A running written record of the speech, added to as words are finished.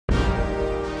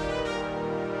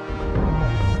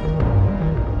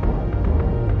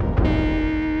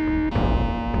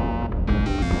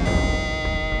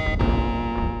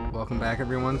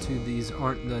everyone, to These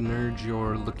Aren't the Nerds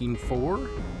You're Looking For,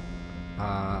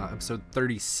 episode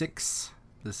 36.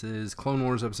 This is Clone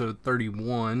Wars episode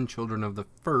 31, Children of the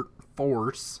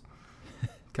Force.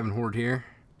 Kevin Horde here.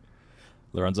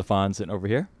 Lorenzo Fon sitting over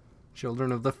here.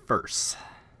 Children of the Force.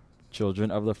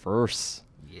 Children of the Force.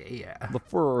 Yeah. The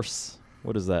Force.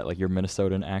 What is that? Like your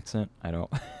Minnesotan accent? I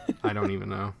don't even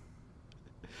know.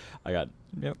 I got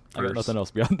nothing else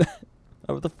beyond that.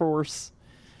 Of the Force.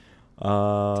 It's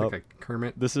like a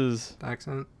Kermit this is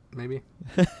accent, maybe?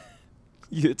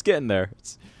 It's getting there.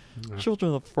 It's Yeah.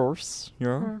 Children of the Force.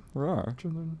 Yeah.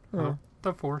 Children of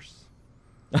the Force.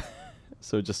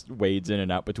 So it just wades in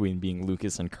and out between being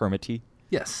Lucas and Kermity.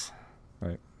 Yes.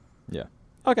 Right. Yeah.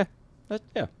 Okay.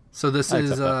 Yeah. So this I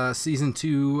is accept that. season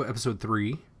 2, episode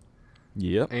 3.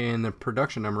 Yep. And the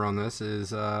production number on this is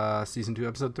season 2,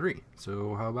 episode 3.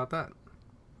 So how about that?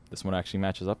 This one actually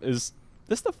matches up. Is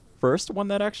this the first one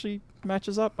that actually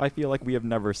matches up? I feel like we have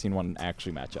never seen one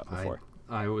actually match up before.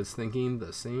 I was thinking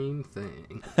the same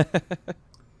thing.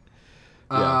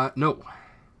 Yeah. No.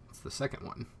 It's the second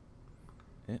one.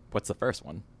 What's the first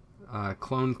one?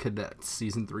 Clone Cadets,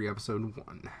 season 3, episode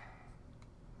 1.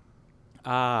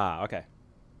 Ah, okay.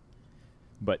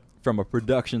 But from a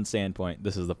production standpoint,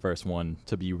 this is the first one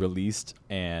to be released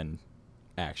and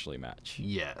actually match.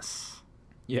 Yes.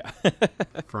 Yeah.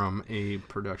 From a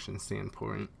production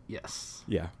standpoint, yes.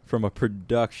 Yeah, from a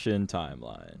production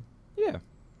timeline. Yeah.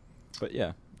 But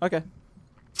yeah, okay.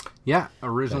 Yeah,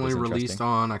 originally That is released interesting.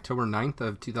 on October 9th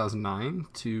of 2009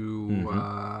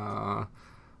 to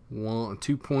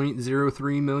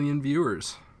 2.03 million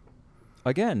viewers.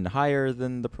 Again, higher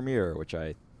than the premiere, which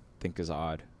I think is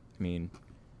odd. I mean,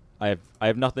 I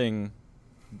have nothing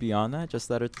beyond that, just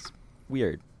that it's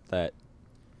weird that,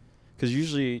 because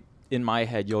usually in my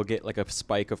head you'll get like a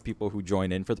spike of people who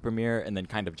join in for the premiere and then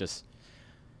kind of just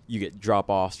you get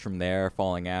drop-offs from there,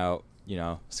 falling out, you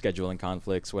know, scheduling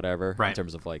conflicts, whatever, Right. in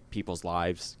terms of like people's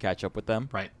lives catch up with them.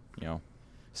 Right. You know,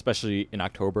 especially in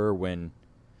October when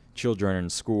children are in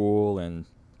school and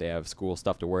they have school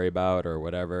stuff to worry about or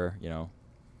whatever, you know,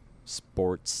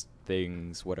 sports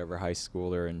things, whatever high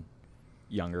schooler and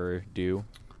younger do.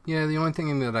 Yeah, the only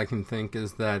thing that I can think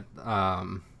is that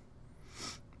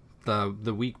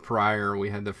the week prior we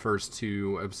had the first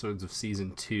 2 episodes of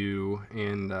season 2,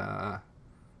 and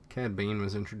Cad Bane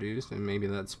was introduced, and maybe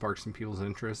that sparked some people's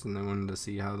interest, and they wanted to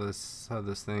see how this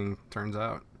thing turns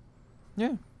out.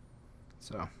 Yeah.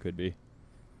 So Could be.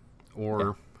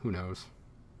 or who knows?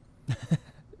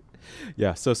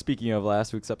 Yeah, so speaking of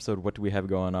last week's episode, what do we have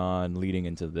going on leading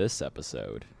into this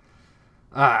episode?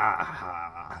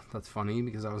 That's funny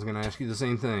because I was going to ask you the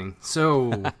same thing. So,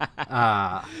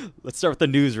 Let's start with the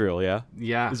newsreel, yeah?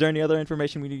 yeah. Is there any other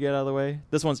information we need to get out of the way?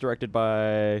 This one's directed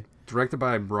by... Directed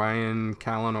by Brian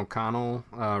Callan O'Connell,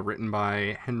 written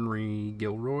by Henry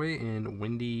Gilroy and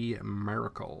Wendy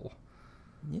Miracle.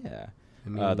 Yeah. I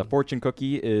mean, The fortune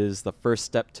cookie is the first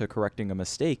step to correcting a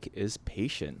mistake is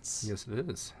patience. yes, it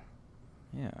is.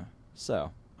 Yeah.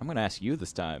 So, I'm going to ask you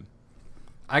this time.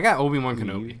 I got Obi-Wan You-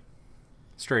 Kenobi.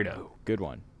 Straight up. Good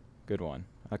one. Good one.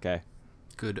 Okay.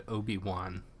 Good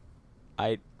Obi-Wan.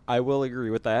 I will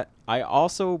agree with that. I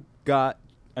also got,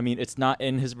 I mean, it's not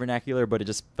in his vernacular, but it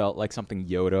just felt like something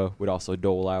Yoda would also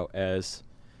dole out as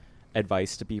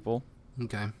advice to people.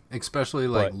 Okay. Especially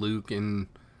like But- Luke in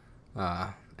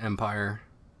Empire.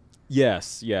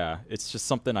 Yes, yeah. It's just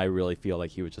something I really feel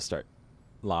like he would just start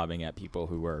lobbing at people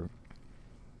who were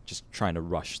just trying to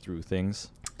rush through things.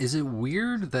 Is it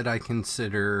weird that I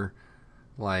consider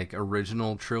like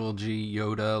original trilogy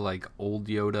Yoda like old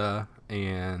Yoda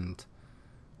and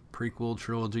prequel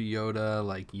trilogy Yoda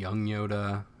like young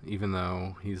Yoda, even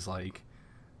though he's like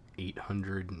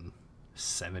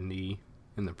 870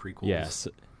 in the prequels? Yes.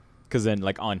 Because then,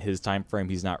 like, on his time frame,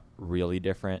 he's not really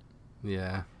different.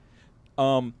 Yeah.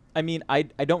 I mean, I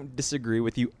don't disagree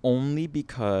with you only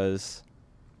because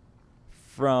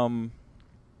from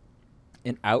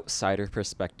an outsider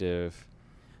perspective,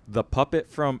 the puppet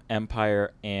from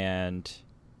Empire and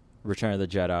Return of the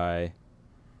Jedi,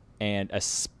 and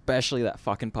especially that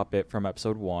fucking puppet from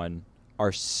Episode 1,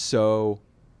 are so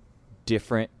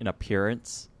different in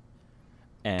appearance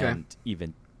and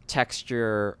even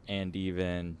texture and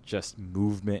even just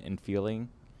movement and feeling,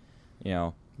 you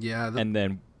know. Yeah. And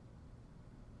then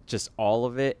just all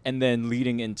of it, and then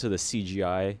leading into the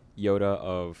CGI Yoda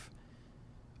of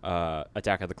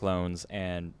Attack of the Clones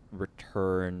and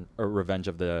Revenge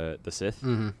of the Sith.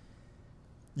 Mm-hmm.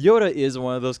 Yoda is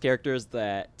one of those characters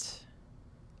that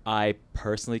I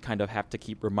personally kind of have to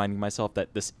keep reminding myself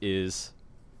that this is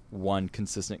one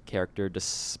consistent character,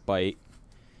 despite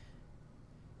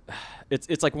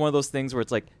it's like one of those things where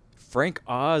it's like Frank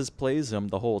Oz plays him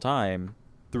the whole time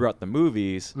throughout the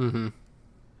movies,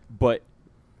 but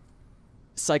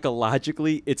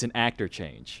psychologically, it's an actor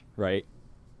change, right?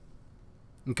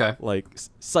 Okay. Like,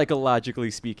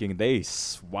 psychologically speaking, they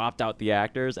swapped out the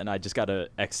actors, and I just got to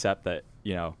accept that,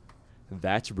 you know,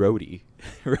 that's Rhodey,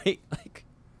 right? Like,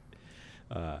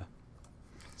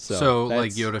 so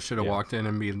like, Yoda should have walked in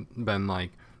and been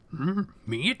like,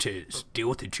 me it is. Deal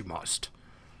with it you must.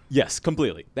 Yes,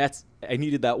 completely. I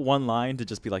needed that one line to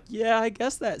just be like, yeah, I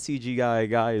guess that CGI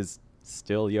guy is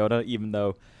still Yoda, even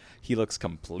though he looks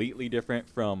completely different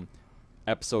from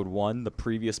Episode 1, the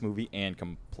previous movie, and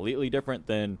completely different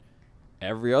than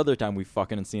every other time we've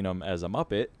fucking seen him as a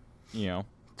Muppet, you know.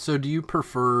 So do you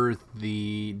prefer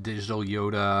the digital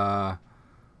Yoda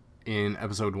in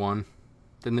Episode 1?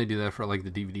 Didn't they do that for like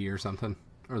the DVD or something?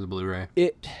 Or the Blu-ray?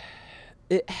 It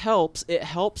helps. It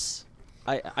helps.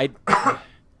 I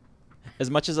as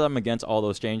much as I'm against all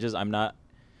those changes, I'm not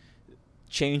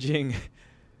changing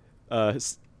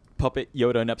Puppet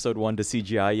Yoda in Episode 1 to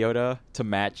CGI Yoda to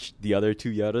match the other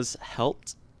two Yodas.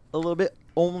 Helped a little bit,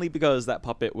 only because that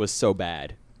puppet was so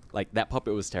bad. Like, that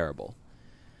puppet was terrible.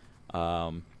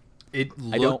 It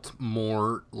looked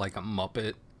more like a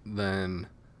Muppet than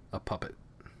a puppet.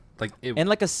 Like it, and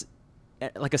like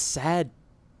a sad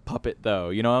puppet, though.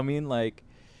 You know what I mean? Like,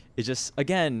 it just,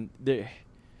 again, there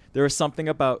was something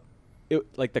about it.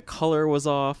 Like, the color was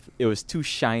off. It was too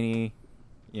shiny.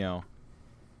 You know,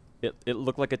 it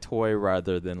looked like a toy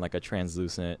rather than like a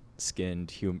translucent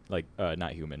skinned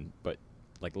not human, but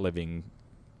like living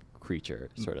creature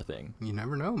sort of thing. You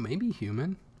never know. Maybe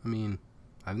human. I mean,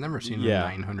 I've never seen a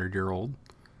 900-year-old.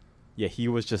 Yeah, he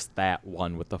was just that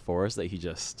one with the Force that he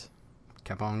just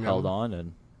kept on going. Held on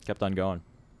and kept on going.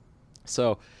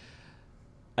 So,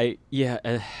 my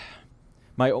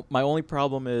only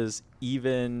problem is,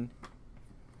 even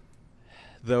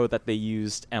though that they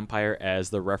used Empire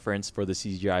as the reference for the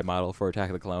CGI model for Attack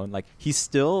of the Clone, like, he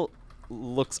still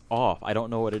looks off. I don't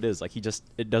know what it is. Like,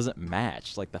 it doesn't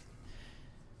match. Like,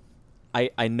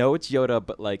 I know it's Yoda,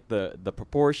 but like the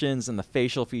proportions and the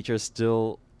facial features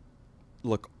still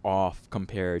look off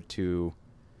compared to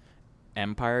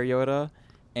Empire Yoda.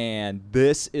 And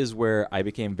this is where I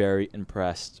became very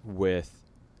impressed with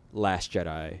Last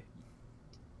Jedi,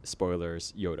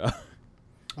 spoilers, Yoda.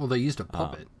 Well, they used a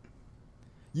puppet.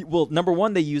 Well, number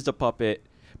one, they used a puppet,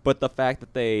 but the fact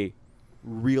that they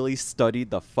really studied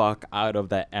the fuck out of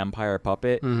that Empire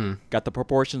puppet, got the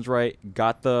proportions right,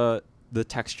 got the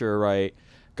texture right,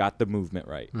 got the movement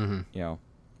right, you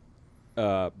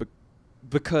know.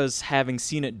 Because having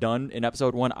seen it done in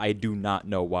Episode 1, I do not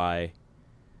know why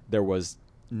there was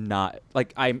not,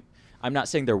 like, I'm not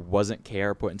saying there wasn't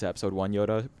care put into Episode 1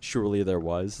 Yoda. Surely there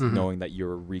was, knowing that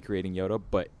you're recreating Yoda,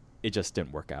 but it just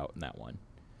didn't work out in that one.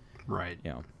 Right.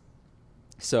 You know.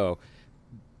 So.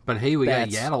 But hey, we got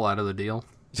Yaddle out of the deal.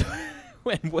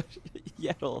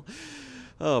 Yaddle.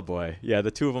 Oh boy. Yeah, the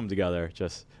two of them together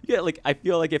just. Yeah, like, I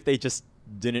feel like if they just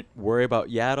didn't worry about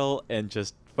Yaddle and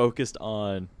just focused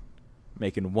on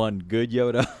making one good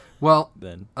Yoda. Well,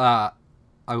 then. I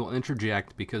will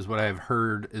interject, because what I've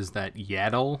heard is that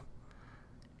Yaddle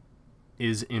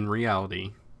is in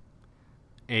reality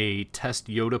a test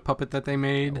Yoda puppet that they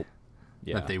made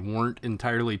that they weren't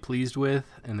entirely pleased with,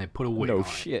 and they put a wig on. No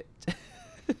shit.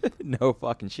 No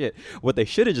fucking shit. What they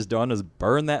should have just done is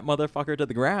burn that motherfucker to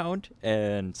the ground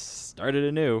and started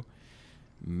anew.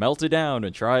 Melt it down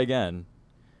and try again.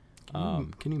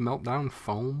 Can you melt down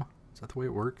foam? Is that the way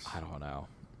it works? I don't know.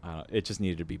 It just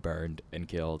needed to be burned and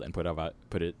killed and put out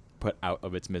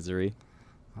of its misery.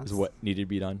 Is what needed to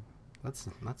be done. That's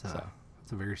a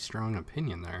very strong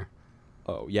opinion there.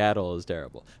 Oh, Yaddle is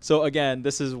terrible. So again,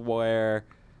 this is where,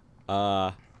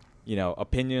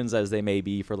 opinions as they may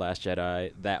be for Last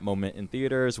Jedi, that moment in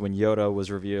theaters when Yoda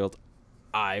was revealed,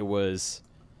 I was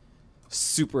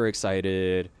super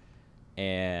excited,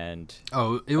 and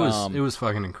it was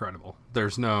fucking incredible.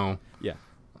 There's no. Yeah.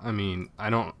 I mean,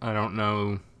 I don't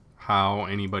know how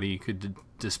anybody could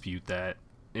dispute that.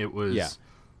 It was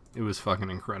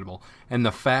fucking incredible. And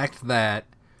the fact that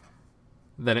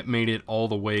it made it all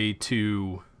the way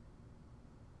to,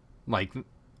 like,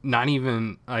 not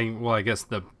even, I guess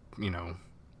the,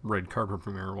 red carpet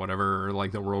premiere or whatever, or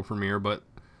like the world premiere, but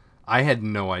I had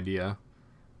no idea.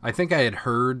 I think I had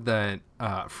heard that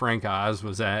Frank Oz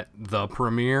was at the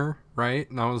premiere, right?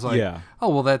 And I was like, oh,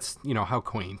 well, that's, how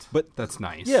quaint. But that's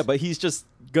nice. Yeah, but he's just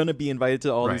going to be invited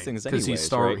to all these things anyways, because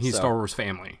he's Star Wars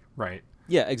family, right?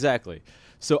 Yeah, exactly.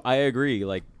 So I agree.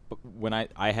 Like, when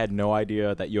I had no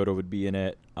idea that Yoda would be in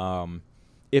it.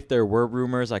 If there were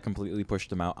rumors, I completely pushed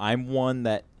them out. I'm one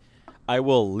that I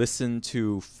will listen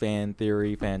to fan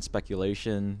theory, fan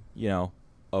speculation,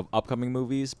 of upcoming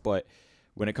movies, but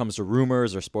when it comes to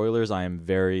rumors or spoilers, I am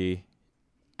very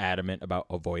adamant about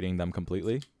avoiding them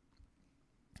completely.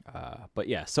 But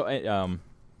yeah, so I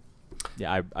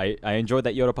enjoyed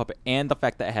that Yoda puppet and the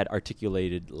fact that it had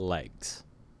articulated legs.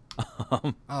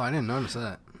 Oh, I didn't notice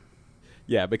that.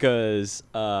 Yeah, because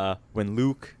when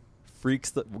Luke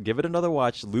give it another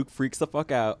watch, Luke freaks the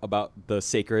fuck out about the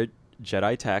sacred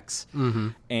Jedi texts,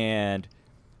 and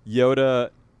Yoda,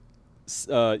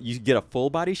 you get a full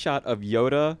body shot of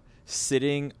Yoda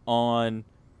sitting on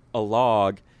a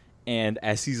log, and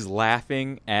as he's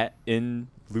laughing in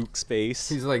Luke's face,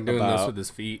 he's like doing this with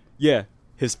his feet. Yeah,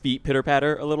 his feet pitter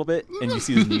patter a little bit, and you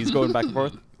see his knees going back and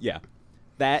forth. Yeah,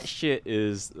 that shit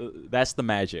that's the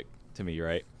magic to me,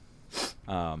 right?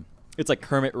 It's like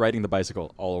Kermit riding the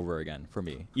bicycle all over again for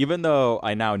me. Even though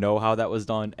I now know how that was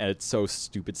done, and it's so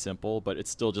stupid simple, but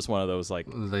it's still just one of those like...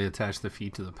 They attach the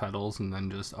feet to the pedals and then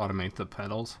just automate the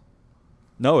pedals?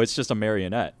 No, it's just a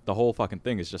marionette. The whole fucking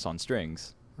thing is just on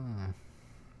strings.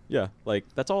 Yeah, like,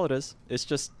 that's all it is. It's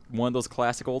just one of those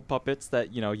classic old puppets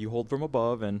that, you hold from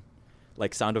above and,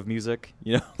 like, Sound of Music,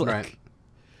 like... Right.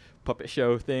 Puppet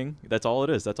show thing. That's all it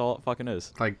is. That's all it fucking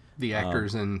is. Like the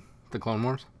actors in the Clone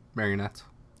Wars? Marionettes?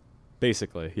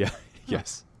 Basically, yeah.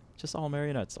 Yes. Just all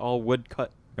marionettes. All woodcut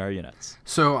marionettes.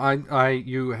 So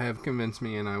you have convinced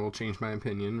me, and I will change my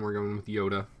opinion. We're going with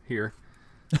Yoda here.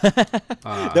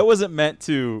 That wasn't meant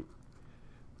to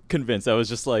convince. That was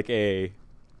just like I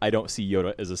don't see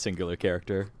Yoda as a singular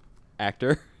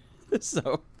actor.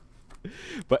 So,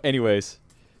 but anyways,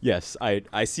 yes,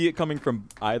 I see it coming from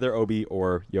either Obi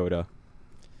or Yoda.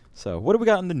 So, what do we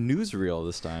got in the newsreel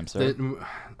this time, sir?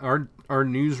 Our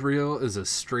newsreel is a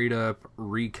straight up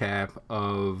recap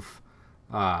of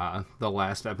the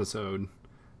last episode.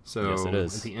 So, yes, it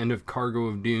is. At the end of Cargo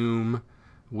of Doom,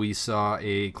 we saw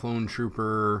a clone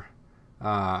trooper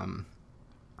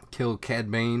kill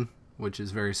Cad Bane, which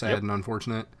is very sad and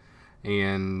unfortunate.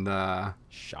 And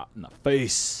shot in the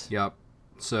face. Yep.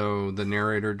 So the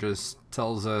narrator just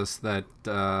tells us that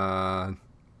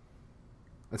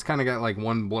it's kind of got like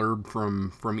one blurb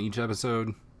from each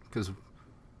episode, because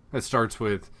it starts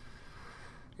with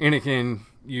Anakin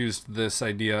used this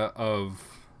idea of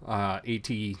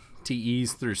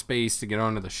ATTEs through space to get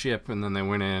onto the ship, and then they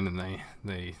went in and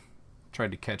they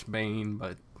tried to catch Bane,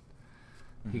 but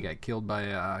he got killed by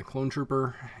a clone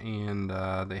trooper, and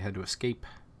they had to escape,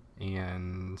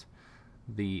 and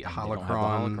the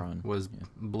holocron was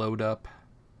blowed up.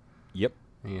 Yep.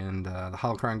 And the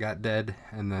holocron got dead,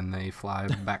 and then they fly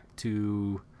back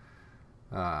to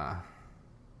the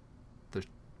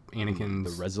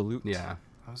Anakin's... The Resolute? Yeah.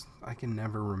 I can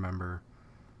never remember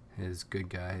his good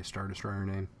guy Star Destroyer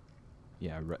name.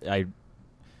 Yeah, I'm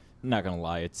not going to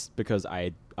lie. It's because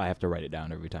I have to write it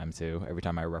down every time, too. Every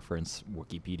time I reference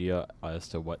Wikipedia as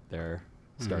to what their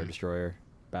Star Destroyer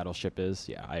battleship is.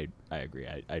 Yeah, I agree.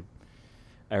 I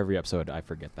every episode, I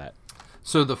forget that.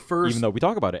 So the first... Even though we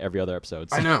talk about it every other episode.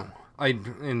 So. I know.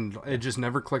 And it just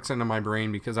never clicks into my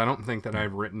brain, because I don't think that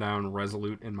I've written down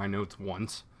Resolute in my notes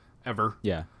once, ever.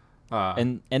 Yeah.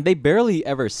 And they barely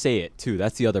ever say it, too.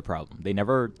 That's the other problem. They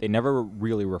never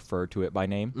really refer to it by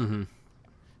name.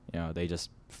 Mm-hmm. They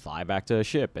just fly back to a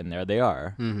ship, and there they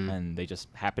are. Mm-hmm. And they just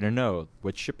happen to know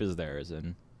which ship is theirs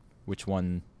and which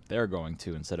one they're going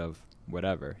to instead of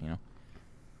whatever,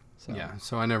 So. Yeah,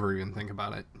 so I never even think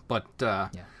about it. But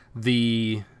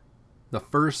the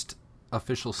first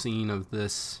official scene of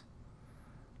this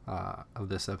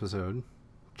episode,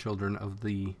 Children of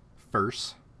the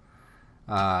First,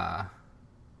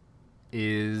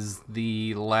 is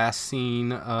the last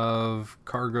scene of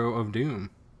Cargo of Doom,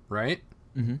 right?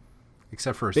 Mm-hmm.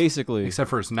 Except for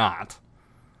it's not.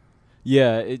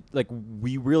 Yeah,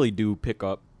 we really do pick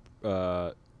up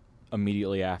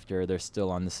immediately after. They're still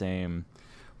on the same.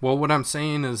 Well, what I'm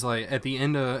saying is, like, at the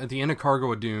end of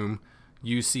Cargo of Doom,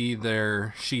 you see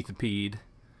their sheathipede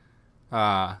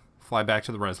fly back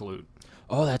to the Resolute.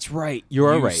 Oh, that's right.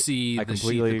 You're right. You see I the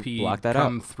completely blocked that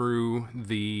come out. through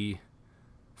the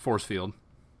force field.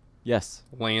 Yes.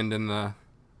 Land in the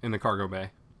cargo bay.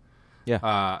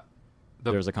 Yeah.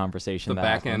 There's a conversation. The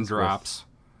back end drops.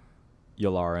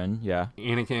 Yularen, yeah.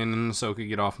 Anakin and Ahsoka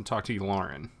get off and talk to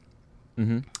Yularen.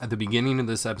 Mm-hmm. At the beginning of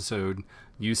this episode,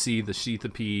 you see the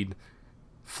sheathipede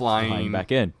flying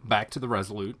back to the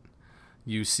Resolute.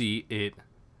 You see it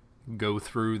go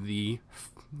through the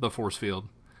force field.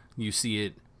 You see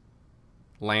it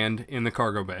land in the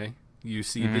cargo bay. You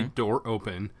see the door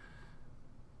open.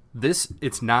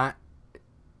 It's not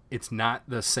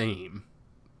the same.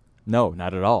 No,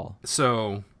 not at all.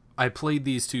 So I played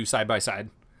these two side by side,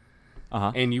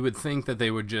 And you would think that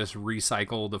they would just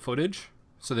recycle the footage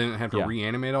so they didn't have to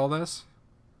reanimate all this.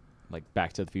 Like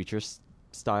Back to the Future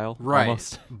style? Right.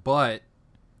 Almost. But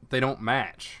they don't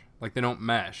match. Like, they don't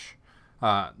mesh.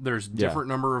 There's different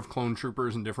number of clone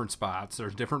troopers in different spots.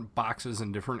 There's different boxes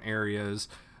in different areas.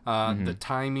 The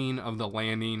timing of the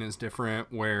landing is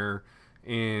different, where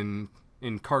in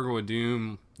Cargo of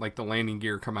Doom, like, the landing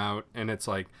gear come out, and it's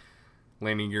like,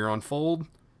 landing gear on fold,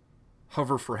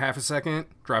 hover for half a second,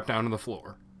 drop down to the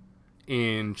floor.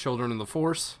 In Children of the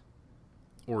Force,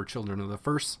 or Children of the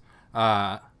First,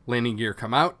 landing gear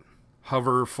come out,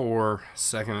 hover for a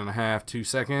second and a half, 2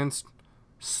 seconds,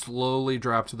 slowly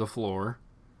drop to the floor,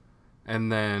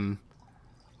 and then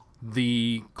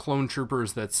the clone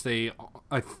troopers that stay,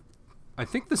 I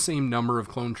think the same number of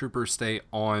clone troopers stay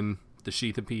on the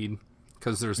Sheathipede,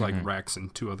 because there's like Rex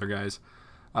and 2 other guys,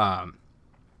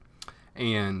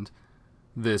 and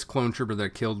this clone trooper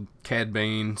that killed Cad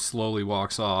Bane slowly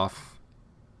walks off.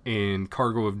 In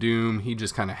Cargo of Doom, he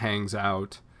just kind of hangs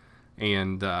out,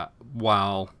 and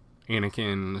while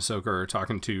Anakin and Ahsoka are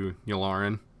talking to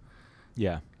Yularen.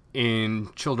 Yeah. In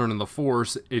Children of the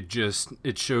Force, it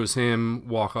shows him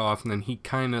walk off, and then he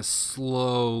kind of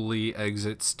slowly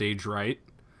exits stage right.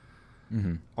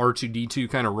 R2-D2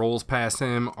 kind of rolls past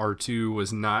him. R2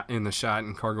 was not in the shot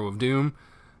in Cargo of Doom.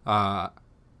 Anakin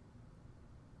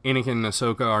and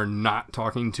Ahsoka are not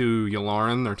talking to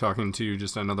Yularen. They're talking to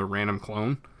just another random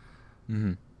clone.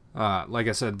 Like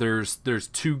I said, there's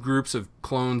 2 groups of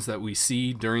clones that we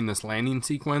see during this landing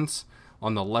sequence.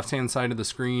 On the left-hand side of the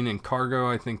screen in Cargo,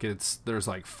 I think there's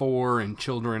like 4. In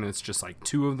Children, it's just like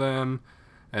 2 of them.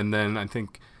 And then I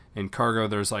think in Cargo,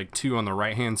 there's like 2 on the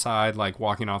right-hand side, like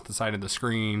walking off the side of the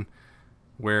screen,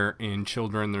 where in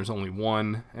Children, there's only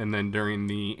 1. And then during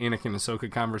the Anakin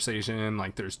Ahsoka conversation,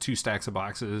 like, there's 2 stacks of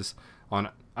boxes on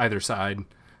either side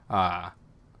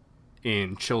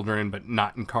in Children, but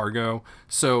not in Cargo.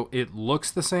 So it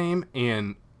looks the same,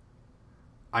 and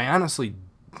I honestly,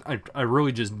 I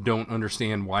really just don't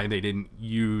understand why they didn't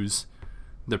use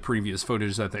the previous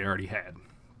footage that they already had.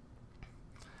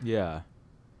 Yeah.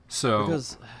 So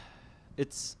because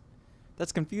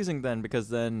that's confusing then, because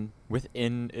then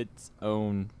within its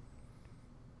own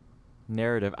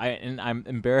narrative, I'm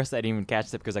embarrassed that I didn't even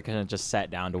catch it, because I kind of just sat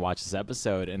down to watch this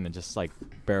episode and then just like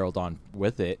barreled on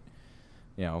with it,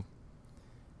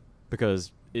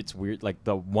 because it's weird, like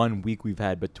the 1 week we've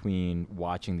had between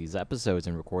watching these episodes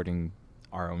and recording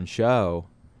our own show,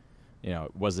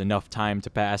 was enough time to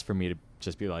pass for me to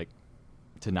just be like,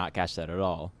 to not catch that at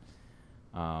all.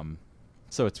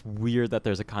 So it's weird that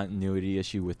there's a continuity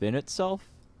issue within itself.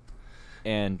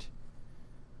 And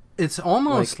it's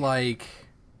almost like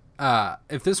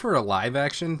if this were a live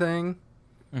action thing,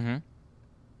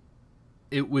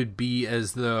 it would be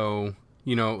as though,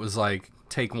 it was like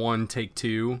take 1, take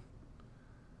 2.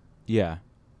 Yeah.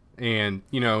 And,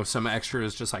 some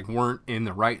extras just like weren't in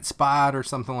the right spot or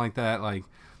something like that. Like,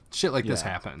 shit like this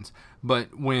happens.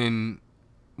 But when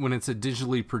it's a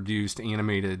digitally produced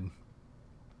animated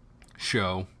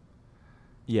show,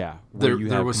 where you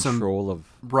there have was control of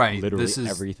literally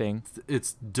everything.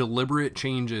 It's deliberate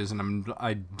changes, and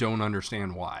I don't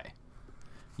understand why.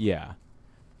 Yeah,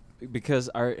 because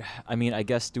I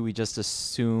guess, do we just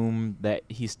assume that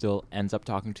he still ends up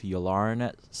talking to Yularen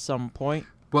at some point?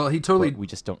 Well, he totally. But we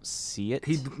just don't see it.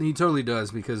 He totally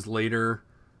does, because later,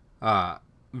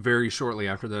 very shortly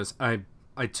after this, I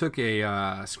took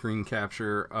a screen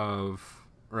capture of,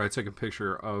 or I took a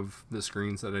picture of the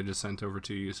screens that I just sent over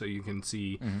to you, so you can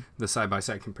see the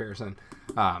side-by-side comparison,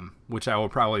 which I will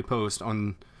probably post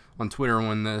on Twitter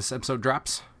when this episode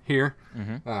drops here.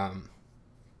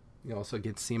 You also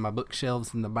get to see my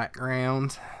bookshelves in the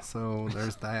background, so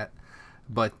there's that.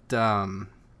 But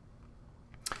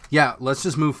yeah, let's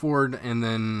just move forward, and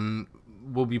then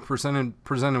we'll be presented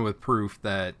with proof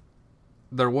that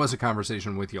there was a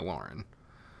conversation with Yularen.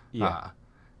 Yeah.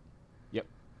 Yep.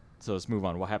 So let's move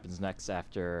on. What happens next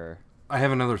after? I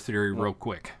have another theory real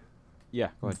quick. Yeah,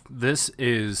 go ahead. This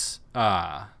is,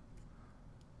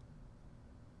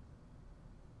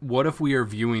 what if we are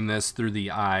viewing this through the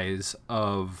eyes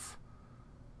of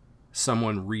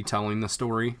someone retelling the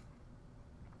story?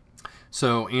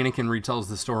 So Anakin retells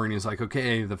the story, and he's like,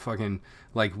 okay,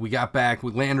 we got back,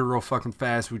 we landed real fucking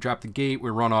fast, we dropped the gate, we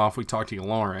run off, we talk to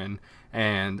Yularen.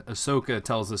 And Ahsoka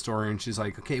tells the story, and she's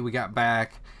like, okay, we got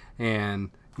back, and,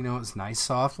 it's nice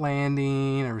soft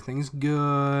landing, everything's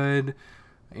good,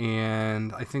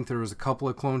 and I think there was a couple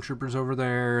of clone troopers over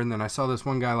there, and then I saw this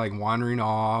one guy, like, wandering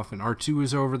off, and R2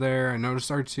 was over there, I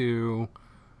noticed R2.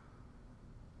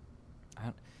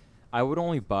 I would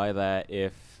only buy that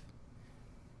if,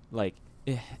 like,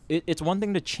 it's one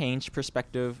thing to change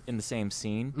perspective in the same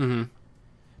scene, Mm-hmm.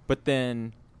 but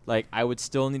then like I would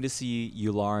still need to see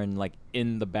Yularen like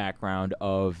in the background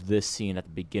of this scene at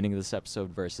the beginning of this episode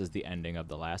versus the ending of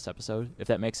the last episode, if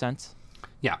that makes sense.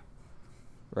 Yeah.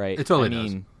 Right. It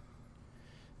totally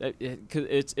does.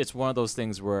 It's one of those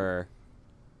things where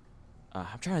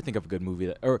I'm trying to think of a good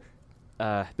movie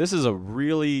this is a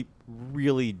really,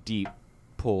 really deep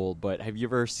pull, but have you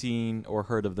ever seen or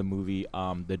heard of the movie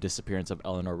The Disappearance of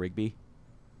Eleanor Rigby?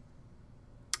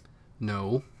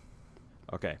 No.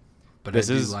 Okay. But this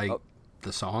is like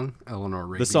the song, Eleanor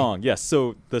Rigby. The song, yes.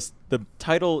 So the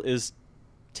title is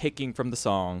taking from the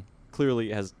song.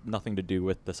 Clearly it has nothing to do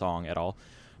with the song at all.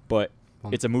 But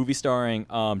it's a movie starring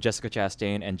Jessica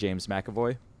Chastain and James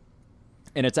McAvoy.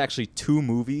 And it's actually two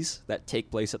movies that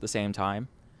take place at the same time.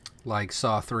 Like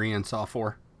Saw 3 and Saw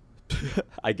 4?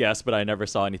 I guess, but I never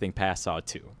saw anything past Saw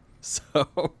 2. So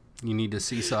you need to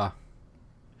seesaw.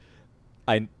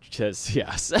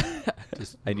 Yes.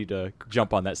 I need to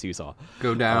jump on that seesaw.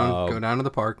 Go down to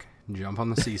the park, jump on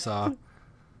the seesaw.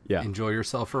 Yeah. Enjoy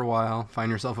yourself for a while.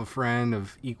 Find yourself a friend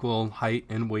of equal height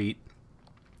and weight.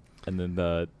 And then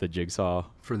the jigsaw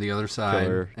for the other side.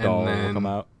 killer And doll then will come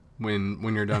out.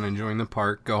 when you're done enjoying the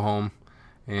park, go home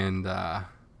and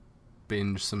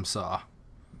binge some Saw.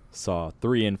 Saw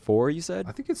 3 and 4, you said?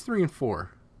 I think it's 3 and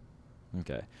 4.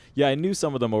 Okay. Yeah, I knew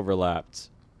some of them overlapped,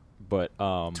 but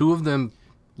two of them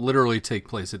literally take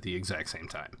place at the exact same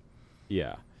time.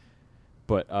 Yeah.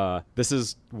 But this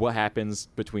is what happens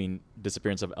between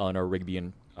Disappearance of Eleanor Rigby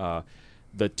and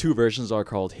the two versions are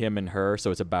called Him and Her,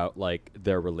 so it's about like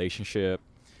their relationship.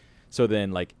 So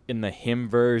then like in the him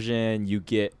version, you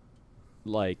get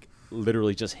like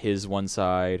literally just his one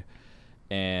side,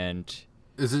 and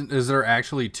is there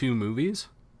actually two movies?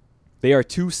 They are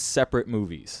two separate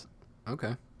movies.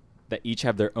 Okay. That each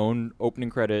have their own opening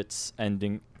credits,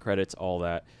 ending credits, all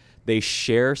that. They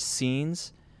share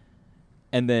scenes,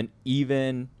 and then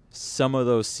even some of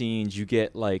those scenes you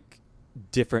get like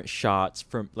different shots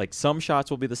from, like some shots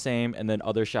will be the same and then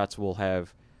other shots will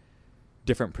have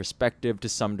different perspective to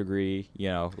some degree, you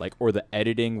know, like, or the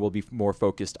editing will be more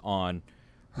focused on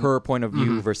her point of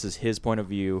view versus his point of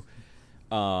view.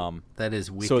 That is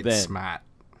wicked smart.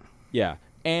 Yeah.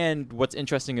 And what's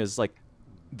interesting is like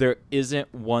there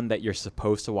isn't one that you're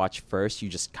supposed to watch first. You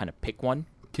just kind of pick one.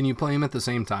 Can you play them at the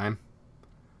same time?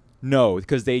 No,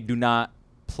 because they do not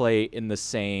play in the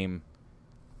same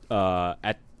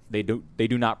they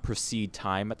do not proceed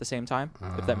time at the same time,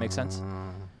 if that makes sense.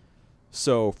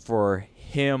 So for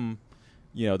him,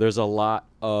 you know, there's a lot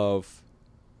of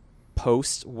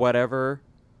post whatever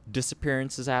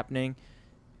disappearances happening,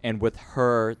 and with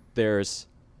her there's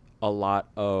a lot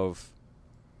of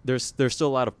there's still a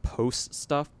lot of post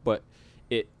stuff, but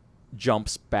it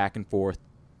jumps back and forth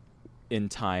in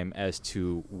time as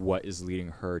to what is leading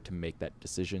her to make that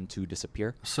decision to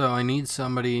disappear. So I need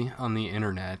somebody on the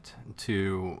internet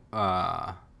to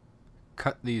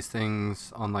cut these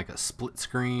things on like a split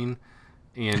screen,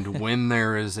 and when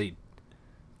there is a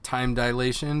time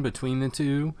dilation between the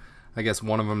two, I guess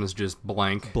one of them is just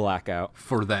blackout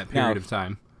for that period of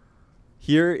time.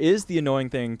 Here is the annoying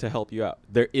thing to help you out.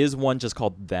 There is one just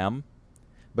called Them,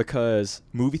 because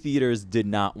movie theaters did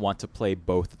not want to play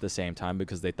both at the same time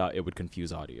because they thought it would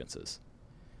confuse audiences.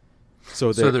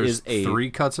 So there's three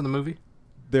cuts in the movie?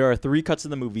 There are 3 cuts in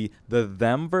the movie. The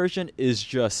Them version is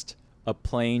just a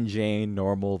plain Jane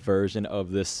normal version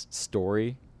of this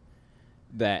story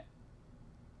that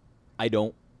I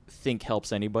don't think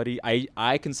helps anybody.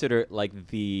 I consider it like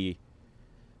the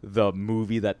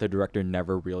movie that the director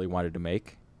never really wanted to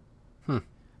make.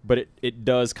 But it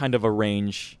does kind of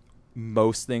arrange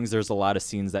most things. There's a lot of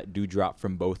scenes that do drop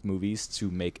from both movies to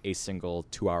make a single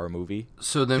 2-hour movie.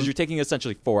 So then, because you're taking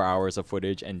essentially 4 hours of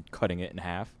footage and cutting it in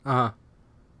half.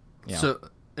 So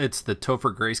it's the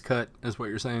Topher Grace cut, is what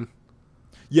you're saying?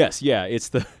 Yes, yeah. It's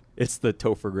the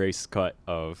Topher Grace cut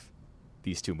of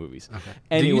these 2 movies. Okay.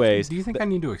 Anyways, do you think I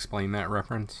need to explain that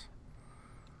reference?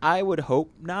 I would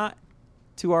hope not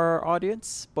to our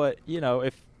audience, but you know,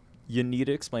 if you need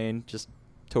to explain, just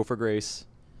Topher Grace.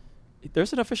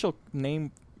 There's an official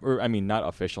name, or I mean, not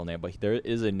official name, but there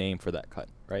is a name for that cut,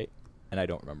 right? And I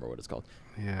don't remember what it's called.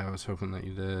 Yeah, I was hoping that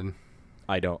you did.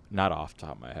 Not off the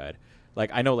top of my head.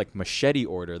 Like, I know, like, Machete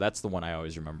Order, that's the one I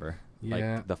always remember.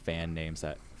 Yeah. Like, the fan names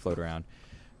that float around.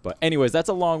 But anyways, that's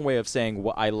a long way of saying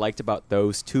what I liked about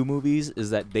those 2 movies is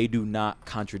that they do not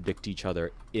contradict each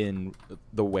other in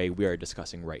the way we are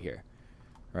discussing right here.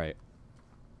 Right?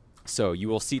 So you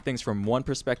will see things from one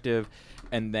perspective,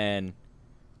 and then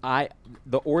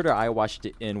the order I watched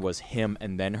it in was Him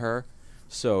and then Her.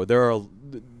 So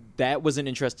that was an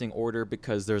interesting order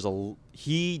because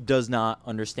he does not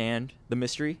understand the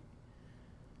mystery.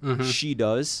 Mm-hmm. She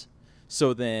does.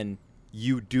 So then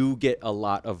you do get a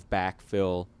lot of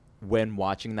backfill when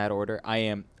watching that order.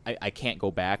 I can't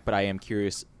go back, but I am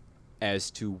curious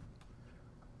as to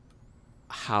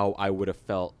how I would have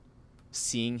felt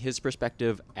seeing his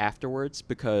perspective afterwards,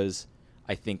 because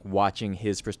I think watching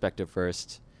his perspective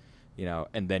first,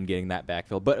 and then getting that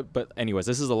backfill. But anyways,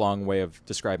 this is a long way of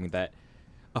describing that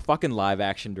a fucking live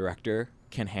action director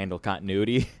can handle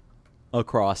continuity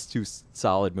across two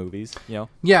solid movies,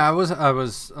 Yeah, I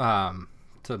was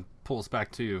to pull us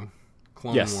back to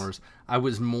Clone Wars, I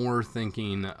was more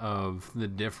thinking of the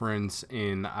difference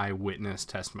in eyewitness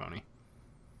testimony.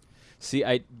 See,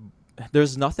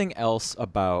 there's nothing else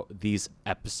about these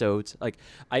episodes. Like,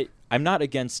 I'm not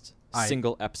against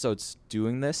single episodes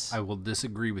doing this. I will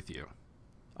disagree with you.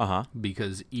 Uh-huh.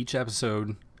 Because each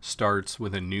episode starts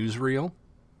with a newsreel,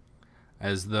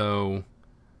 as though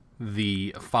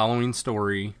the following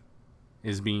story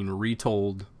is being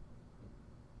retold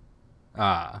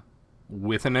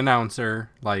with an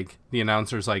announcer. Like, the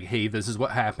announcer's like, hey, this is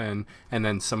what happened, and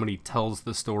then somebody tells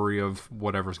the story of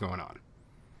whatever's going on.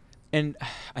 And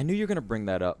I knew you were going to bring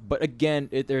that up, but again,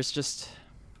 there's just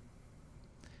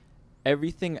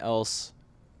everything else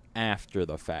after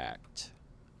the fact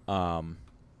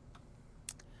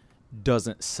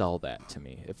doesn't sell that to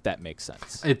me, if that makes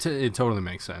sense. It totally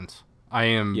makes sense.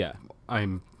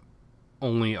 I'm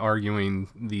only arguing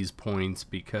these points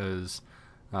because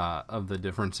of the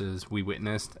differences we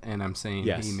witnessed, and I'm saying,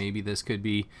 hey, maybe this could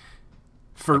be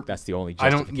like that's the only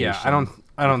justification.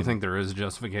 I don't think there is a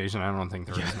justification. I don't think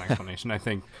there is an explanation. I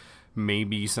think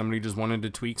maybe somebody just wanted to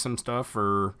tweak some stuff,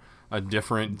 or a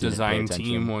different design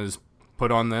team was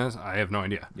put on this. I have no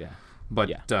idea. Yeah. But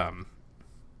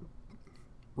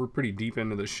we're pretty deep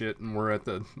into the shit, and we're at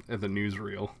the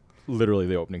newsreel. Literally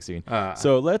the opening scene.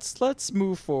 So let's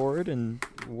move forward, and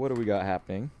what do we got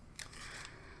happening?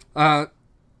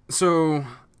 So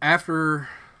after,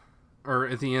 or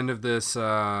at the end of this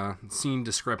scene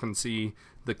discrepancy,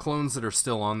 the clones that are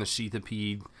still on the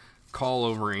Sheathipede call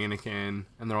over Anakin,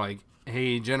 and they're like,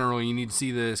 hey, General, you need to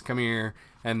see this. Come here.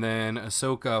 And then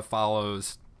Ahsoka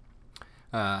follows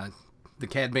the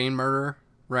Cad Bane murder,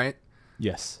 right?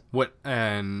 Yes. What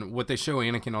they show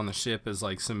Anakin on the ship is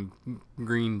like some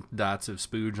green dots of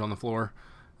spooge on the floor,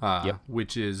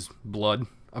 which is blood,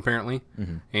 apparently.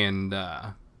 Mm-hmm. And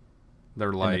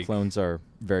they're like... And the clones are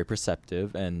very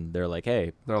perceptive, and they're like,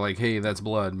 hey... that's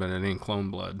blood, but it ain't clone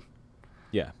blood.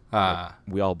 Yeah.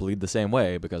 We all bleed the same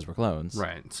way because we're clones.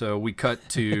 Right. So we cut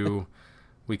to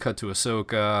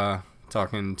Ahsoka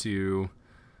talking to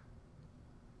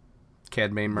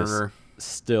Cad Bane murder.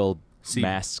 Still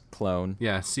masked clone.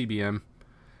 Yeah, CBM.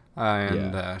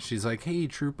 And she's like, hey,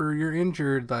 trooper, you're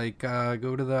injured. Like,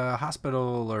 go to the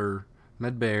hospital or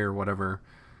med bay or whatever.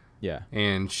 Yeah.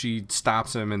 And she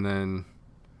stops him, and then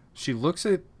she looks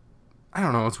at... I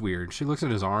don't know, it's weird. She looks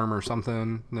at his arm or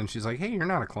something, and then she's like, hey, you're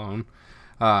not a clone.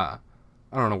 I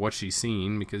don't know what she's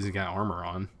seen because he's got armor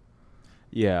on.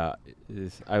 Yeah,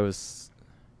 I was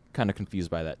kind of confused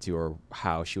by that too, or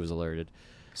how she was alerted.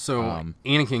 So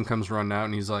Anakin comes running out,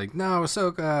 and he's like, no,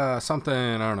 Ahsoka, something.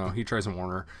 I don't know. He tries to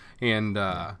warn her. And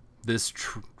this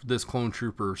clone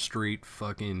trooper straight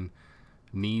fucking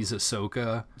knees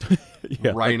Ahsoka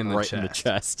right in the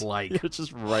chest. Like,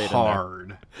 just right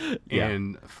hard.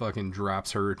 And fucking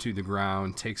drops her to the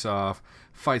ground, takes off,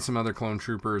 fights some other clone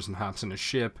troopers, and hops in a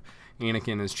ship.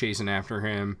 Anakin is chasing after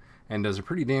him and does a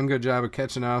pretty damn good job of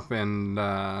catching up and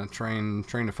trying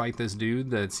to fight this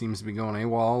dude that seems to be going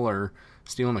AWOL or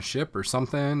stealing a ship or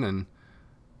something. And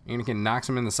Anakin knocks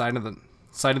him in the side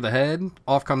of the head.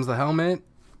 Off comes the helmet.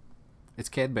 It's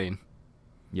Cad Bane.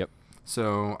 Yep.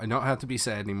 So I don't have to be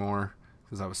sad anymore,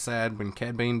 because I was sad when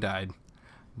Cad Bane died.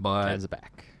 But Cad's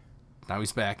back. Now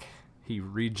he's back. He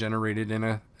regenerated in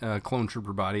a clone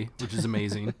trooper body, which is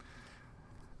amazing.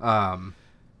 I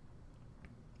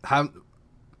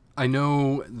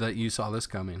know that you saw this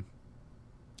coming.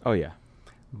 Oh, yeah.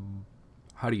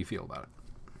 How do you feel about it?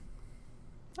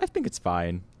 I think it's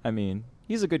fine. I mean,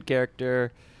 he's a good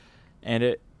character,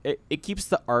 and it keeps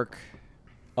the arc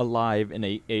alive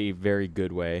in a very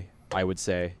good way, I would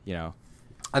say.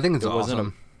 I think it's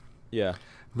awesome. Yeah.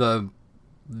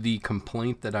 The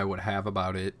complaint that I would have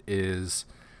about it is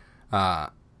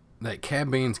that Cad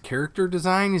Bane's character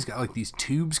design, he's got like these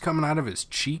tubes coming out of his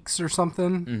cheeks or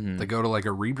something that go to like a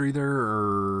rebreather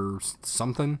or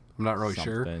something. I'm not really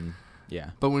sure.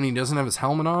 Yeah. But when he doesn't have his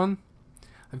helmet on,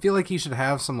 I feel like he should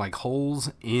have some like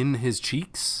holes in his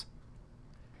cheeks.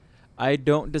 I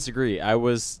don't disagree. I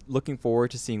was looking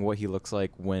forward to seeing what he looks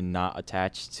like when not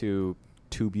attached to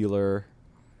tubular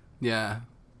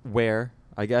wear,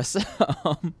 I guess.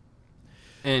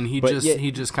 And he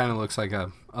just kind of looks like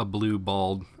a blue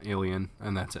bald alien,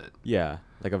 and that's it. Yeah,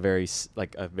 like a very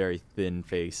thin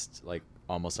faced, like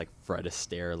almost like Fred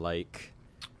Astaire like,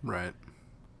 right?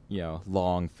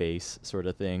 Long face sort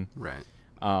of thing. Right.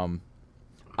 And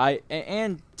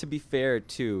to be fair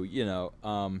too,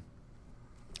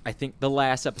 I think the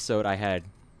last episode I had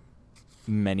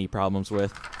many problems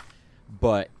with,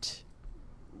 but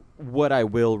what I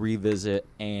will revisit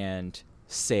and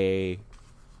say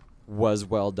was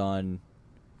well done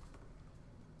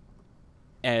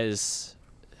as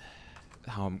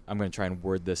I'm going to try and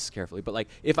word this carefully, but like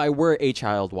if I were a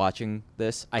child watching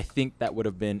this, I think that would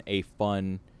have been a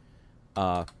fun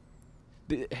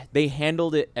they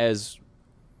handled it as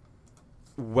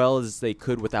well as they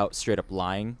could without straight up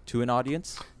lying to an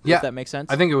audience. If that makes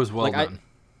sense. I think it was well done.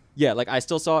 I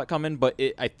still saw it coming, but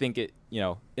I think it,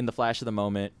 in the flash of the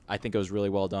moment, I think it was really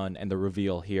well done, and the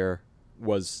reveal here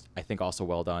was, I think, also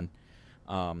well done.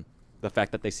 The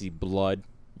fact that they see blood,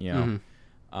 and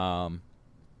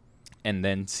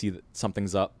then see that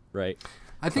something's up, right?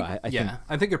 I think,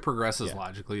 I think it progresses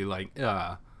logically. Like,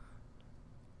 I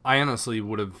honestly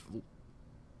would have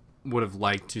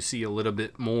liked to see a little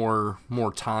bit more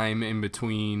time in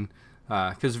between,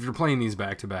 because if you're playing these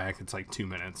back to back, it's like 2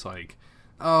 minutes. Like,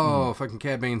 fucking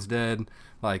Cad Bane's dead.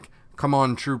 Like, come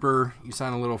on, trooper, you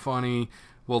sound a little funny.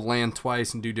 We'll land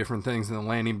twice and do different things in the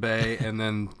landing bay, and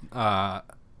then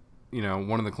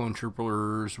one of the clone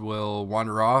troopers will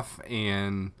wander off,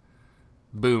 and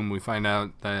boom, we find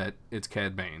out that it's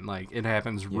Cad Bane. Like, it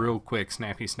happens real quick,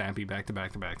 snappy, back to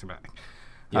back to back to back.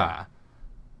 Yeah.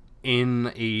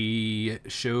 In a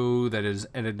show that is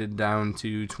edited down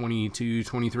to 22,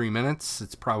 23 minutes,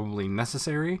 it's probably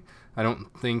necessary. I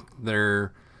don't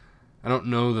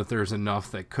know that there's enough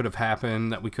that could have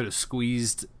happened, that we could have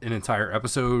squeezed an entire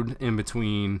episode in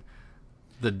between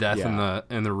the death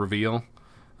and the reveal.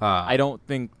 I don't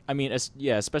think,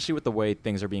 especially with the way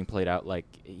things are being played out, like,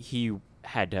 he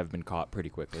had to have been caught pretty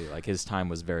quickly. Like, his time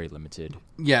was very limited.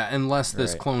 Yeah, unless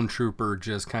this clone trooper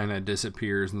just kind of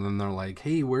disappears, and then they're like,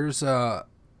 hey, where's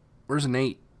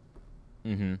Nate?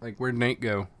 Mm-hmm. Like, where'd Nate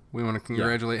go? We want to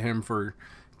congratulate him for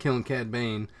killing Cad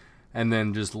Bane. And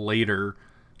then just later,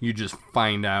 you just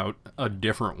find out a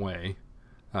different way.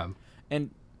 And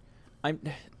I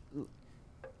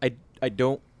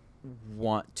don't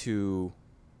want to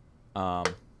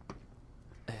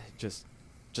just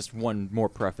one more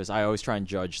preface. I always try and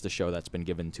judge the show that's been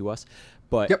given to us,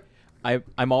 but I've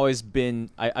been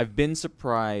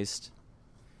surprised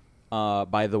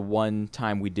by the one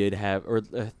time we did have, or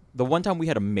the one time we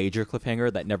had a major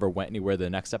cliffhanger that never went anywhere the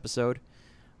next episode.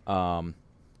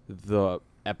 The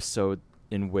episode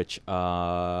in which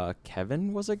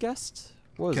Kevin was a guest.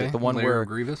 What was it? The one where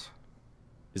Grievous?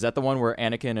 Is that the one where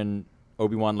Anakin and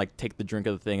Obi-Wan like take the drink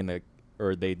of the thing and they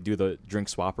do the drink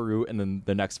swapperoo, and then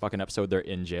the next fucking episode they're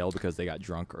in jail because they got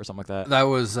drunk or something like that? That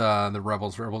was the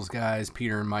Rebels guys,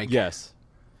 Peter and Mike. Yes.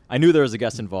 I knew there was a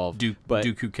guest involved.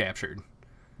 Dooku captured.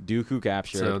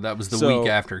 So that was the week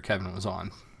after Kevin was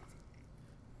on.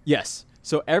 Yes.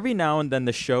 So every now and then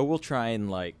the show will try and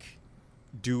like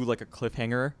do like a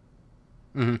cliffhanger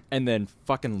and then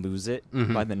fucking lose it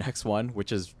by the next one,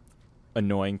 which is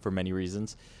annoying for many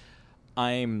reasons.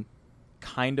 I'm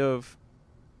kind of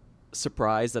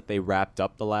surprised that they wrapped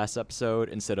up the last episode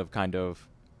instead of kind of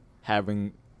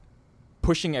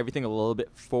pushing everything a little bit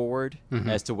forward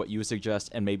as to what you suggest,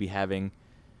 and maybe having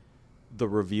the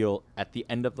reveal at the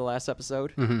end of the last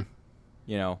episode.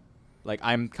 Like,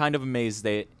 I'm kind of amazed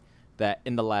that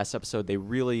in the last episode they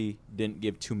really didn't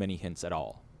give too many hints at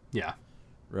all. Yeah.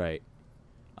 Right.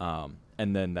 And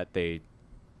then that they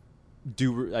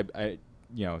do,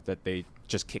 that they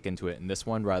just kick into it in this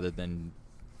one rather than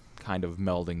kind of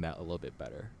melding that a little bit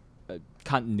better.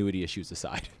 Continuity issues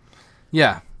aside.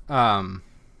 Yeah.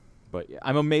 But yeah,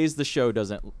 I'm amazed the show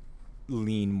doesn't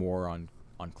lean more on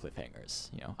cliffhangers.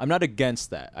 I'm not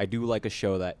against that. I do like a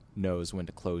show that knows when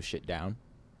to close shit down.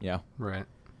 Right.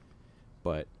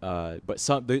 But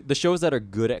some the shows that are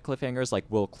good at cliffhangers like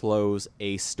will close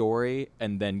a story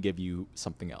and then give you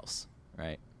something else,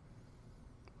 right?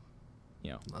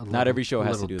 Not every show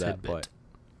has to do that, but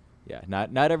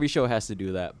not every show has to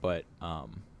do that, but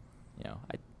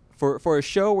for a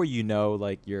show where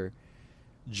like you're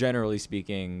generally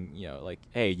speaking, like,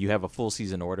 hey, you have a full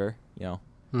season order,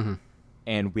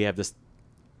 and we have this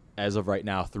as of right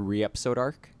now 3-episode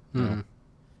arc,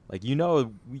 like,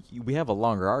 we have a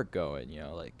longer arc going,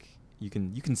 like you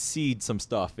can seed some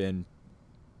stuff in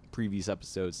previous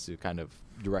episodes to kind of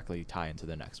directly tie into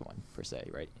the next one, per se,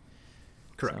 right?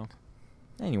 Correct.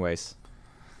 So, anyways,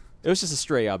 it was just a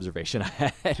stray observation I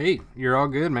had. Hey, you're all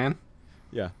good, man.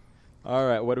 Yeah. All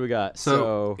right, what do we got?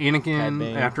 So Anakin,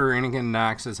 Bane. after Anakin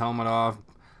knocks his helmet off,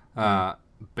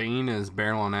 Bane is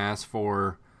barreling ass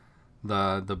for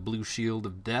the blue shield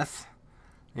of death.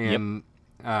 And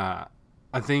I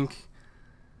think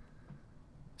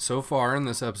so far in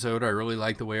this episode, I really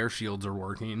like the way our shields are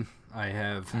working. I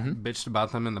have bitched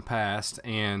about them in the past,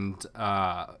 and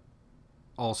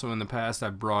also in the past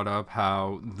I've brought up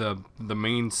how the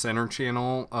main center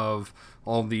channel of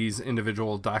all these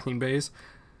individual docking bays,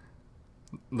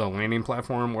 the landing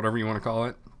platform, whatever you want to call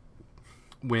it,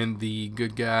 when the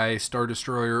good guy Star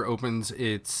Destroyer opens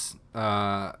its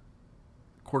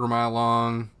quarter-mile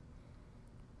long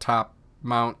top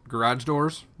mount garage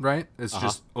doors, right? It's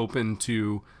just open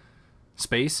to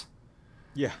space.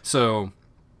 Yeah. So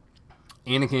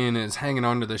Anakin is hanging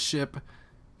onto the ship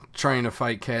trying to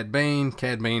fight Cad Bane.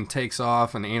 Cad Bane takes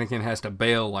off, and Anakin has to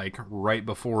bail like right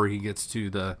before he gets to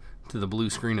the blue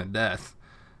screen of death.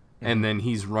 And then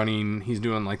he's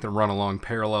doing like the run along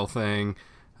parallel thing,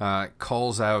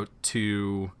 calls out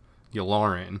to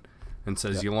Yularen and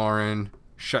says, Yularen,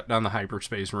 shut down the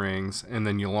hyperspace rings. And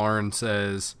then Yularen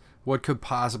says, what could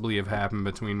possibly have happened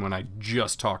between when I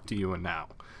just talked to you and now?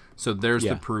 So there's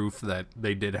the proof that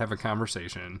they did have a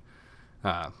conversation.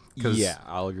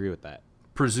 I'll agree with that.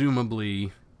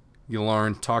 Presumably,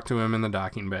 Yularen talked to him in the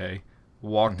docking bay,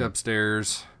 walked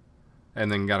upstairs,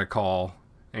 and then got a call.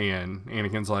 And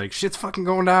Anakin's like, shit's fucking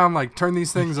going down. Like, turn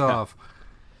these things off.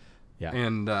 Yeah.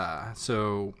 And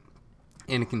so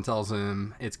Anakin tells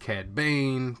him it's Cad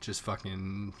Bane. Just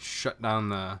fucking shut down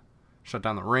the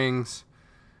rings.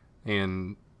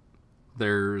 And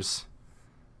there's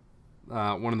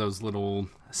one of those little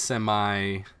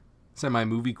semi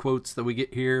movie quotes that we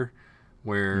get here,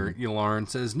 where Yularen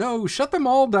says, "No, shut them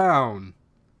all down."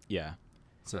 Yeah.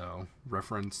 So,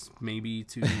 reference maybe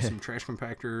to some trash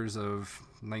compactors of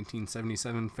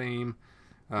 1977 fame.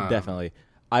 Definitely.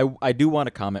 I do want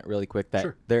to comment really quick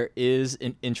that there is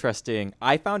an interesting...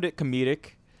 I found it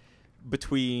comedic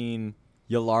between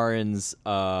Yularen's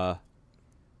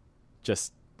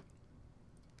just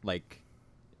like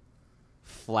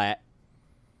flat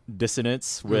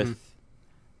dissonance with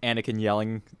Anakin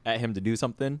yelling at him to do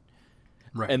something.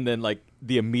 Right. And then, like,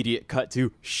 the immediate cut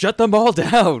to, shut them all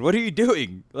down. What are you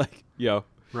doing? Like,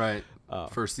 Right.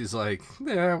 First he's like,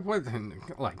 yeah, what?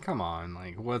 Like, come on.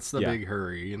 Like, what's the big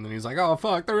hurry? And then he's like, oh,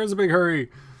 fuck, there is a big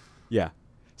hurry. Yeah.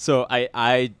 So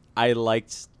I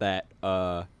liked that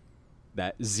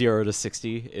that 0 to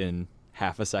 60 in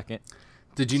half a second.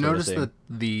 Did you notice that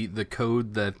the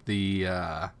code that the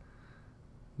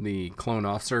clone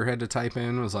officer had to type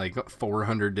in was like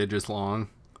 400 digits long?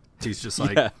 He's just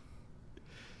like...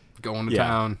 going to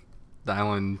town,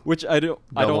 dialing, which I don't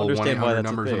understand why that's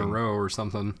numbers a thing. In a row or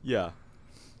something. Yeah.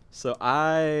 So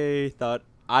I thought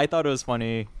it was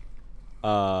funny,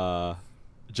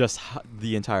 just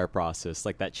the entire process,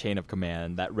 like that chain of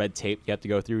command, that red tape you have to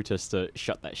go through just to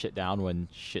shut that shit down when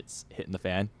shit's hitting the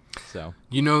fan. So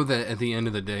you know that at the end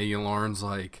of the day, Yularen's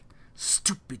like,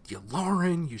 stupid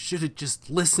Yularen, you should have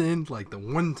just listened like the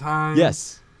one time.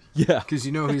 Yes. Yeah, because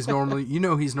he's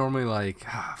normally like,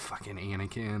 fucking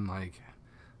Anakin, like,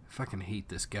 I fucking hate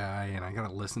this guy, and I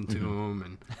gotta listen to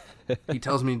him, and he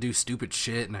tells me to do stupid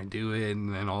shit, and I do it,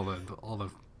 and then all the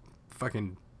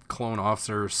fucking clone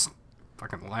officers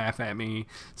fucking laugh at me.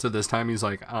 So this time he's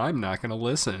like, I'm not gonna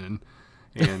listen,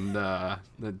 and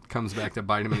that comes back to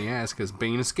bite him in the ass because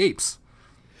Bane escapes.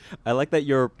 I like that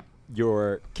your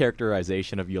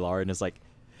characterization of Yularen is like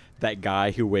that guy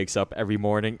who wakes up every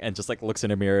morning and just like looks in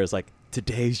a mirror is like,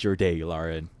 today's your day,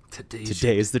 Yularen.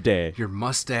 Today is the day. Your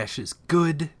mustache is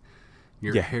good.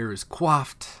 Your hair is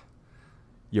coiffed.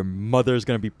 Your mother's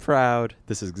going to be proud.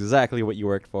 This is exactly what you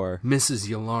worked for. Mrs.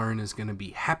 Yularen is going to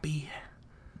be happy.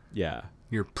 Yeah.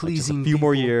 You're pleasing a few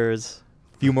more years,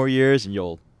 and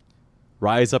you'll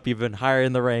rise up even higher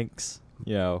in the ranks.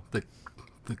 The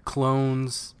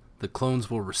clones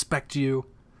will respect you.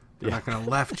 They're not going to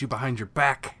laugh at you behind your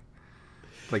back.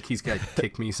 Like he's got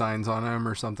kick me signs on him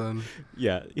or something.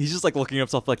 Yeah, he's just like looking at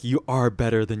himself like, you are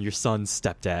better than your son's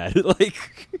stepdad.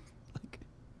 like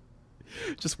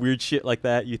just weird shit like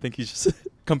that. You think he's just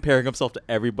comparing himself to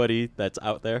everybody that's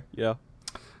out there,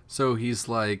 So he's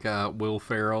like Will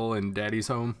Ferrell in Daddy's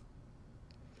Home?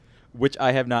 Which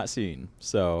I have not seen,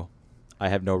 so I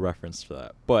have no reference to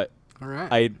that. But all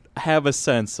right. I have a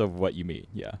sense of what you mean,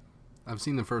 yeah. I've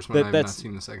seen the first one, I have not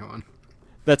seen the second one.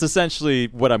 That's essentially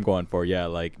what I'm going for, yeah.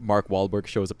 Like, Mark Wahlberg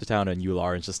shows up to town and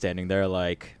Yularen's just standing there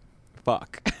like,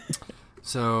 fuck.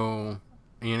 So,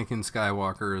 Anakin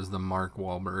Skywalker is the Mark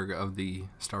Wahlberg of the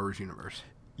Star Wars universe.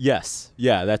 Yes.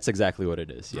 Yeah, that's exactly what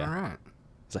it is. Yeah. All right.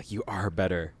 It's like, you are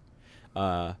better.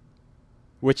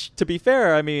 Which, to be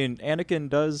fair, I mean, Anakin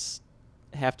does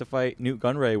have to fight Newt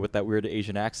Gunray with that weird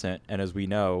Asian accent, and as we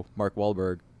know, Mark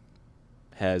Wahlberg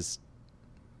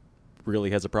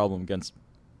really has a problem against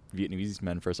Vietnamese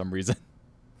men for some reason.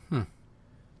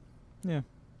 Yeah,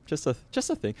 just a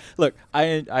thing. Look,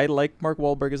 I like Mark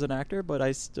Wahlberg as an actor, but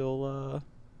I still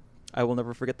I will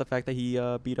never forget the fact that he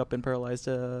beat up and paralyzed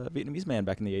a Vietnamese man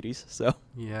back in the 80s. So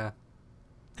Yeah.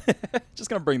 just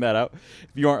gonna bring that out.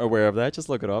 If you aren't aware of that, just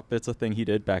look it up. It's a thing he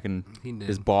did back in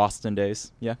his Boston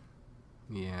days. Yeah.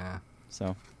 Yeah.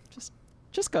 So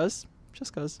just cause,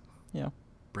 you know.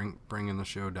 Bringing the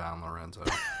show down, Lorenzo.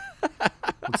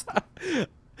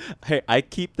 Hey, I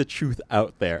keep the truth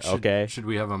out there, okay? Should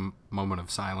we have a moment of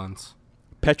silence?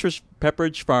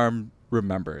 Pepperidge Farm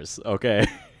remembers, okay?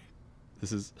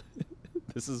 This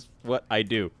is what I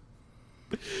do.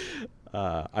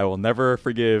 I will never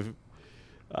forgive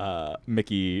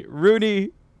Mickey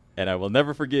Rooney, and I will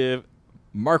never forgive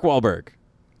Mark Wahlberg,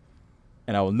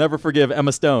 and I will never forgive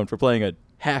Emma Stone for playing a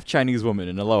half Chinese woman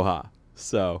in Aloha.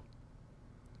 So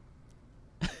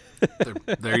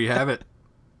there you have it.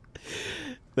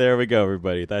 There we go,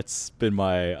 everybody. That's been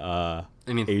my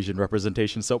Asian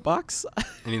representation soapbox.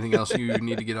 Anything else you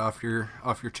need to get off your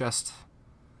chest?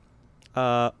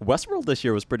 Westworld this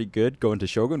year was pretty good, going to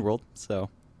Shogun World. So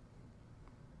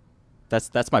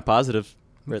that's my positive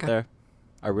right there.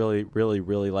 I really, really,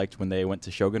 really liked when they went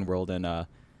to Shogun World and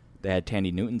they had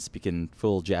Tandy Newton speaking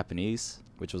full Japanese,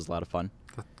 which was a lot of fun.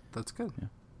 That's good.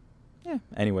 Yeah.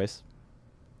 Anyways,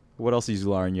 what else is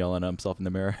Lauren yelling at himself in the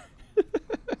mirror?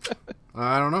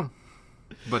 I don't know.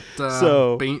 But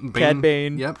so Cad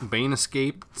Bane. Yep, Bane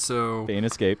escaped. So Bane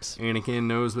escapes. Anakin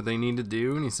knows what they need to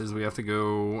do, and he says we have to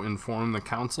go inform the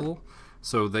council.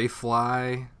 So they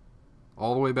fly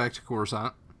all the way back to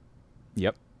Coruscant.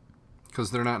 Yep.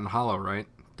 Because they're not in Holo, right?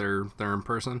 They're in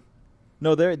person.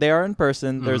 No, they are in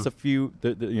person. Mm-hmm. There's a few,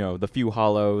 the few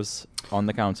Holos on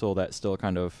the council that still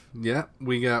kind of. Yeah,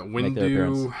 we got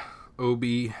Windu,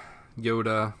 Obi,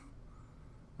 Yoda.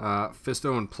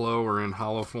 Fisto and Plo are in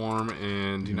Holo form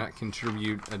and do not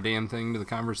contribute a damn thing to the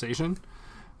conversation.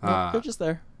 No, they're just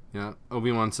there. Yeah,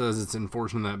 Obi-Wan says it's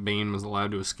unfortunate that Bane was allowed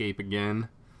to escape again,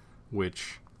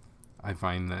 which I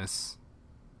find this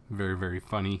very, very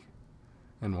funny,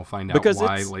 and we'll find out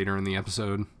why later in the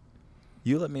episode.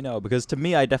 You let me know, because to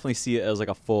me, I definitely see it as like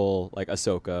a full, like,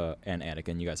 Ahsoka and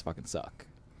Anakin, you guys fucking suck.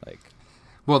 Like,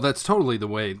 well, that's totally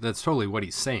what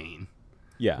he's saying.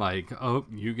 Yeah. Like, oh,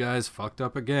 you guys fucked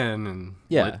up again, and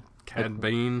let Cad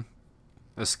Bane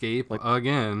escape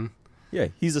again. Yeah,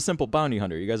 he's a simple bounty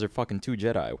hunter. You guys are fucking two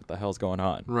Jedi. What the hell's going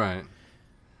on? Right.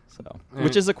 So,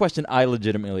 which is a question I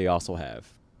legitimately also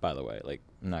have, by the way. Like,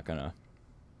 I'm not gonna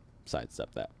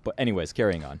sidestep that. But anyways,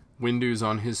 carrying on. Windu's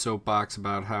on his soapbox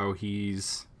about how he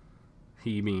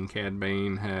being Cad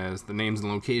Bane has the names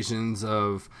and locations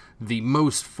of the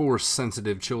most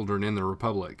Force-sensitive children in the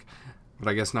Republic. But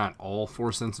I guess not all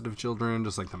Force-sensitive children,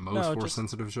 just like the most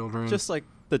Force-sensitive children. Just like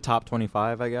the top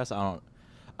 25, I guess. I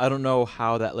don't know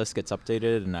how that list gets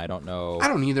updated, and I don't know. I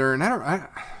don't either, and I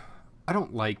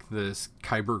don't like this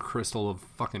Kyber crystal of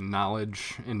fucking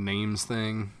knowledge and names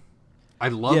thing. I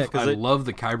love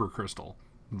the Kyber crystal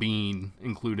being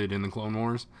included in the Clone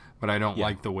Wars, but I don't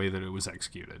like the way that it was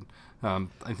executed. I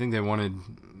think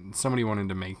somebody wanted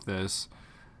to make this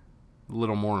a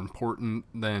little more important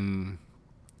than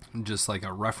just like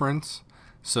a reference.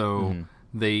 So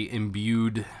they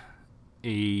imbued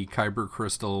a Kyber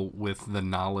crystal with the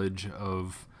knowledge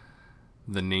of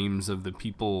the names of the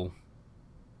people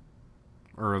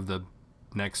or of the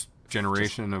next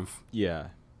generation of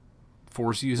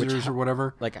Force users or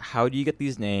whatever. Like, how do you get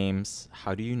these names?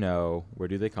 How do you know? Where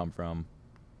do they come from?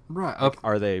 Right.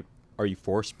 Like, are you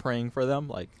Force praying for them?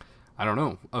 Like, I don't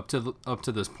know. Up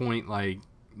to this point, like,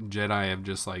 Jedi have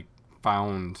just like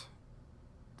found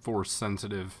Force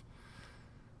sensitive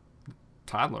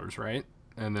toddlers, right?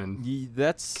 And then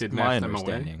that's my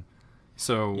understanding. Away.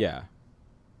 So yeah.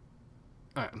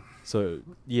 I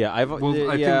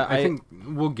think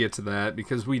we'll get to that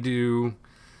because we do.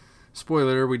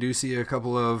 Spoiler: we do see a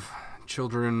couple of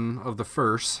children of the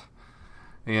First,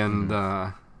 and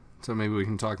so maybe we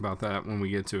can talk about that when we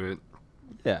get to it.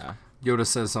 Yeah. Yoda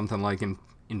says something like,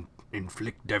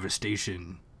 inflict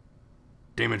devastation,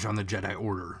 damage on the Jedi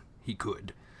Order. He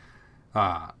could.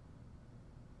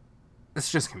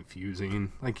 It's just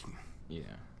confusing. Like,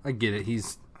 I get it.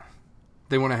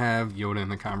 They want to have Yoda in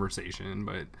the conversation,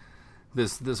 but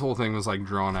this whole thing was like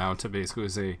drawn out to basically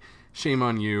say, shame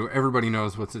on you. Everybody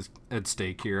knows what's at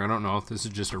stake here. I don't know if this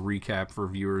is just a recap for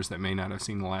viewers that may not have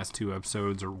seen the last 2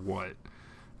 episodes or what.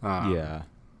 Yeah.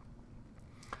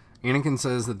 Anakin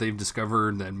says that they've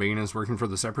discovered that Bane is working for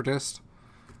the Separatists,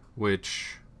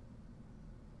 which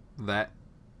that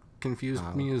confused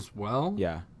me as well.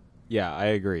 Yeah. Yeah, I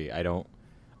agree. I don't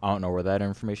know where that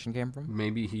information came from.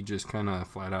 Maybe he just kind of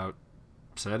flat out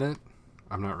said it.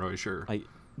 I'm not really sure.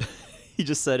 He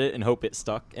just said it and hope it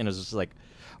stuck, and it was just like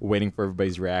waiting for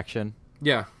everybody's reaction.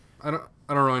 Yeah, I don't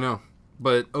really know.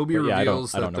 But Obi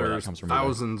reveals that there's that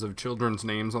thousands of children's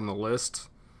names on the list.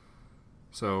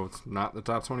 So it's not the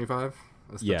top 25.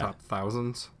 It's the top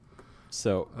thousands.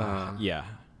 So, yeah.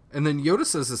 And then Yoda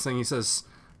says this thing. He says,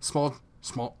 small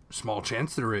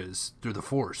chance there is, through the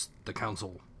Force, the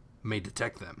Council may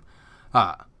detect them.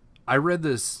 I read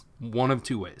this one of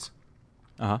 2 ways.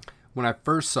 When I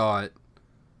first saw it,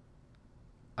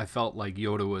 I felt like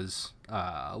Yoda was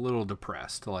a little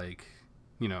depressed. Like,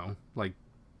 you know, like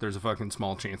there's a fucking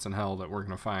small chance in hell that we're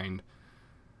going to find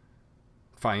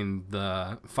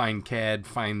Cad,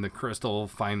 find the crystal,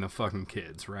 find the fucking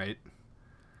kids, right?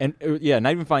 And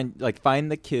not even find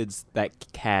the kids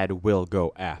that Cad will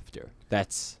go after.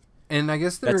 And I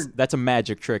guess that's a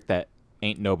magic trick that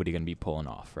ain't nobody gonna be pulling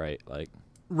off, right? Like,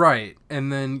 right.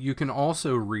 And then you can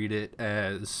also read it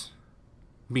as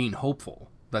being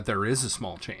hopeful that there is a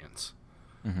small chance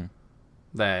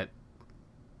that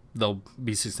they'll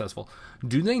be successful.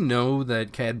 Do they know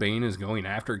that Cad Bane is going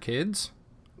after kids?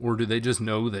 Or do they just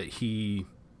know that he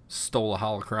stole a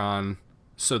holocron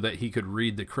so that he could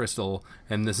read the crystal,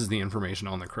 and this is the information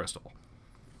on the crystal?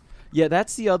 Yeah,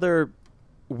 that's the other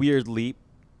weird leap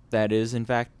that is, in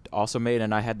fact, also made,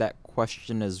 and I had that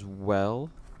question as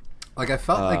well. Like, I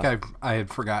felt like I had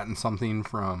forgotten something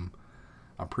from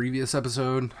a previous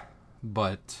episode,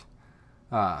 but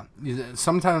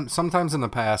sometimes in the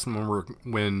past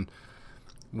when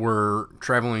we're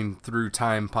traveling through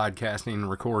time, podcasting, and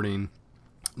recording,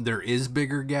 there is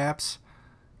bigger gaps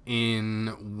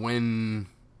in when,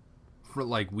 for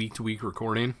like week to week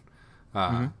recording,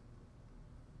 but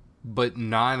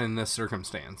not in this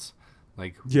circumstance.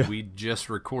 Like, we just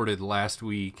recorded last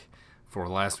week for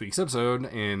last week's episode,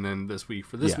 and then this week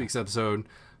for this week's episode.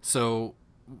 So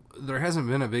there hasn't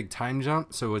been a big time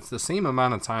jump. So it's the same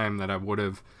amount of time that I would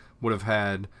have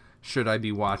had should I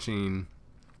be watching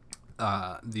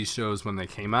these shows when they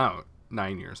came out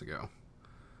 9 years ago.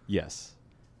 Yes.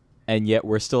 And yet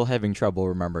we're still having trouble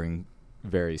remembering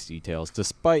various details,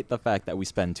 despite the fact that we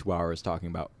spend 2 hours talking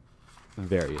about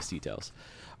various details.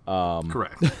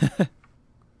 Correct.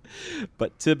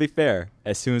 But to be fair,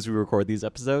 as soon as we record these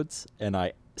episodes and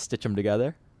I stitch them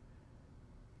together,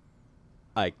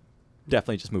 I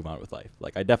definitely just move on with life.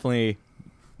 Like, I definitely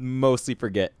mostly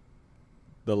forget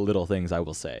the little things I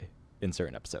will say in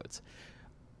certain episodes.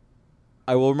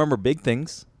 I will remember big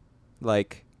things,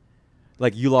 like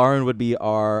Lauren would be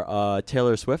our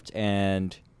Taylor Swift,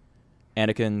 and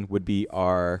Anakin would be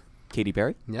our Katy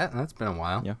Perry. Yeah, that's been a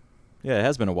while. Yeah, it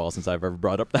has been a while since I've ever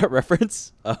brought up that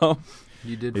reference.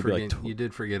 You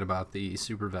did forget about the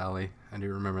Super Valley. I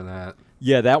do remember that.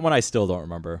 Yeah, that one I still don't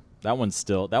remember. That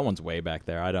one's way back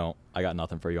there. I got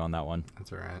nothing for you on that one.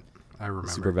 That's all right. I remember.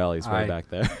 Super Valley's way back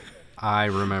there. I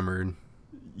remembered.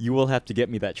 You will have to get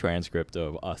me that transcript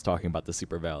of us talking about the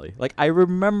Super Valley. Like, I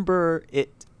remember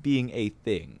it being a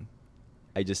thing.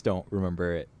 I just don't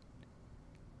remember it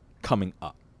coming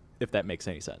up, if that makes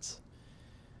any sense.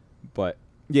 But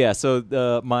yeah,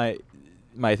 so my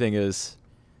thing is,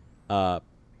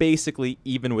 basically,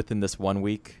 even within this 1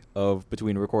 week of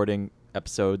between recording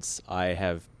episodes, I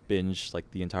have binged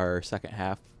like the entire second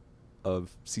half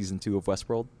of season 2 of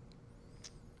Westworld.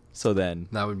 So then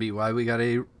that would be why we got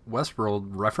a Westworld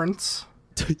reference.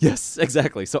 Yes,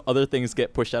 exactly. So other things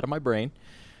get pushed out of my brain.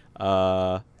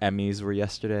 Emmys were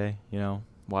yesterday,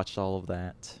 watched all of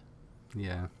that.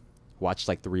 Yeah. Watched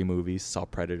like 3 movies, saw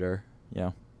Predator,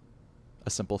 A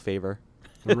Simple Favor.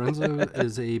 Lorenzo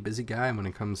is a busy guy when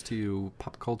it comes to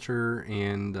pop culture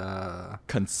and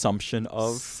consumption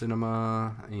of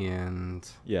cinema and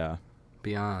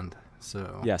beyond.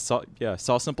 So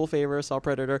saw Simple Favor, saw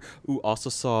Predator. Also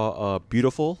saw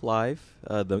Beautiful live,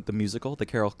 the musical, the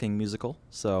Carole King musical.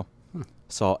 So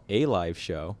saw a live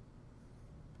show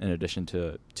in addition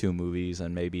to 2 movies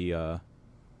and maybe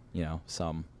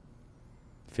some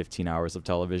 15 hours of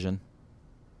television.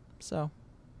 So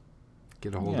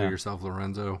get a hold of yourself,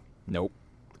 Lorenzo. Nope.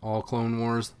 All Clone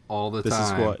Wars, all the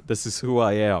time. This is who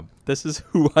I am. This is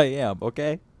who I am,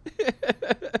 okay?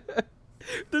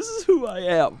 This is who I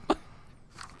am.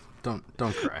 Don't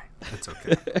cry. It's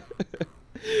okay.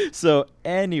 So,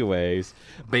 anyways,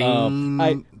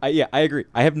 Bane. I agree.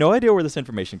 I have no idea where this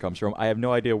information comes from. I have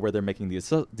no idea where they're making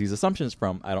these assumptions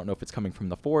from. I don't know if it's coming from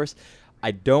the Force.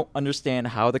 I don't understand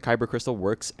how the Kyber crystal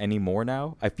works anymore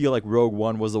now. I feel like Rogue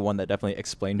One was the one that definitely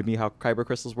explained to me how Kyber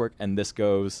crystals work, and this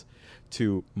goes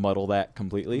to muddle that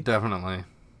completely. Definitely.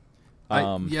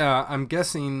 I'm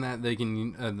guessing that they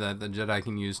can that the Jedi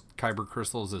can use Kyber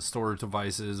crystals as storage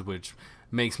devices, which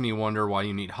makes me wonder why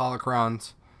you need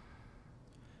holocrons.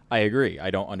 I agree.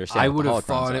 I don't understand. I would have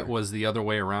thought it was the other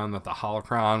way around, that the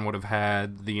holocron would have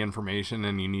had the information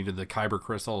and you needed the Kyber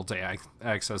crystal to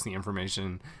access the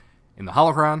information in the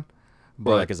holocron.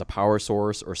 But, or like as a power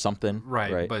source or something.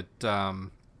 Right. But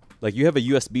like you have a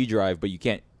USB drive, but you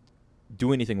can't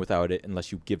do anything without it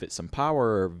unless you give it some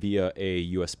power via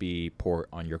a USB port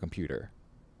on your computer.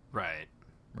 Right.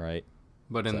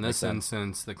 But in this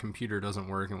instance, the computer doesn't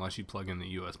work unless you plug in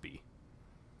the USB.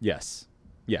 Yes.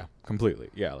 Yeah, completely.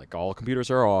 Yeah, like all computers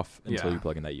are off until you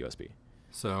plug in that USB.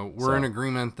 So we're in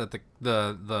agreement that the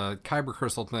Kyber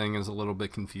crystal thing is a little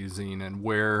bit confusing, and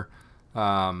where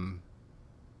I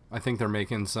think they're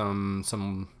making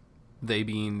some they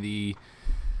being the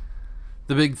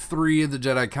big three of the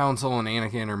Jedi Council and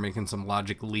Anakin are making some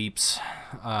logic leaps,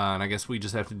 and I guess we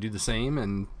just have to do the same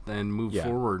and then move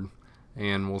forward,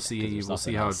 and we'll see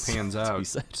how it pans out.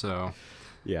 So.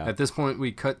 Yeah. At this point,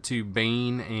 we cut to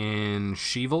Bane and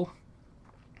Sheevil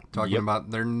talking about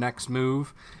their next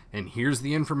move, and here's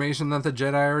the information that the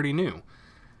Jedi already knew.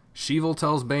 Sheevil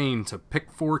tells Bane to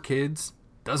pick 4 kids,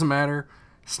 doesn't matter,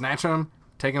 snatch them,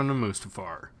 take them to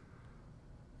Mustafar.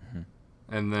 Mm-hmm.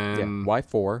 And then... why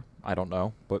 4? I don't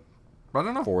know, but I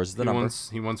don't know. 4 is the number.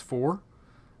 He wants 4.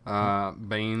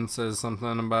 Bane says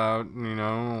something about,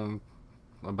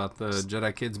 about the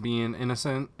Jedi kids being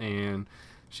innocent, and...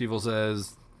 Sheevil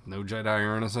says, no Jedi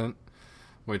are innocent,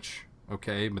 which,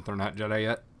 okay, but they're not Jedi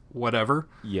yet. Whatever.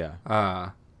 Yeah.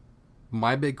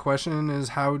 My big question is,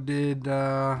 how'd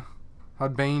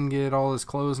Bane get all his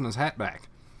clothes and his hat back?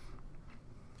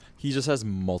 He just has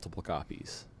multiple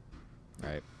copies.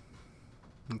 Right.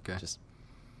 Okay.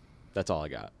 That's all I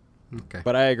got. Okay.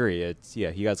 But I agree. He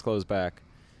got his clothes back.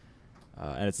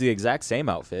 And it's the exact same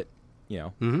outfit,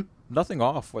 Mm-hmm. Nothing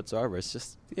off whatsoever. It's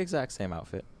just the exact same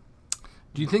outfit.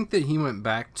 Do you think that he went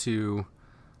back to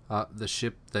the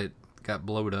ship that got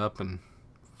blowed up and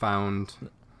found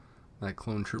that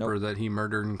clone trooper that he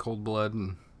murdered in cold blood?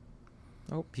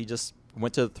 Nope. He just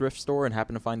went to the thrift store and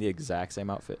happened to find the exact same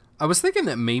outfit. I was thinking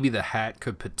that maybe the hat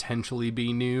could potentially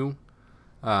be new,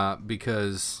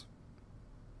 because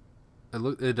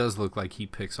it does look like he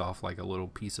picks off like a little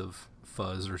piece of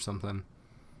fuzz or something.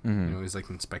 Mm-hmm. He's like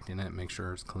inspecting it, make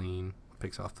sure it's clean,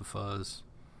 picks off the fuzz,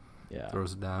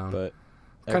 throws it down. But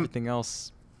everything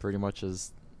else pretty much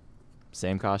is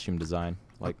same costume design.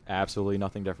 Like, absolutely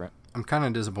nothing different. I'm kind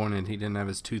of disappointed he didn't have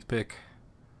his toothpick,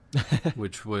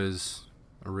 which was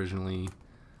originally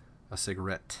a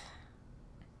cigarette.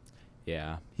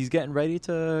 Yeah. He's getting ready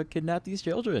to kidnap these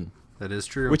children. That is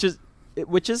true.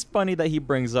 Which is funny that he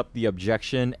brings up the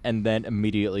objection and then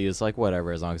immediately is like,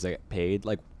 whatever, as long as I get paid.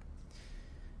 Like,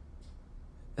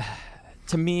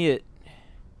 to me,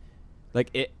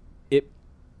 it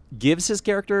gives his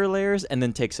character layers and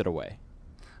then takes it away.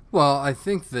 Well, I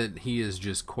think that he is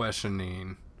just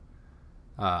questioning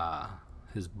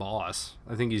his boss.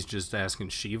 I think he's just asking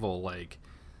Sheevil, like,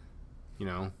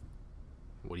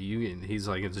 what do you... He's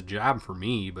like, it's a job for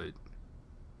me, but,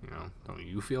 don't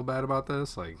you feel bad about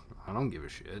this? Like, I don't give a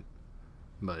shit.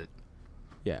 But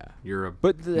yeah, you're a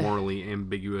morally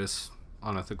ambiguous,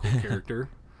 unethical character.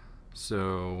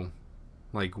 So...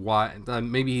 Like, why?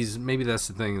 Maybe that's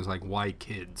the thing, is like, why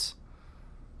kids?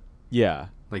 Yeah.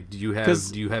 Like, do you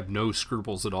have no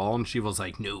scruples at all? And Sheevil's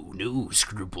like, no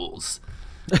scruples.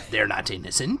 They're not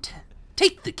innocent.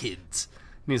 Take the kids.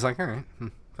 And he's like, all right,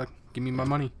 fuck, give me my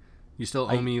money. You still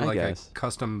owe me like a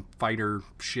custom fighter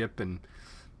ship and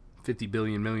 50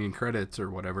 million credits or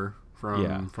whatever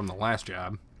from the last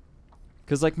job.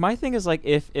 Because like my thing is like,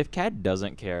 if Cad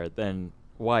doesn't care, then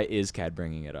why is Cad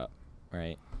bringing it up,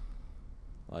 right?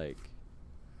 Like,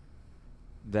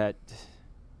 that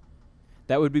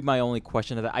would be my only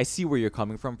question to that. I see where you're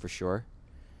coming from, for sure.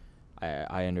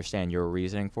 I understand your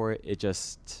reasoning for it. It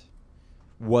just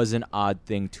was an odd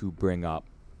thing to bring up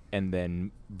and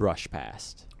then brush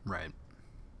past. Right.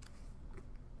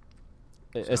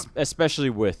 Especially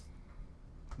with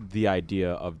the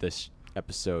idea of this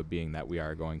episode being that we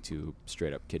are going to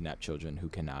straight up kidnap children who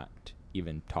cannot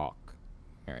even talk.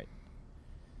 All right.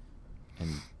 And...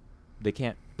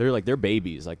 they're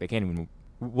babies. Like, they can't even,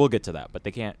 we'll get to that, but they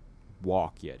can't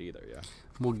walk yet either. Yeah.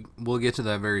 We'll get to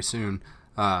that very soon.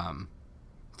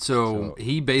 So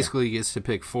he basically gets to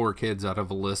pick 4 kids out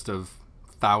of a list of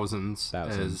thousands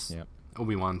as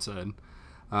Obi-Wan said.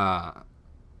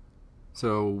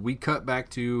 So we cut back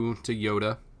to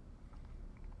Yoda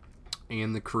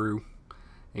and the crew,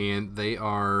 and they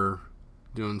are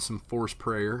doing some Force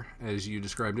prayer, as you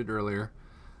described it earlier.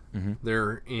 Mm-hmm.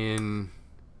 They're in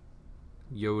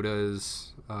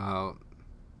Yoda's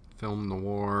film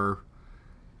noir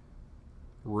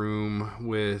room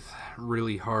with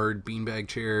really hard beanbag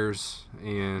chairs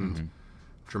and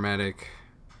dramatic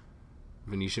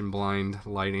Venetian blind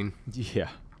lighting. Yeah.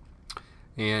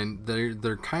 And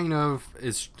they're kind of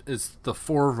it's the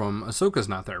 4 of them. Ahsoka's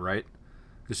not there, right?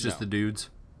 It's just the dudes.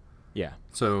 Yeah.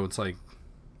 So it's like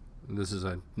this is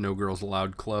a no girls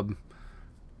allowed club.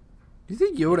 Do you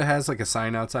think Yoda has like a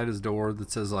sign outside his door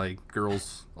that says like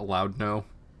girls allowed no?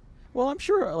 Well, I'm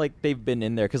sure like they've been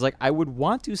in there because like I would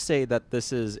want to say that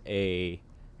this is a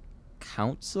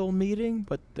council meeting,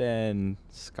 but then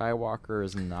Skywalker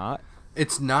is not.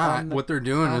 It's not. What they're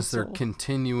doing is they're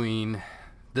continuing.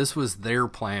 This was their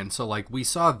plan. So like we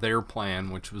saw their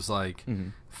plan, which was like,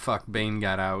 fuck, Bane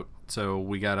got out, so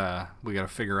we gotta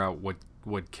figure out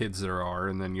what kids there are.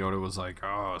 And then Yoda was like,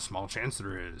 oh, a small chance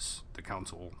there is the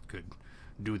council could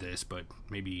do this, but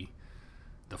maybe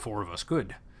the 4 of us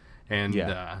could. And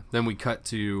then we cut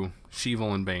to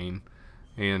Sheevil and Bane,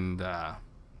 and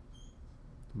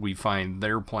we find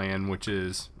their plan, which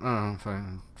is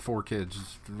 4 kids.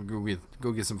 Just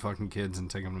go get some fucking kids and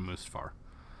take them to Mustafar.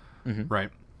 Right.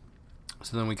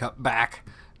 So then we cut back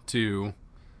to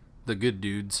the good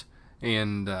dudes,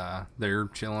 and they're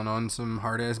chilling on some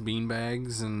hard ass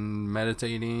beanbags and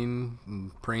meditating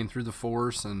and praying through the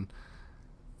Force, and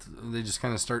they just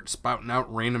kind of start spouting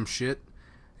out random shit.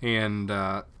 And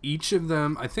each of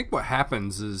them, I think what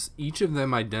happens is each of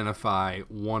them identify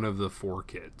one of the 4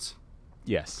 kids.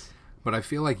 Yes. But I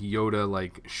feel like Yoda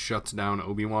like shuts down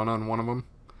Obi-Wan on one of them.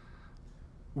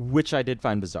 Which I did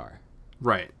find bizarre.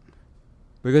 Right.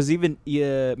 Because even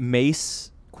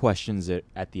Mace questions it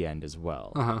at the end as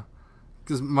well. Uh-huh.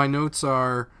 Because my notes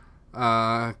are,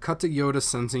 cut to Yoda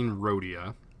sensing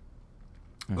Rhodia.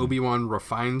 Obi-Wan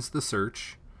refines the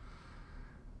search.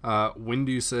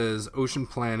 Windu says ocean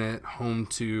planet home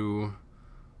to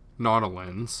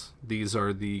Nautilans. These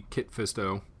are the Kit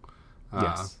Fisto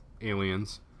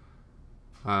aliens.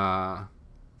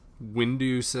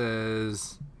 Windu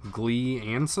says Glee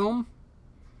Anselm.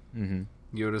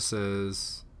 Yoda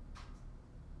says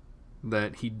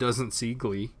that he doesn't see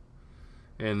Glee.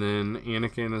 And then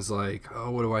Anakin is like,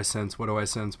 oh, what do I sense? What do I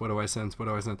sense? What do I sense? What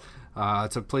do I sense?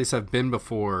 It's a place I've been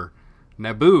before.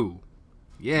 Naboo.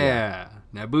 Yeah,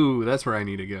 Naboo, that's where I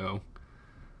need to go.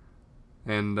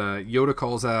 And Yoda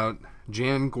calls out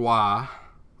Jan Gua.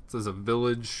 This is a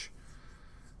village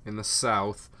in the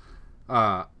south.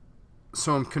 So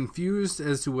I'm confused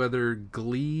as to whether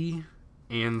Glee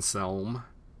Anselm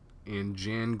and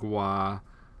Jan Gua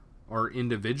are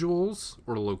individuals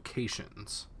or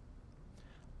locations.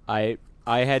 I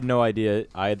had no idea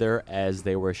either as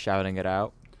they were shouting it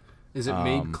out. Is it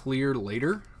made clear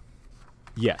later?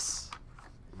 Yes.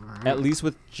 Right. At least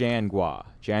with Jan Gua.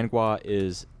 Jan Gua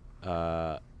is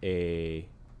a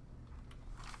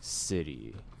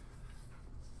city.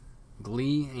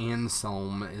 Glee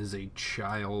Anselm is a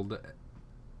child.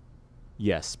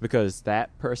 Yes, because that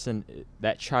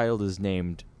child is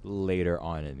named later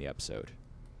on in the episode.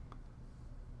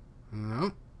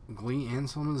 Nope. Glee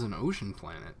Anselm is an ocean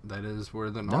planet. That is where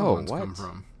the Nautilans come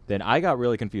from. Then I got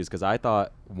really confused because I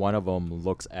thought one of them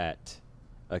looks at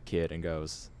a kid and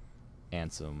goes,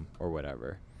 Ansem or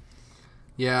whatever.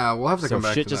 Yeah, we'll have to come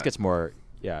back to that. Shit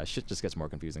just gets more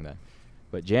confusing then.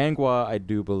 But Jan Gua, I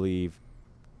do believe,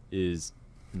 is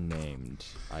named.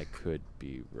 I could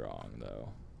be wrong though.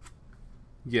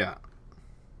 Yeah.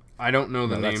 I don't know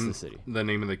the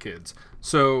name of the kids.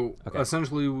 So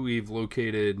essentially we've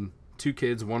located 2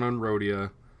 kids, one on Rhodia,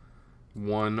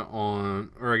 one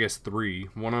on, or I guess 3.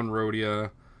 One on Rhodia,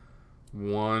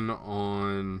 one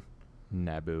on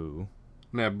Naboo,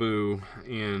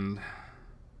 and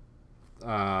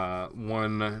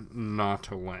one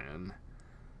Nautolan.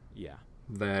 Yeah.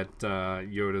 That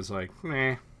Yoda's like,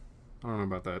 nah, I don't know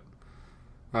about that.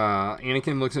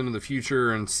 Anakin looks into the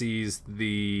future and sees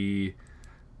the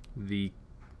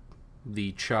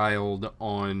child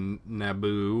on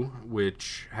Naboo,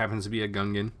 which happens to be a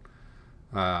Gungan,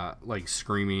 like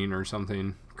screaming or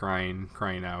something, crying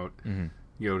out.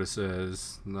 Yoda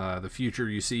says, the future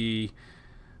you see,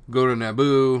 go to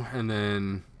Naboo. And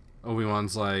then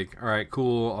Obi-Wan's like, all right,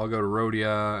 cool, I'll go to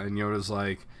Rhodia. And Yoda's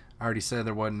like, I already said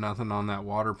there wasn't nothing on that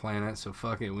water planet, so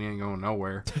fuck it, we ain't going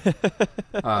nowhere.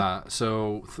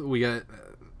 So we got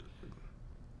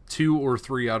 2 or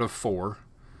 3 out of 4.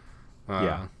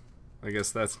 Yeah. I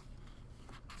guess that's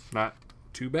not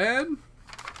too bad.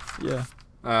 Yeah.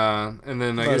 And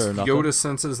then I Better guess than nothing. Yoda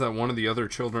senses that one of the other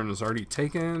children is already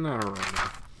taken. I don't really know.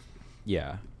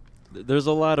 Yeah. There's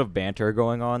a lot of banter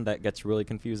going on that gets really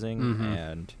confusing,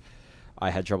 and I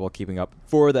had trouble keeping up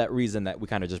for that reason that we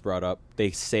kind of just brought up.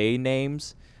 They say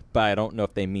names, but I don't know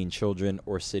if they mean children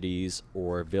or cities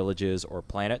or villages or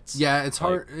planets. Yeah, it's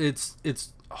hard.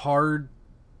 It's hard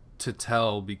to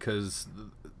tell because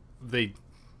they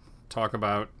talk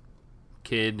about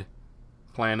kid,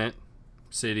 planet,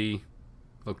 city,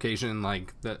 location,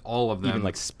 like that. All of them, Even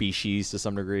like species to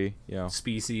some degree,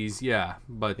 species. Yeah,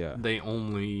 but they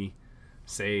only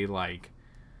say like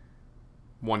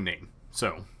one name.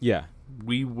 So yeah,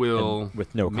 we will and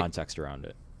with no context around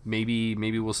it. Maybe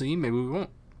we'll see. Maybe we won't.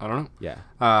 I don't know.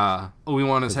 Yeah.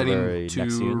 Obi-Wan is heading to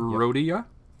Nexian. Rhodia.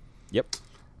 Yep.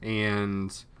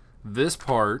 And this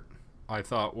part I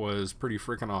thought was pretty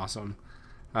freaking awesome.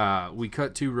 We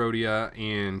cut to Rhodia,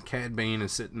 and Cad Bane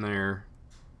is sitting there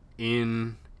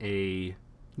in a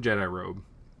Jedi robe.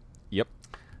 Yep.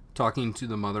 Talking to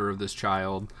the mother of this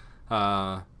child.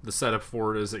 The setup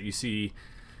for it is that you see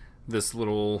this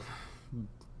little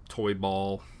toy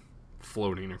ball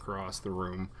floating across the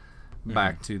room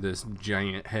back to this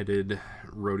giant-headed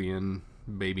Rhodian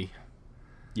baby.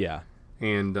 Yeah.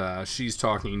 And she's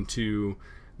talking to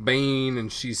Bane,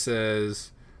 and she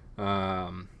says,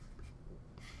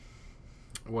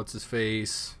 what's his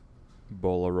face?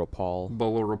 Bola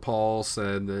Rapal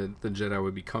said that the Jedi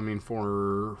would be coming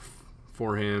for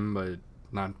him, but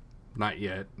not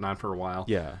yet, not for a while.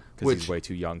 Yeah, because he's way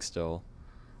too young still.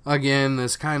 Again,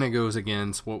 this kind of goes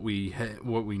against what we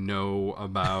know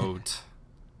about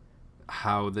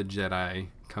how the Jedi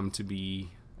come to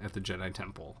be at the Jedi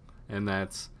Temple, and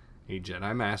that's a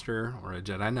Jedi Master or a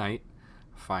Jedi Knight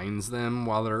finds them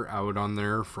while they're out on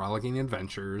their frolicking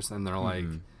adventures, and they're like,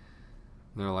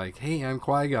 "Hey, I'm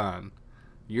Qui-Gon.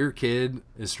 Your kid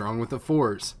is strong with the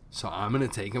Force, so I'm gonna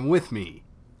take him with me."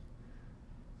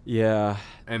 Yeah,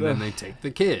 and then they take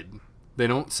the kid. They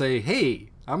don't say, "Hey,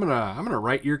 I'm gonna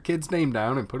write your kid's name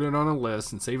down and put it on a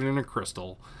list and save it in a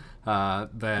crystal."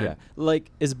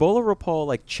 Like, is Bola Rapal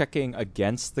like checking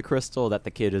against the crystal that the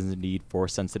kid is indeed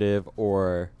Force sensitive,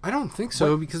 or I don't think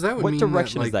so, because that would what mean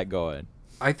direction that, is that going?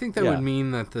 I think that would mean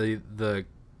that the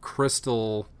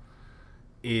crystal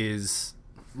is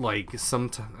like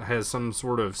has some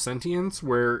sort of sentience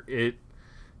where it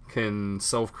can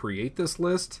self-create this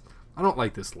list. I don't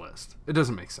like this list. It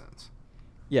doesn't make sense.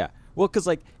 Yeah, well, because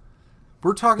like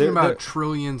we're talking about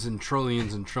trillions and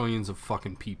trillions and trillions of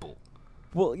fucking people.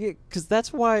 Well, yeah, because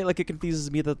that's why like it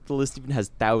confuses me that the list even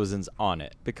has thousands on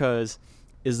it. Because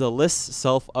is the list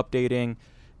self-updating?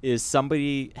 Is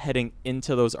somebody heading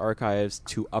into those archives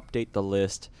to update the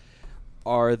list?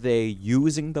 Are they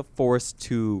using the Force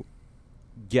to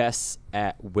guess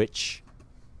at which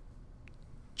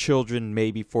children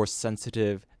may be Force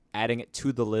sensitive, adding it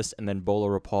to the list, and then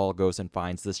Bola Rapal goes and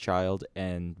finds this child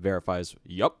and verifies,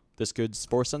 yup, this kid's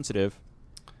Force sensitive?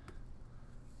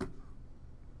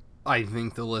 I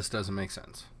think the list doesn't make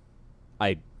sense.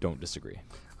 I don't disagree.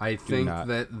 I think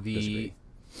that the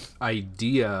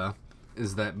idea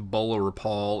is that Bola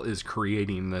Rapal is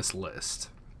creating this list.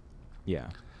 Yeah.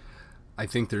 I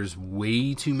think there's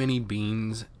way too many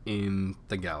beings in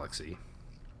the galaxy.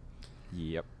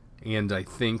 Yep. And I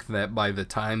think that by the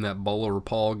time that Bola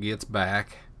Rapal gets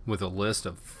back with a list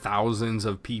of thousands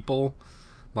of people,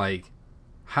 like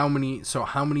how many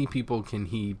people can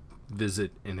he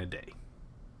visit in a day?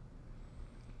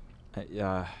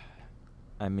 I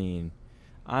mean,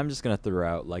 I'm just gonna throw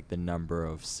out like the number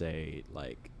of, say,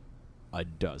 like a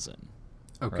dozen.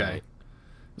 Okay. Right?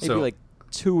 Maybe like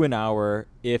 2 an hour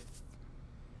if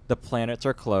the planets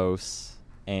are close,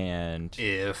 and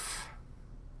there's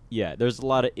a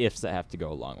lot of ifs that have to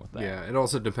go along with that. Yeah, it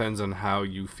also depends on how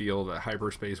you feel that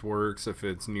hyperspace works, if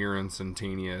it's near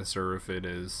instantaneous or if it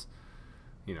is,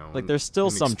 like there's still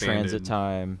some expanded transit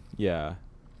time. Yeah.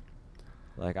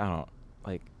 Like I don't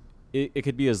like it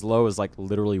could be as low as like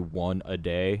literally 1 a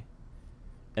day,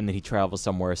 and then he travels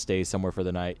somewhere, stays somewhere for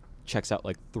the night, checks out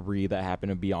like 3 that happen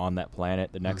to be on that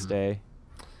planet the next day.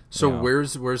 So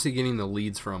where's he getting the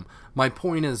leads from? My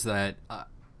point is that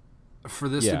for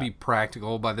this to be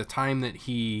practical, by the time that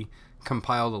he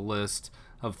compiled a list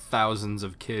of thousands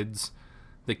of kids,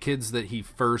 the kids that he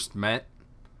first met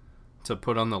to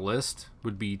put on the list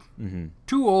would be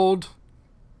too old.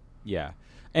 Yeah.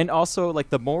 And also, like,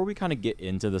 the more we kind of get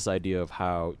into this idea of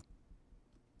how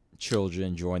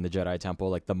children join the Jedi Temple,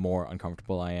 like, the more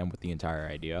uncomfortable I am with the entire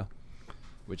idea,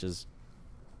 which is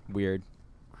weird,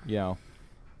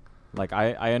 Like,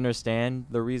 I understand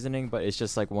the reasoning, but it's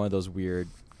just, like, one of those weird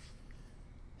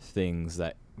things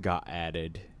that got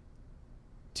added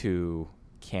to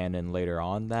canon later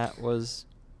on that was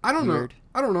weird.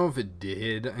 I don't know if it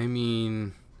did. I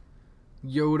mean,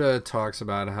 Yoda talks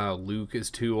about how Luke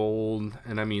is too old,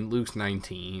 and I mean, Luke's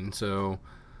 19, so,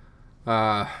 you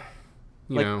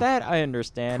know. That I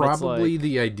understand. Probably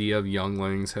the idea of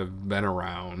younglings have been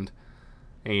around,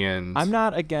 and... I'm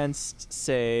not against,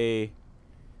 say,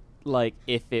 like,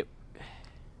 if it...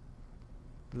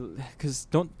 Because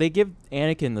don't they give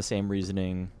Anakin the same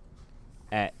reasoning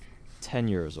at 10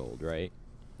 years old, right?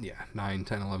 Yeah, 9,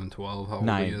 10, 11, 12, how old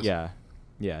 9, he is.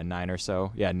 Yeah, 9 or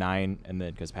so. Yeah, 9, and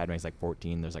then because Padme's like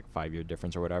 14, there's like 5-year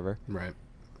difference or whatever. Right.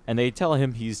 And they tell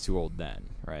him he's too old then,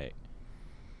 right?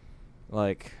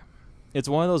 Like, it's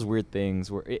one of those weird things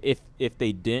where if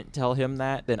they didn't tell him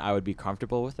that, then I would be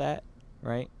comfortable with that,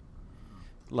 right?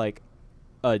 Like,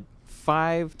 a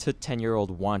 5 to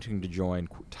 10-year-old wanting to join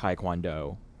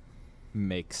Taekwondo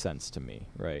makes sense to me,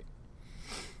 right?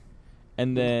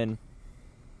 And then,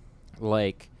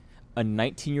 like, a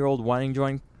 19-year-old wanting to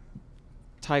join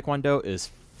Taekwondo is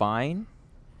fine,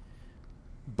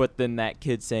 but then that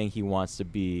kid saying he wants to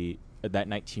be that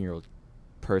 19-year-old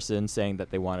person saying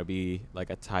that they want to be like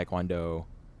a Taekwondo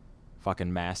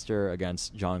fucking master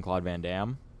against Jean-Claude Van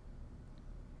Damme,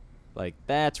 like,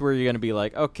 that's where you're gonna be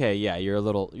like, okay, yeah, you're a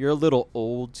little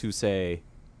old to say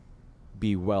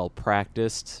be well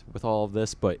practiced with all of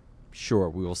this, but sure,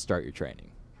 we will start your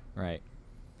training, right?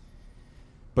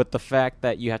 But the fact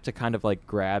that you have to kind of like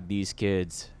grab these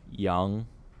kids young,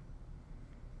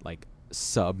 like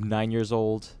sub 9 years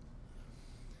old,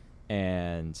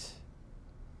 and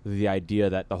the idea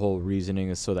that the whole reasoning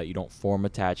is so that you don't form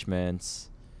attachments,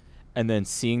 and then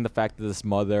seeing the fact that this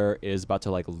mother is about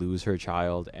to like lose her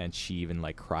child and she even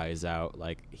like cries out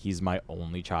like, he's my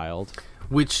only child.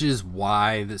 Which is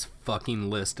why this fucking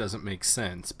list doesn't make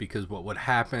sense, because what would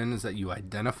happen is that you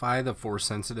identify the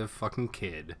Force-sensitive fucking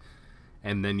kid,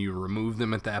 and then you remove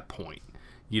them at that point.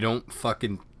 You don't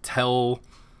fucking tell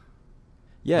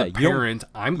the parent,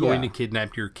 I'm going to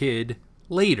kidnap your kid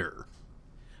later.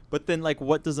 But then, like,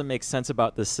 what doesn't make sense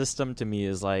about the system to me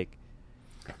is, like,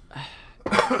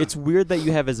 it's weird that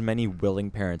you have as many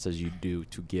willing parents as you do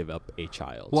to give up a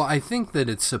child. Well, I think that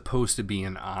it's supposed to be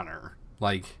an honor.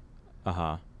 Like...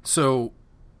 So,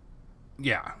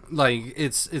 yeah, like,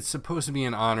 it's supposed to be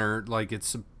an honor. Like,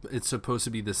 it's supposed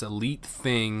to be this elite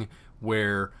thing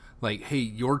where, like, hey,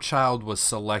 your child was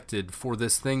selected for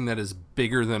this thing that is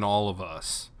bigger than all of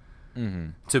us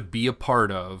to be a part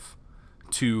of,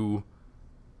 to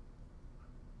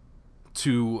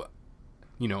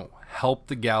you know, help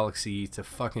the galaxy, to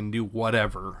fucking do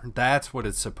whatever. That's what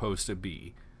it's supposed to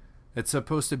be. It's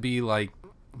supposed to be like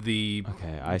the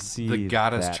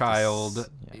goddess child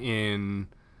in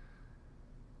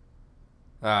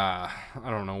I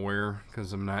don't know where,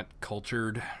 because I'm not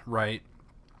cultured, right?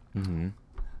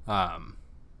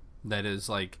 That is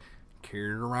like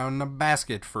carried around in a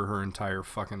basket for her entire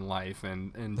fucking life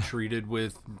and treated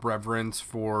with reverence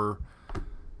for,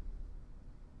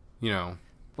 you know.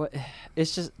 But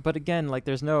it's just, but again, like,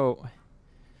 there's no,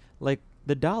 like,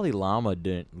 the Dalai Lama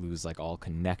didn't lose like all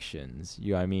connections.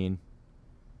 You know what I mean?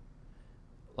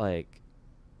 Like,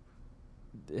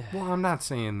 well, I'm not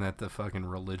saying that the fucking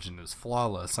religion is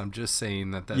flawless. I'm just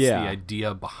saying that that's the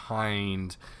idea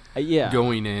behind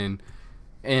going in.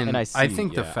 And I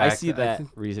think the fact I see that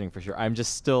reasoning for sure. I'm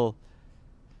just still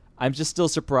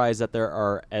surprised that there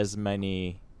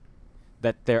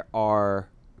are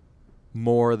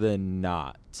more than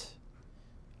not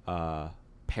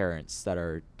parents that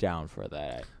are down for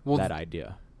that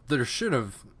idea. There should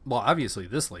have. Well, obviously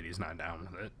this lady's not down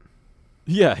with it.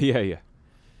 Yeah. You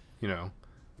know,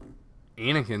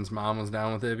 Anakin's mom was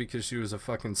down with it because she was a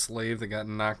fucking slave that got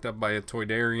knocked up by a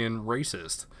Toydarian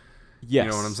racist. Yes,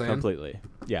 you know what I'm saying? Completely.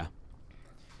 Yeah.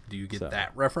 Do you get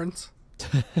that reference?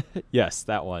 Yes,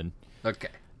 that one. Okay.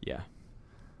 Yeah.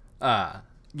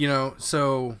 You know,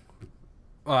 so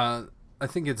I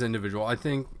think it's individual. I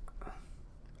think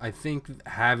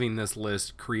having this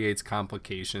list creates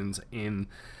complications in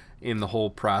the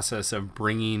whole process of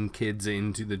bringing kids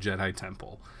into the Jedi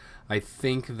Temple. I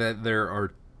think that there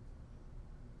are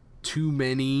too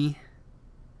many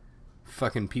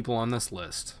fucking people on this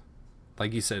list.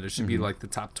 Like you said, it should be like the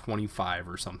top 25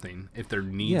 or something, if there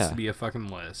needs to be a fucking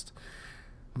list.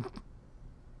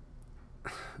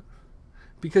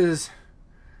 Because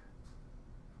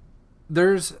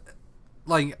there's,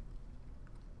 like,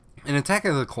 in Attack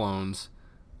of the Clones,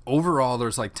 overall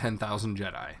there's like 10,000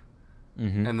 Jedi.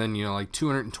 And then, you know, like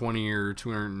 220 or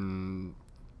 200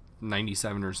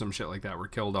 97 or some shit like that were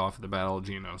killed off at the Battle of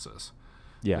Geonosis.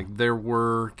 Yeah. Like, there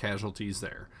were casualties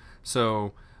there.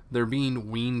 So they're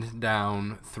being weaned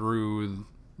down through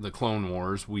the Clone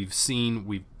Wars. We've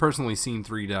personally seen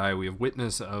 3 die. We have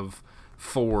witness of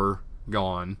 4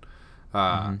 gone.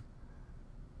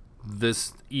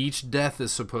 Each death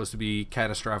is supposed to be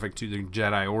catastrophic to the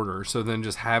Jedi Order. So then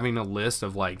just having a list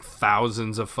of like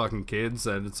thousands of fucking kids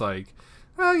that it's like,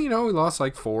 well, we lost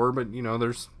like 4, but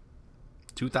there's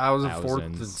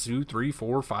 2,000, 2, 3,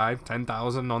 4, 5,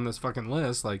 10,000 on this fucking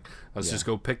list. Like, let's just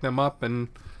go pick them up and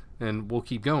we'll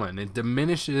keep going. It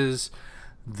diminishes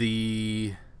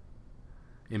the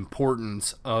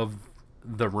importance of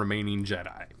the remaining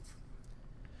Jedi.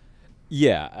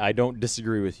 Yeah, I don't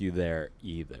disagree with you there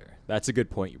either. That's a good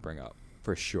point you bring up,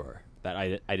 for sure. That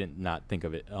I did not think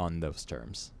of it on those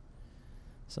terms.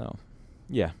 So,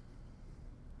 yeah.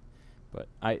 But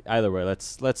either way,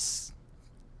 let's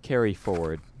carry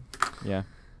forward. Yeah.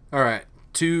 All right.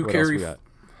 What else we got?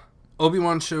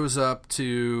 Obi-Wan shows up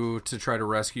to try to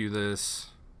rescue this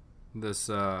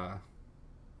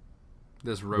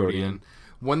Rodian.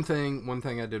 One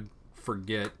thing I did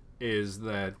forget is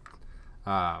that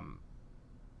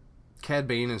Cad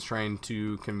Bane is trying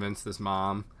to convince this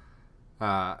mom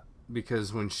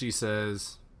because when she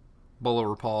says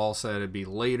Bolo Rapal said it'd be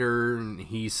later, and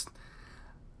he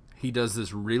does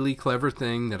this really clever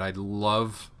thing that I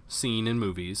love seeing in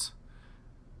movies.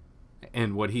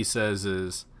 And what he says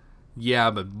is, yeah,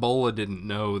 but Bola didn't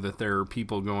know that there are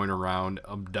people going around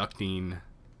abducting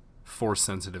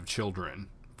Force-sensitive children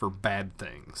for bad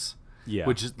things. Yeah.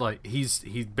 Which is like, he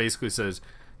basically says,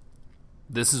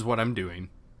 this is what I'm doing,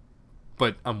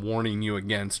 but I'm warning you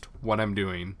against what I'm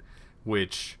doing,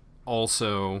 which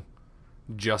also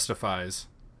justifies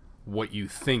what you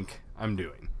think I'm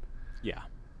doing. Yeah.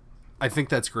 I think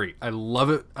that's great. I love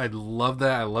it. I love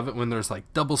that. I love it when there's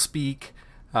like double speak.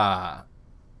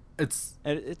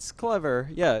 It's clever.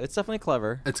 Yeah, it's definitely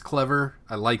clever. It's clever.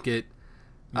 I like it.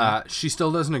 She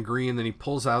still doesn't agree, and then he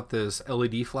pulls out this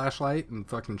LED flashlight and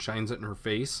fucking shines it in her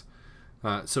face.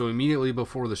 So immediately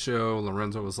before the show,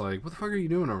 Lorenzo was like, what the fuck are you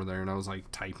doing over there? And I was like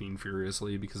typing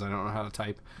furiously because I don't know how to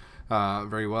type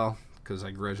very well, because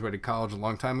I graduated college a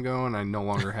long time ago and I no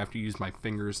longer have to use my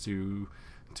fingers to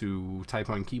type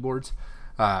on keyboards.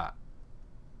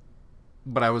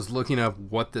 But I was looking up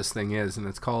what this thing is, and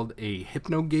it's called a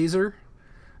hypnogazer.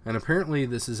 And apparently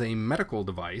this is a medical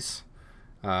device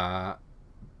that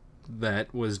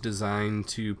was designed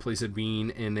to place a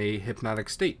being in a hypnotic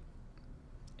state.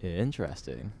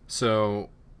 Interesting. So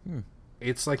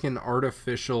it's like an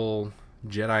artificial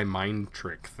Jedi mind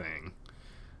trick thing.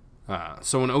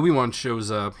 So when Obi-Wan shows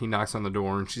up, he knocks on the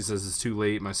door and she says, it's too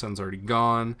late, my son's already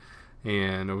gone.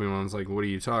 And Obi-Wan's like, what are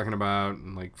you talking about?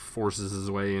 And like forces his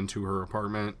way into her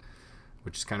apartment,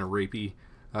 which is kind of rapey.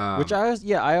 Which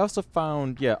I also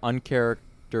found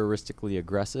uncharacteristically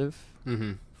aggressive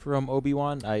from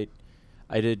Obi-Wan. I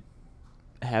did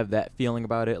have that feeling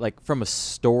about it. Like, from a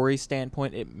story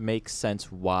standpoint, it makes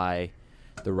sense why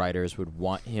the writers would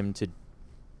want him to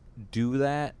do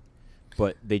that,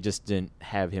 but they just didn't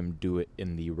have him do it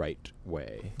in the right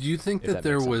way. Do you think that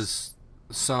there was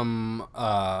some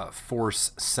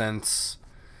force sense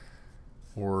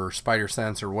or spider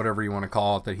sense or whatever you want to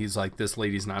call it, that he's like, this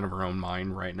lady's not of her own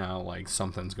mind right now, like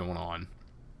something's going on?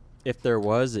 If there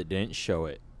was, it didn't show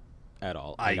it at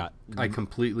all. I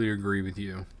completely agree with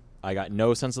you. I got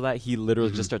no sense of that. He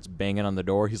literally just starts banging on the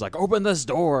door. He's like, open this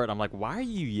door. And I'm like, why are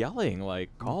you yelling?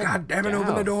 Like, God damn it,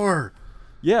 open the door.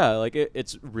 Yeah, like,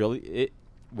 it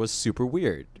was super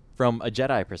weird from a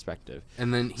Jedi perspective.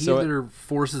 And then he either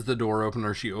forces the door open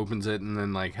or she opens it and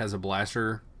then, like, has a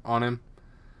blaster on him.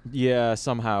 Yeah,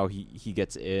 somehow he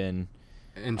gets in.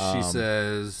 And she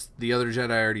says, the other Jedi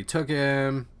already took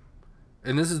him.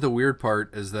 And this is the weird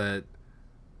part, is that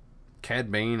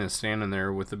Cad Bane is standing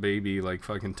there with the baby, like,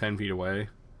 fucking 10 feet away.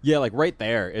 Yeah, like, right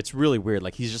there. It's really weird.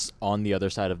 Like, he's just on the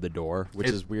other side of the door, which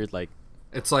is weird. Like,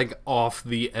 it's, like, off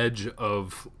the edge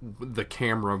of the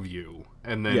camera view.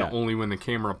 And then only when the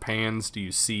camera pans do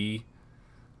you see.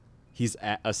 He's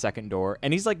at a second door.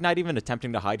 And he's, like, not even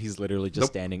attempting to hide. He's literally just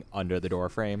standing under the door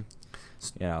frame.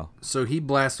 You know. So he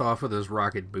blasts off with his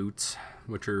rocket boots,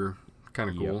 which are kind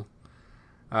of cool.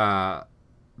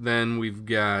 Then we've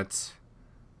got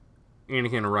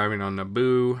Anakin arriving on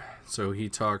Naboo, so he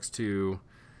talks to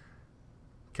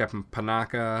Captain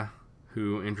Panaka,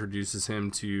 who introduces him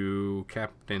to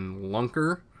Captain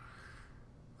Lunker,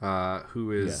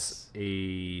 who is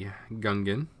a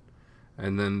Gungan,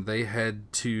 and then they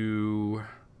head to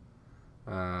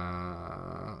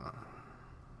I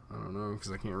don't know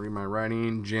because I can't read my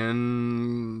writing.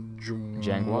 Jangwa.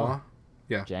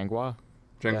 Yeah. Jangwa.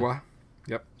 Jangwa.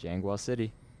 Yeah. Yep. Jangwa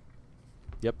City.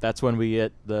 Yep, that's when we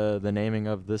get the naming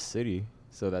of this city.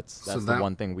 So that's the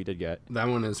one thing we did get. That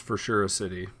one is for sure a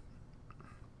city.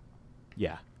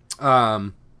 Yeah.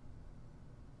 One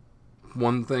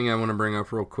thing I want to bring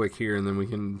up real quick here, and then we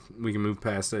can move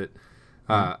past it.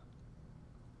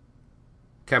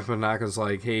 Captain Panaka's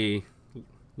like, hey,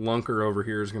 Lunker over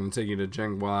here is going to take you to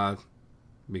Jangwa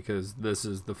because this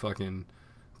is the fucking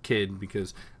kid.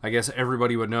 Because I guess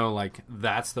everybody would know, like,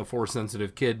 that's the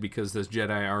Force-sensitive kid because this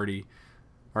Jedi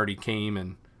already came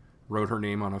and wrote her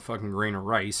name on a fucking grain of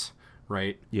rice,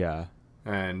 right? Yeah.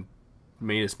 And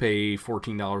made us pay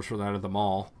 $14 for that at the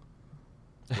mall.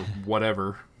 Or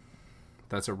whatever.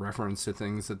 That's a reference to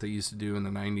things that they used to do in the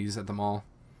 90s at the mall,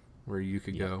 where you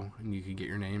could go and you could get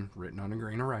your name written on a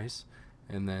grain of rice,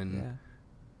 and then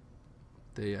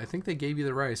I think they gave you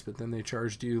the rice, but then they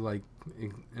charged you like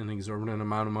an exorbitant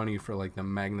amount of money for like the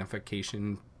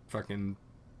magnification fucking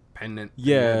pendant.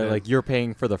 Yeah, like you're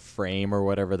paying for the frame or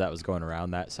whatever that was going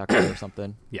around that sucker or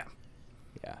something. Yeah.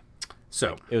 Yeah.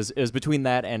 So like, it was between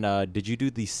that and did you do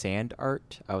the sand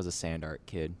art? I was a sand art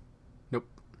kid. Nope.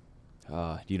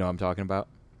 Do you know what I'm talking about?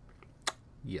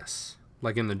 Yes.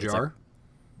 Like in the jar?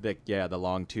 Like the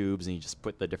long tubes, and you just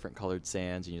put the different colored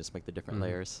sands, and you just make the different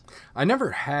layers. I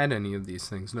never had any of these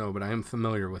things, no, but I am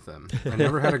familiar with them. I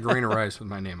never had a grain of rice with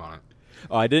my name on it.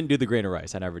 Oh, I didn't do the grain of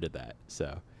rice. I never did that.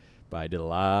 So, but I did a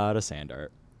lot of sand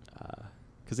art.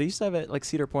 Because they used to have it like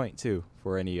Cedar Point too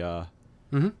for any Oh,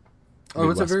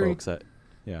 Midwest folks that,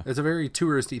 yeah. It's a very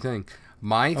touristy thing.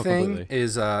 My thing completely.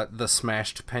 Is the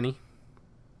smashed penny.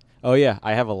 Oh yeah,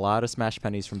 I have a lot of smashed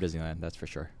pennies from Disneyland. That's for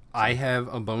sure. So. I have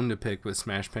a bone to pick with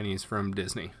smashed pennies from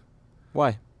Disney.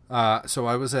 Why? So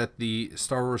I was at the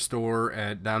Star Wars store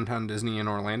at Downtown Disney in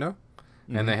Orlando,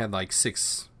 and they had like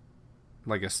six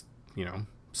fucking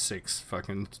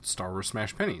Star Wars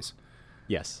smashed pennies.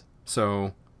 Yes.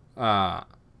 So, I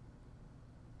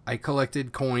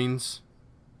collected coins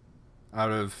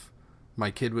out of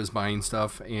my kid was buying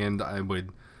stuff, and I would,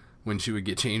 when she would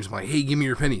get changed, I'm like, hey, give me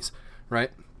your pennies,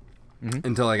 right?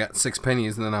 Until I got 6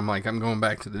 pennies, and then I'm like, I'm going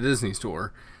back to the Disney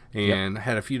store, and I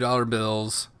had a few dollar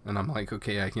bills, and I'm like,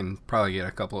 okay, I can probably get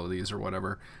a couple of these or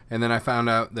whatever. And then I found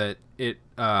out that it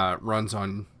runs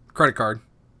on credit card.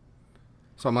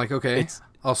 So I'm like, okay,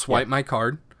 I'll swipe my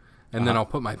card, and then I'll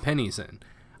put my pennies in.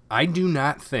 I do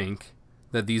not think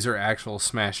that these are actual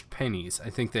smashed pennies. I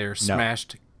think they're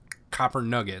smashed copper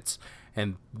nuggets,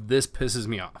 and this pisses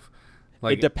me off.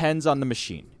 Like, it depends on the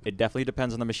machine. It definitely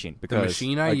depends on the machine. Because the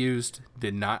machine I used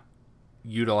did not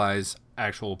utilize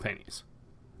actual pennies.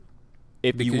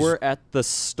 If you were at the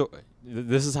store...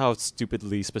 This is how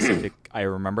stupidly specific I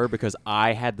remember, because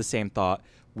I had the same thought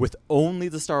with only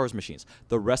the Star Wars machines.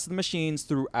 The rest of the machines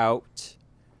throughout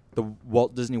the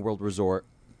Walt Disney World Resort,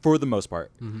 for the most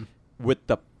part, with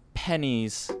the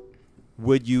pennies,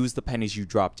 would use the pennies you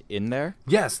dropped in there.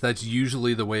 Yes, that's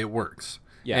usually the way it works.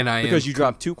 Yeah, and because you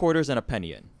drop 2 quarters and a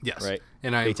penny in. Yes, right.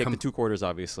 And they take the 2 quarters,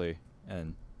 obviously,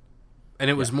 and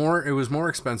it was more. It was more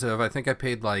expensive. I think I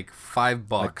paid like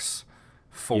 $5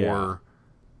 for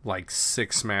like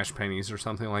 6 smash pennies or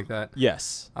something like that.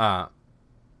 Yes. But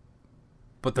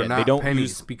they're not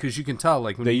pennies because you can tell.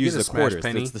 Like when they you use get a the quarters,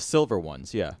 penny, it's the silver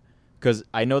ones. Yeah, because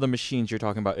I know the machines you're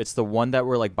talking about. It's the one that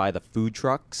were like by the food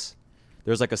trucks.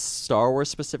 There's like a Star Wars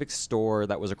specific store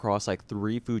that was across like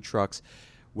 3 food trucks.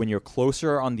 When you're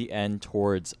closer on the end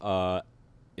towards,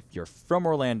 if you're from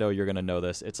Orlando, you're going to know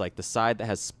this. It's like the side that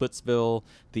has Splitsville,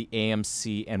 the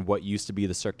AMC, and what used to be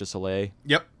the Cirque du Soleil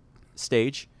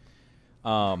stage.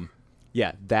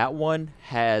 Yeah, that one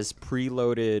has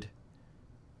preloaded,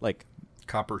 like...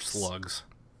 copper slugs.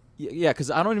 Yeah,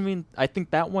 because I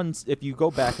think that one's, if you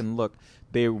go back and look,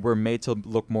 they were made to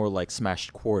look more like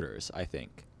smashed quarters, I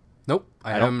think. Nope,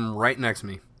 I have them right next to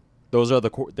me. Those are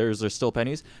those are still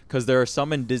pennies, because there are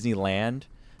some in Disneyland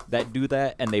that do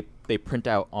that, and they print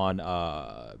out on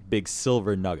big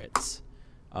silver nuggets,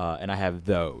 and I have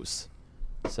those.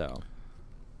 So,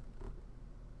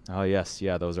 oh yes,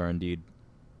 yeah, those are indeed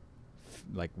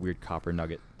like weird copper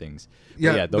nugget things.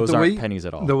 Yeah, but yeah, those aren't pennies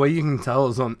at all. The way you can tell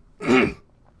is on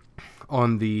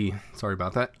on the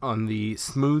on the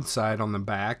smooth side on the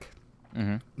back.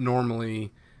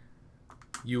 Normally,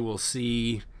 you will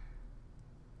see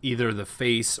either the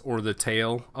face or the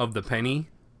tail of the penny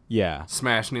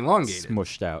smashed and elongated.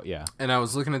 Smushed out, yeah. And I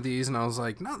was looking at these and I was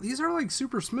like, no, these are like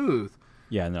super smooth.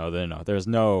 Yeah, no, they're no. There's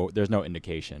no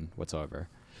indication whatsoever.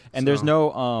 And there's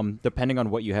no, depending on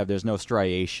what you have, there's no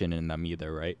striation in them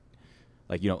either, right?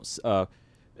 Like you don't,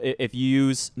 if you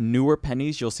use newer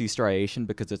pennies, you'll see striation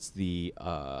because it's the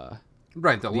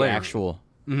layering. actual,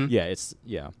 Mm-hmm.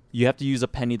 Yeah. You have to use a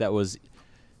penny that was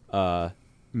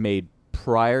made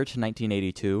prior to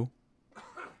 1982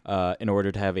 in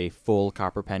order to have a full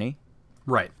copper penny.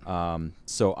 Right.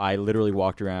 So I literally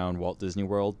walked around Walt Disney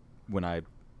World when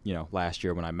last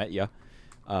year when I met you,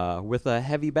 with a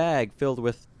heavy bag filled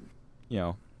with,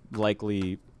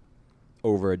 likely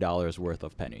over $1 worth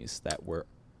of pennies that were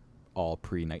all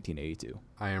pre-1982.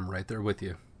 I am right there with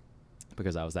you.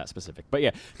 Because I was that specific. But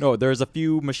yeah, no, there's a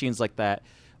few machines like that.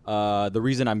 The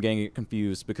reason I'm getting it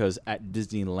confused because at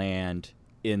Disneyland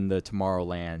in the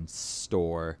Tomorrowland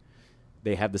store,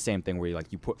 they have the same thing where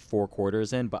you put 4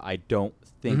 quarters in, but I don't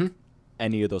think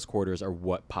any of those quarters are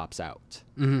what pops out,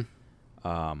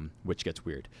 which gets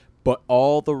weird. But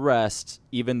all the rest,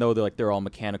 even though they're all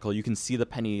mechanical, you can see the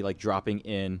penny dropping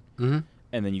in, and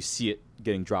then you see it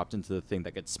getting dropped into the thing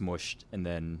that gets smushed, and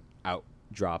then out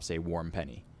drops a warm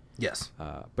penny. Yes.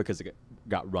 Because it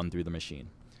got run through the machine.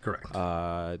 Correct.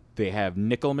 They have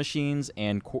nickel machines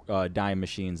and dime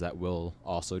machines that will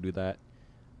also do that.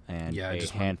 And I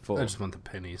just want the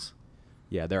pennies.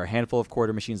 Yeah, there are a handful of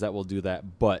quarter machines that will do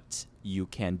that, but you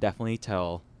can definitely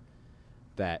tell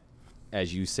that,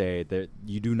 as you say, that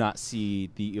you do not see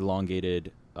the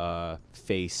elongated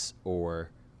face or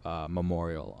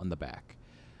memorial on the back.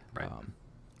 Right.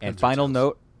 And final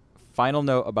note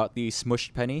about the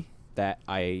smushed penny that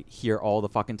I hear all the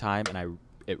fucking time, and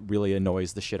it really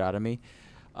annoys the shit out of me.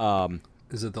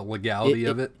 Is it the legality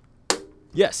of it?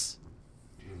 Yes.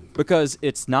 Because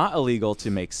it's not illegal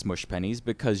to make smush pennies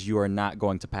because you are not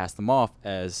going to pass them off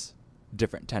as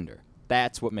different tender.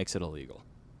 That's what makes it illegal.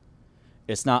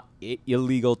 It's not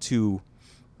illegal to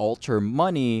alter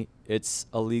money. It's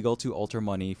illegal to alter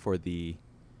money for the...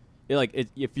 if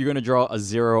you're going to draw a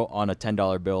 0 on a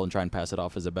 $10 bill and try and pass it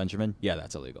off as a Benjamin, yeah,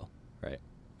 that's illegal, right?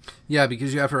 Yeah,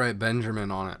 because you have to write Benjamin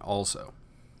on it also.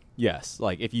 Yes,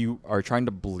 if you are trying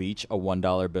to bleach a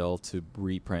 $1 bill to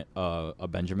reprint a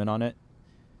Benjamin on it,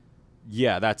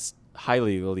 yeah, that's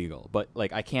highly illegal. But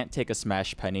I can't take a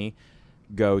smash penny,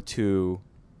 go to,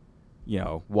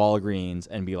 Walgreens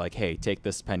and be like, hey, take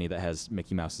this penny that has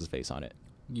Mickey Mouse's face on it.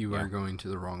 You are going to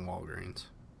the wrong Walgreens.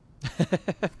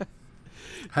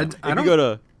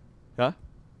 Huh?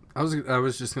 I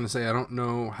was just gonna say I don't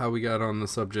know how we got on the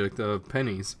subject of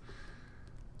pennies.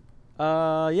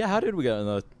 Yeah, how did we get on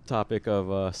the topic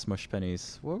of smush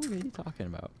pennies? What were we talking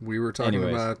about? We were talking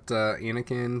about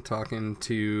Anakin talking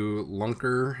to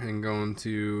Lunker and going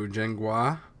to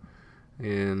Jengua,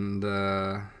 and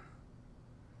I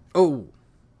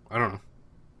don't know.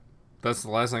 That's the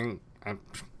last thing. I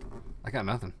got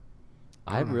nothing.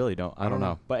 I really don't. I don't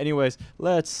know. But anyways,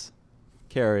 let's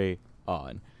carry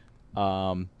on.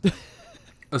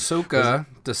 Ahsoka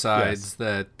decides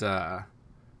that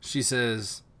she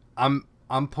says, I'm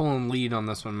pulling lead on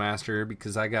this one, Master,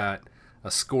 because I got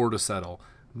a score to settle.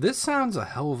 This sounds a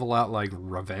hell of a lot like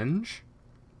revenge.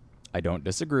 I don't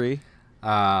disagree.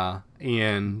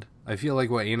 And I feel like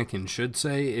what Anakin should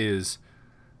say is,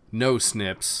 no,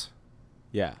 Snips.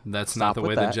 Yeah. That's not the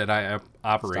way the Jedi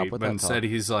operate. But instead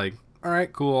he's like, all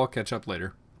right, cool, I'll catch up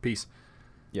later. Peace.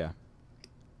 Yeah.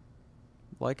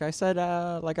 Like I said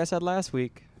last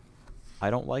week, I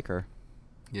don't like her.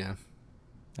 Yeah.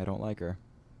 I don't like her.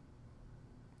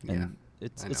 And yeah.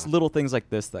 It's little things like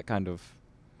this that kind of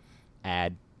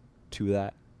add to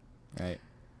that, right?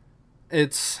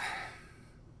 It's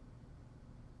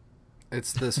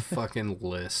this fucking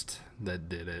list that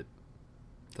did it.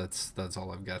 That's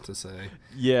all I've got to say.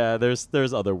 Yeah, there's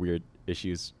other weird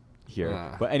issues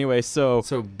here. But anyway, so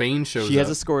Bane shows up. She has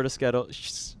a score to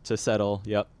settle.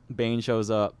 Yep. Bane shows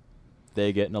up.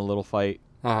 They get in a little fight.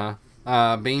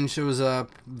 Bane shows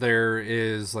up. There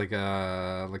is like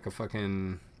a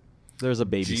fucking... There's a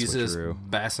baby Jesus switcheroo.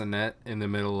 bassinet in the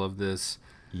middle of this...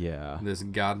 Yeah. This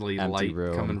godly empty light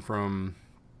room.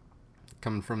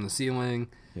 coming from the ceiling.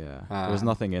 Yeah. There's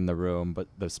nothing in the room but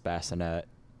this bassinet.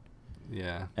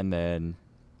 Yeah. And then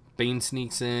Bane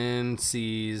sneaks in,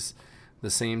 sees the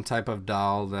same type of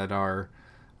doll that our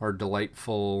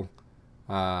delightful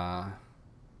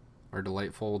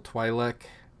Twi'lek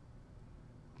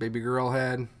baby girl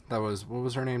had. That was, what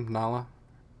was her name? Nala,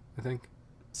 I think.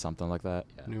 Something like that.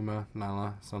 Yeah. Numa,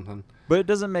 Nala, something. But it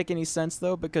doesn't make any sense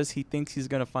though, because he thinks he's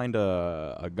gonna find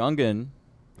a Gungan,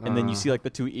 and then you see like the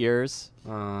 2 ears.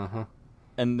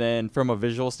 And then from a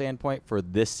visual standpoint, for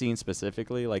this scene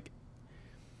specifically, like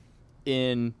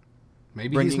in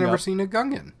maybe he's never seen a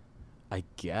Gungan.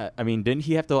 I mean, didn't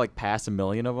he have to like pass 1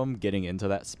 million of them getting into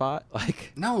that spot?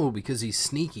 Like, no, because he's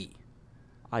sneaky.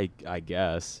 I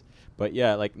guess. But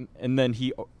yeah, like, and then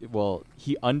he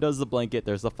undoes the blanket.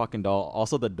 There's the fucking doll.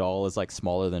 Also, the doll is like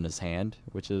smaller than his hand,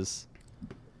 which is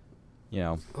you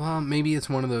know. Well, maybe it's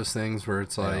one of those things where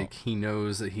it's I like he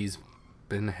knows that he's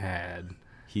been had.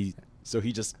 He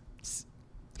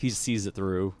sees it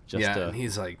through. And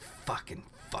he's like, fucking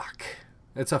fuck.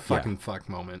 It's a fucking fuck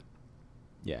moment.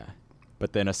 Yeah.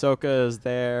 But then Ahsoka is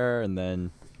there, and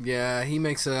then... Yeah, he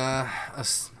makes a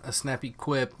snappy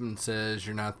quip and says,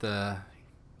 You're not the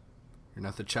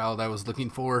child I was looking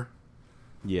for.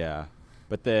 Yeah.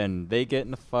 But then they get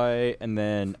in a fight, and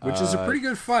then... Which is a pretty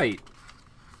good fight.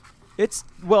 It's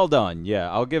well done,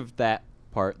 yeah. I'll give that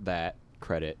part that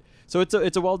credit. So it's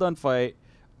a well done fight.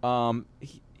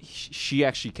 She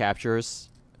actually captures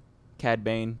Cad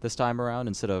Bane this time around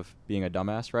instead of being a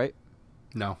dumbass, right?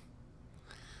 No.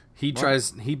 He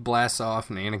blasts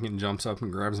off, and Anakin jumps up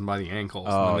and grabs him by the ankles,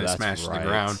 and then they smash to the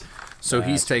ground. So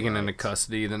he's taken into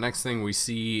custody. The next thing we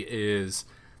see is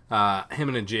him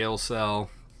in a jail cell.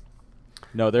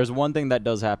 No, there's one thing that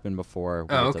does happen before we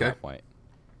get to that point.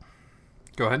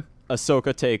 Go ahead.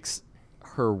 Ahsoka takes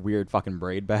her weird fucking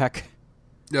braid back.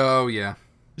 Oh, yeah.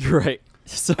 Right.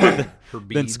 So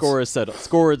then score is settled.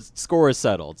 Score is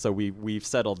settled. So we've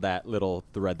settled that little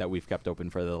thread that we've kept open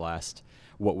for the last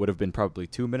what would have been probably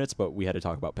 2 minutes, but we had to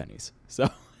talk about pennies. So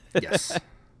yes.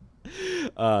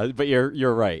 But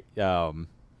you're right. Yeah,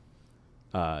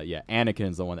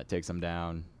 Anakin's the one that takes him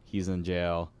down. He's in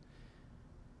jail.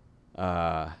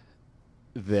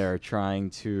 They're trying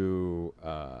to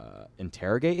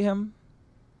interrogate him,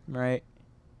 right?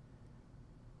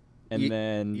 And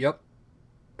then yep.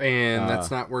 And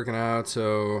that's not working out,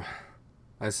 so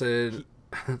I said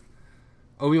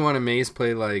Obi-Wan and Mace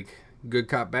play like good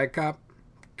cop, bad cop,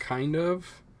 kind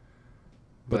of.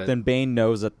 But then Bane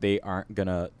knows that they aren't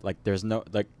gonna, like, there's no,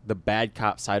 like, the bad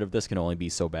cop side of this can only be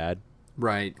so bad.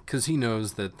 Right, because he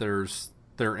knows that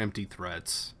they're empty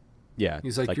threats. Yeah.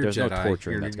 He's like you're there's Jedi. No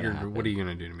torturing that's gonna happen. What are you going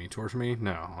to do to me? Torture me?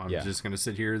 No, I'm just going to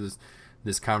sit here.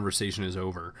 This conversation is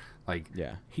over. Like,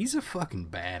 he's a fucking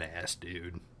badass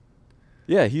dude.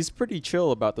 Yeah, he's pretty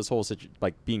chill about this whole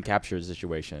being captured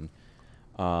situation.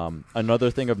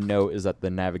 Another thing of note is that the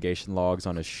navigation logs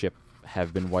on his ship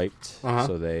have been wiped,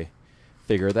 so they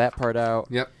figure that part out.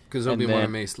 Yep, because Obi-Wan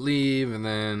and Mace leave, and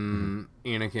then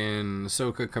Anakin and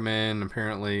Ahsoka come in.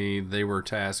 Apparently, they were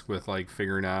tasked with like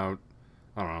figuring out,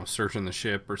 I don't know, searching the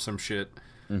ship or some shit.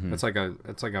 It's like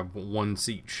a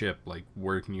one-seat ship. Like,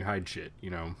 where can you hide shit?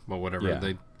 You know, but whatever.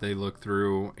 Yeah. They look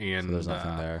through, and so there's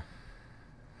nothing there.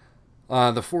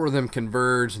 The four of them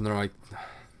converge, and they're like,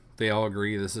 they all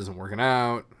agree this isn't working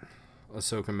out.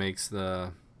 Ahsoka makes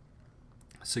the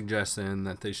suggestion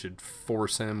that they should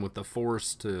force him with the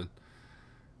Force to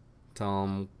tell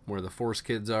him where the Force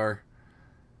kids are.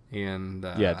 And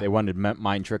they wanted to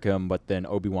mind trick him, but then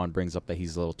Obi-Wan brings up that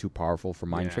he's a little too powerful for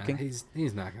mind tricking. He's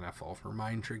not going to fall for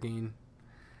mind tricking.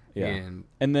 Yeah.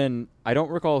 And then, I don't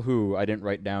recall who, I didn't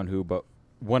write down who, but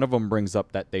one of them brings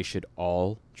up that they should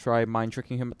all try mind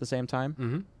tricking him at the same time.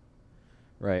 Mm-hmm.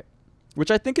 Right.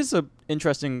 Which I think is a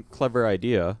interesting, clever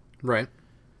idea. Right.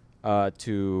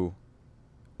 To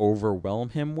overwhelm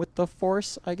him with the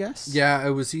Force, I guess. Yeah,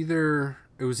 it was either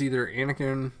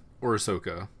Anakin or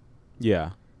Ahsoka.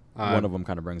 Yeah. One of them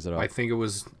kind of brings it up. I think it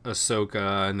was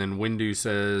Ahsoka, and then Windu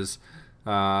says,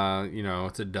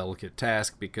 it's a delicate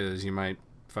task because you might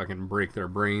fucking break their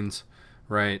brains,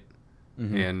 right?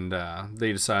 Mm-hmm. And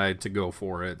they decide to go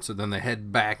for it. So then they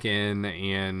head back in,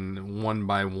 and one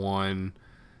by one,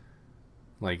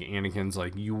 like, Anakin's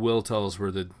like, you will tell us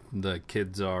where the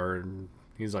kids are. And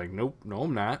he's like, nope, no,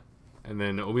 I'm not. And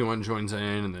then Obi-Wan joins in,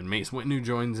 and then Mace Windu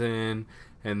joins in.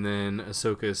 And then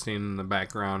Ahsoka is standing in the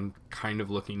background, kind of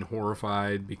looking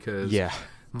horrified because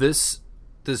this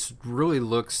really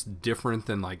looks different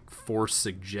than like Force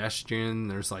suggestion.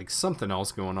 There's like something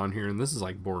else going on here, and this is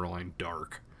like borderline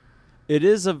dark. It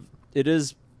is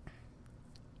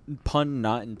pun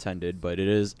not intended, but it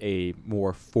is a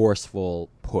more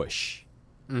forceful push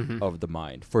of the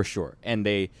mind for sure, and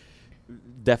they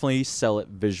definitely sell it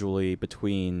visually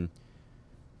between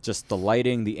just the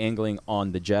lighting, the angling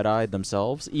on the Jedi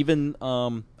themselves. Even,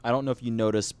 I don't know if you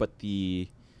noticed, but it's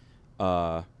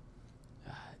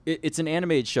an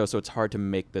animated show, so it's hard to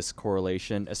make this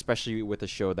correlation, especially with a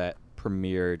show that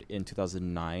premiered in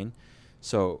 2009.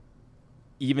 So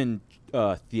even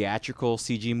theatrical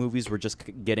CG movies were just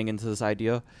getting into this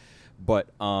idea. But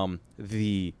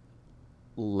the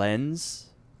lens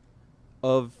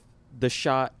of the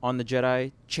shot on the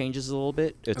Jedi changes a little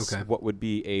bit. It's what would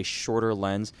be a shorter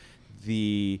lens.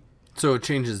 So it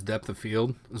changes depth of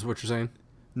field, is what you're saying?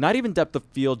 Not even depth of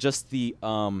field, just the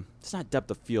it's not depth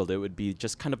of field. It would be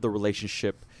just kind of the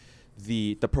relationship.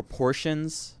 The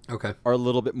proportions are a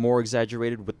little bit more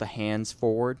exaggerated with the hands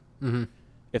forward. Mm-hmm.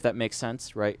 If that makes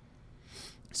sense, right?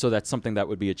 So that's something that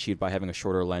would be achieved by having a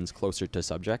shorter lens closer to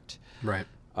subject. Right.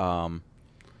 So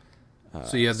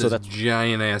you have this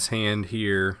giant ass hand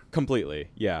here. Completely,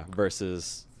 yeah.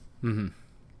 Versus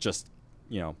just,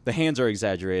 the hands are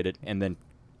exaggerated, and then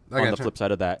on the flip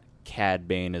side of that, Cad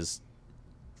Bane is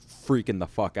freaking the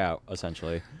fuck out,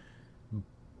 essentially.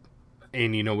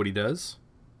 And you know what he does?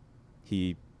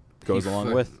 He goes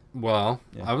along with. Well,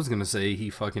 yeah. I was gonna say he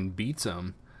fucking beats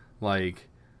him. Like,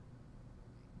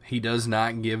 he does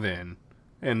not give in.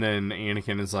 And then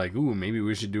Anakin is like, "Ooh, maybe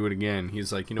we should do it again."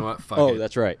 He's like, "You know what? Fuck it." Oh,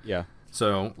 that's right. Yeah.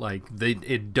 So like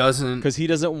it doesn't, because he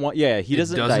doesn't want. Yeah, he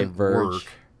doesn't diverge. Work.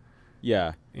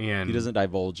 Yeah, and he doesn't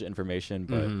divulge information,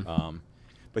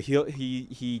 but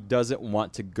he doesn't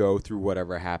want to go through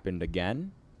whatever happened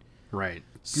again. Right.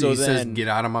 So he says, "Get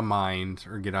out of my mind,"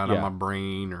 or "Get out of my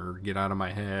brain," or "Get out of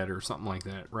my head," or something like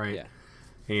that. Right. Yeah.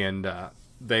 And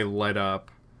they let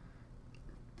up.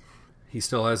 He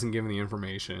still hasn't given the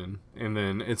information, and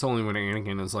then it's only when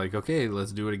Anakin is like, "Okay,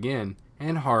 let's do it again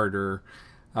and harder,"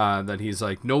 that he's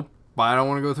like, "Nope, I don't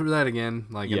want to go through that again.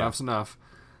 Like, enough's enough."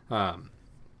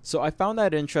 So I found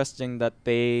that interesting that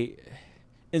they,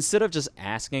 instead of just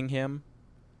asking him,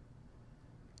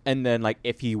 and then like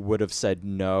if he would have said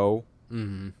no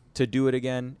to do it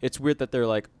again, it's weird that they're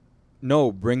like,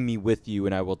 "No, bring me with you,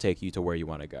 and I will take you to where you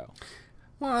want to go."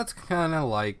 Well, that's kind of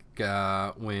like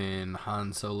when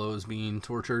Han Solo is being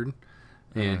tortured,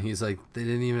 and he's like, "They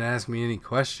didn't even ask me any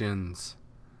questions."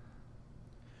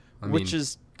 Which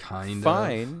is kind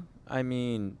fine. I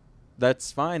mean,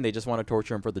 that's fine. They just want to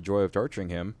torture him for the joy of torturing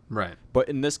him. Right. But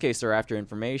in this case, they're after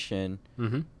information.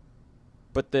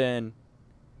 But then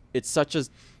it's such an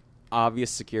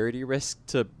obvious security risk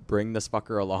to bring this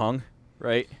fucker along,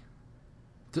 right?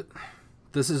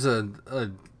 This is a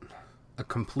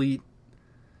complete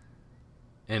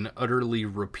and utterly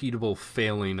repeatable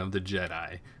failing of the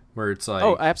Jedi, where it's like,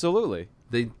 oh, absolutely,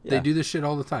 they do this shit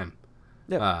all the time.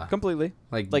 Yeah, completely.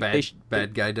 Like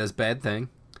bad guy does bad thing.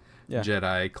 Yeah.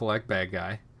 Jedi collect bad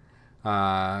guy.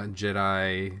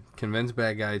 Jedi convince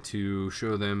bad guy to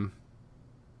show them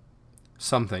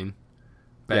something.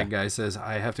 Bad guy says,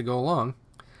 "I have to go along,"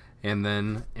 and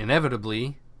then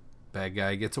inevitably, bad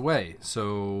guy gets away.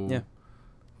 So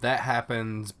that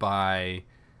happens by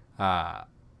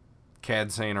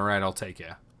Cad saying, "All right, I'll take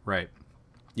you." Right.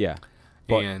 Yeah.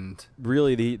 But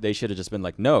really, they should have just been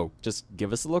like, "No, just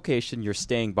give us the location. You're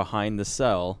staying behind the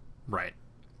cell." Right.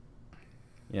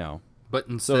 But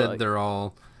instead they're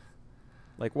all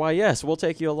like, "Why, yes, we'll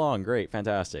take you along. Great,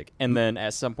 fantastic." And then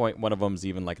at some point, one of them's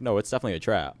even like, "No, it's definitely a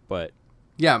trap." But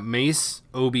yeah, Mace,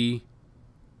 Obi,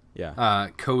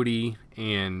 Cody,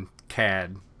 and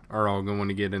Cad are all going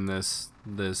to get in this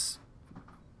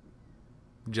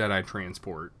Jedi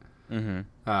transport.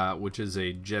 Which is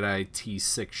a Jedi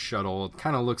T6 shuttle. It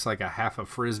kind of looks like a half a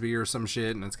frisbee or some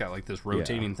shit, and it's got like this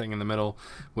rotating thing in the middle,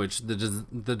 which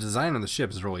the design of the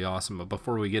ship is really awesome. But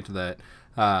before we get to that,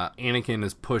 Anakin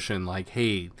is pushing like,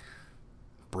 "Hey,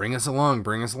 bring us along,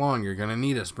 you're gonna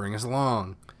need us, bring us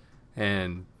along."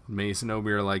 And Mace and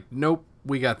Obi are like, "Nope,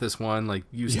 we got this one, like,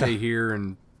 you stay here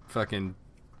and fucking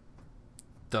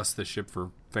dust the ship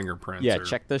for fingerprints." Yeah,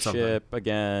 check the ship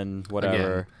again,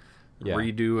 whatever.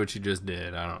 Redo what you just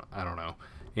did. I don't know.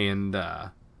 And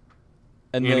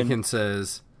Anakin then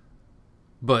says,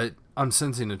 "But I'm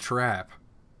sensing a trap."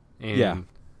 And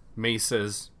Mace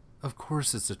says, "Of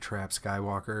course it's a trap,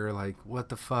 Skywalker. Like, what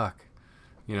the fuck?"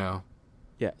 Yeah.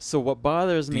 So what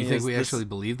bothers me is, do you think we actually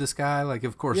believe this guy? Like,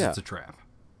 of course it's a trap.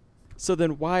 So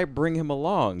then why bring him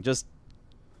along? Just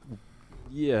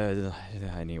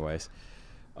anyways.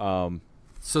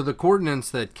 So the coordinates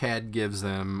that Cad gives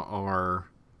them are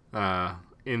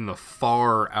in the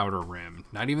far outer rim,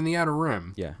 not even the outer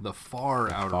rim. Yeah, the far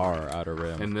outer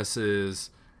rim. And this is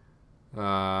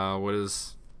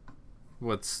what's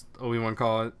Obi-Wan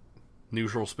call it?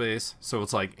 Neutral space. So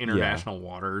it's like international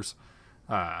waters.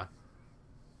 I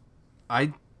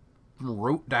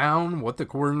wrote down what the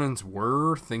coordinates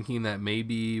were, thinking that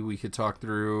maybe we could talk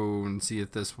through and see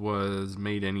if this was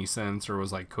made any sense or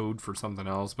was like code for something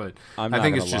else, but I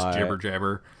think it's just jibber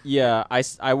jabber. Yeah,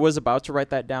 I was about to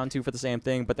write that down too for the same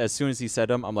thing, but as soon as he said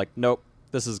them, I'm like, nope,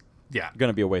 this is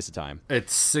gonna be a waste of time.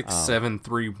 It's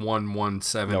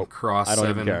 673117 cross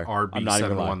 7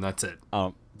 RB71. That's it.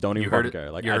 Don't even fucking care.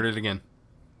 Like, you heard it again.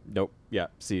 Nope. Yeah.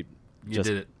 See, you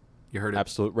did it. You heard it.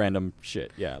 Absolute random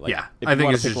shit. Yeah. Like, if I you think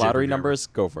want it's to pick lottery numbers,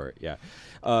 go for it. Yeah.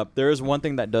 There is one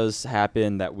thing that does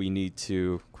happen that we need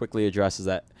to quickly address, is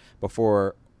that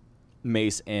before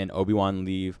Mace and Obi-Wan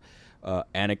leave,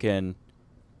 Anakin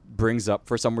brings up,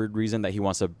 for some weird reason, that he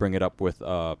wants to bring it up with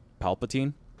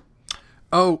Palpatine.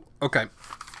 Oh, okay.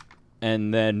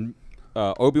 And then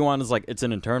Obi-Wan is like, it's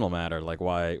an internal matter. Like,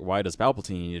 why does Palpatine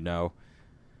need to know?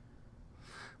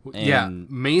 Yeah,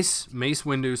 Mace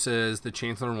Windu says the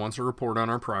Chancellor wants a report on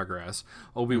our progress.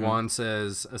 Obi-Wan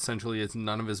says essentially it's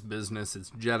none of his business, it's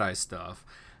Jedi stuff.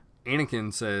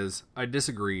 Anakin says, I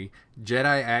disagree.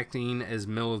 Jedi acting as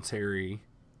military,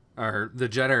 or the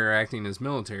Jedi are acting as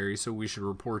military, so we should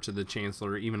report to the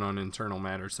Chancellor even on internal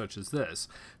matters such as this.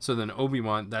 So then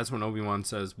that's when Obi-Wan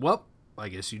says, well, I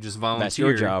guess you just volunteered. That's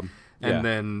your job. And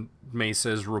then Mace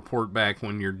says, report back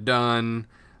when you're done.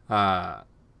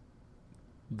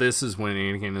 This is when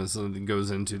Anakin goes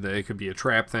into it could be a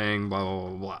trap thing, blah, blah,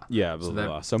 blah, blah. Yeah, blah, blah,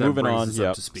 blah. So moving on,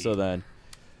 yep. So then...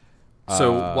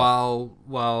 So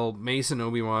while Mace and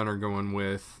Obi-Wan are going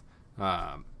with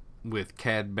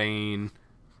Cad Bane,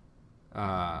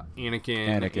 Anakin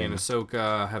and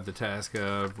Ahsoka have the task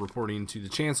of reporting to the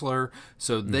Chancellor.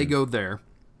 So they go there.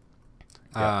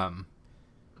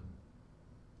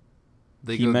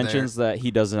 He mentions that he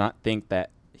does not think that...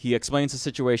 He explains the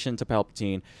situation to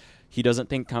Palpatine. He doesn't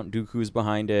think Count Dooku's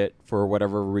behind it for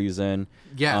whatever reason.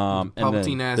 Yeah,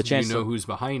 Palpatine asks, do you know who's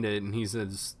behind it? And he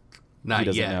says,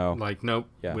 not yet. Know. Like, nope,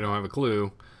 we don't have a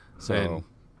clue. So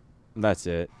that's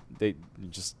it. They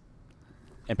just...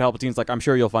 And Palpatine's like, I'm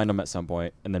sure you'll find him at some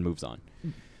point, and then moves on.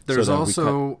 There's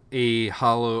also a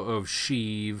holo of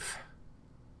Sheev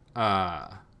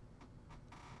on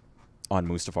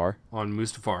Mustafar.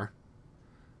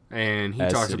 And he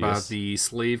talks about the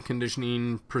slave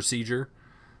conditioning procedure.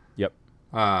 Yep.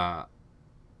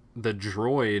 The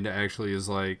droid actually is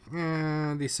like,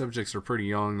 these subjects are pretty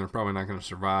young. They're probably not going to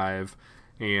survive.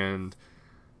 And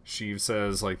Sheev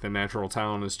says, like, the natural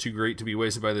talent is too great to be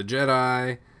wasted by the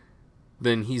Jedi.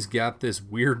 Then he's got this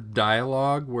weird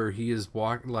dialogue where he is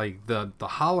walking, like, the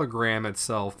hologram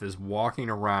itself is walking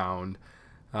around,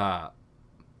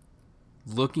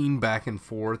 looking back and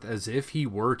forth as if he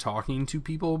were talking to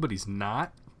people, but he's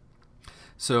not.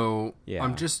 So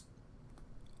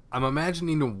I'm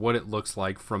imagining what it looks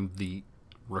like from the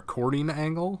recording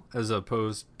angle as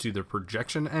opposed to the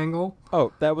projection angle.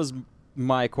 Oh, that was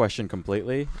my question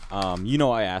completely.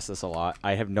 I ask this a lot.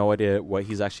 I have no idea what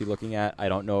he's actually looking at. I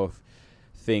don't know if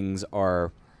things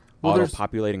are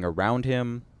auto-populating around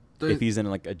him, if he's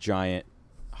in like a giant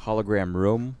hologram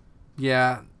room.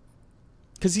 Yeah.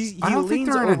 Because he I don't think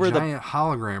leans they're in over a giant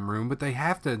hologram room, but they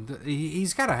have to.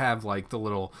 He's got to have like the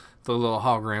little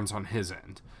holograms on his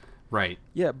end, right?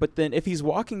 Yeah, but then if he's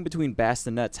walking between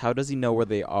bastinets, how does he know where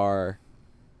they are,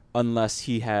 unless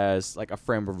he has like a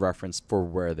frame of reference for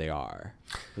where they are?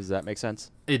 Does that make sense?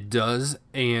 It does,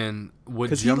 and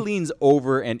because he leans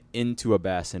over and into a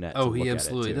bassinet. Oh, he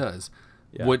absolutely does.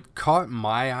 Yeah. What caught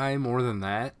my eye more than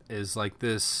that is like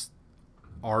this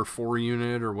R4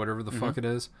 unit or whatever the fuck it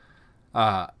is.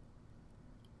 When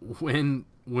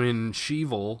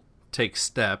Sheevil takes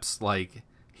steps, like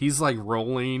he's like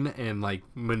rolling and like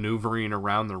maneuvering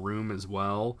around the room as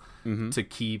well to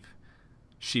keep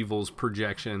Sheevil's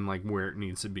projection like where it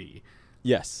needs to be.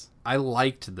 Yes. I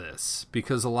liked this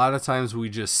because a lot of times we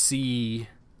just see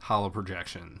holo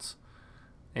projections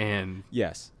and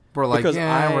we're like,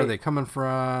 where are they coming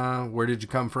from? Where did you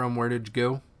come from? Where did you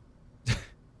go?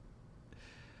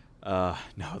 No,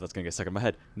 that's gonna get stuck in my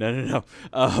head. No.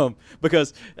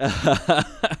 Because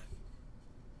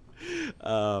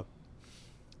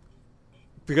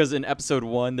because in episode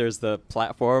 1, there's the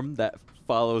platform that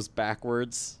follows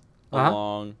backwards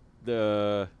along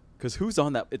the. Because who's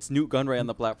on that? It's Newt Gunray on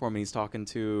the platform, and he's talking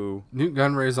to. Newt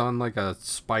Gunray's on like a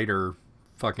spider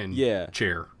fucking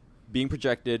chair, being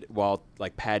projected while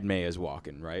like Padme is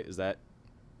walking. Right? Is that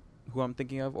who I'm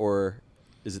thinking of, or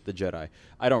is it the Jedi?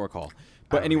 I don't recall.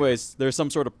 But anyways, there's some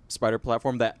sort of spider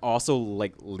platform that also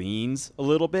like leans a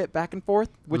little bit back and forth,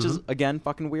 which is again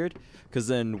fucking weird. Because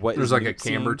then there's like a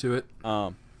camber to it.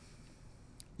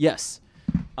 Yes.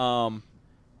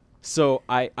 So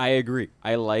I agree.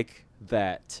 I like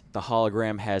that the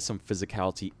hologram has some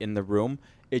physicality in the room.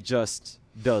 It just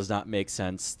does not make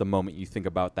sense the moment you think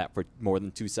about that for more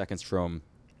than 2 seconds from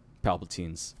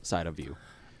Palpatine's side of view.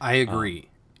 I agree,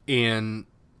 and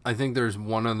I think there's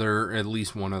at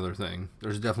least one other thing.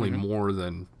 There's definitely more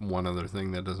than one other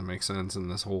thing that doesn't make sense in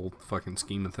this whole fucking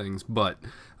scheme of things. But,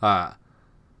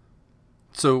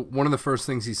 so one of the first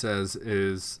things he says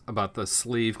is about the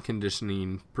slave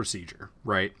conditioning procedure,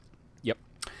 right? Yep.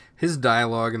 His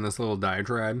dialogue in this little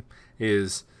diatribe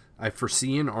is, I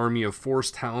foresee an army of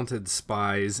Force-talented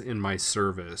spies in my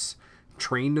service,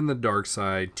 trained in the dark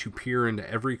side to peer into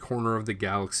every corner of the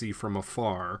galaxy from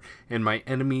afar, and my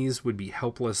enemies would be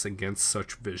helpless against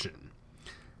such vision.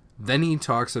 Then he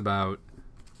talks about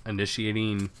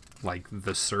initiating like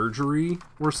the surgery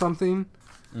or something.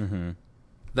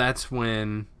 that's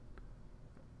when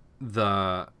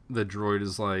the droid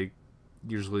is like,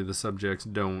 usually the subjects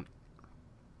don't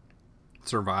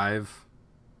survive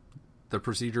the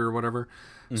procedure or whatever.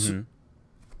 Mm-hmm.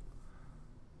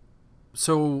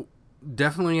 So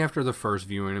definitely after the first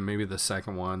viewing and maybe the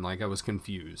second one, like I was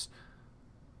confused.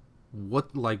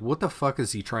 What the fuck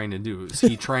is he trying to do? Is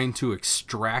he trying to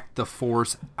extract the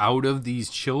Force out of these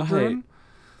children?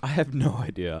 I have no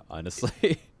idea,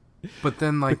 honestly. But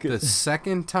then, like, the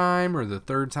second time or the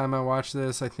third time I watched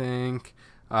this, I think,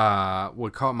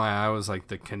 what caught my eye was, like,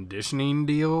 the conditioning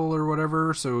deal or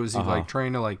whatever. So is he, like,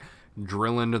 trying to, like,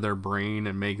 drill into their brain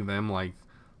and make them, like,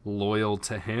 loyal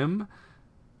to him?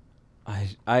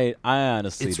 I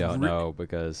honestly don't know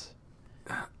because...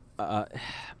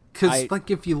 Because, like,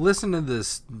 if you listen to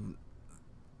this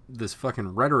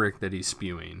fucking rhetoric that he's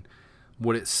spewing...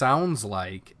 What it sounds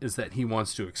like is that he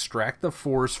wants to extract the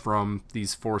Force from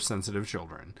these Force-sensitive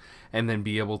children and then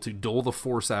be able to dole the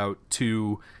Force out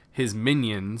to his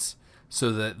minions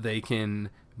so that they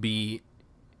can be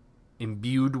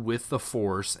imbued with the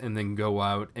Force and then go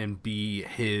out and be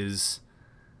his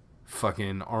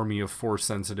fucking army of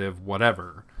Force-sensitive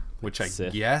whatever. Which I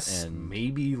Sith guess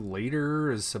maybe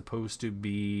later is supposed to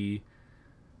be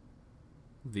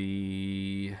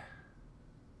the...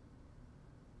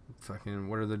 Fucking,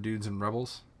 what are the dudes in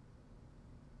Rebels?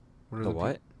 What are the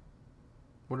what?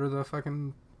 What are the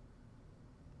fucking...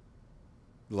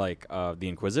 Like, the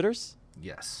Inquisitors?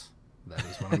 Yes. That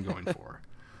is what I'm going for.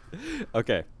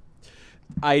 Okay.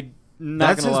 I'm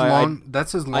not gonna lie.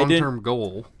 That's his long-term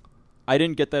goal. I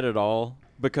didn't get that at all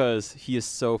because he is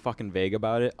so fucking vague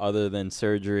about it other than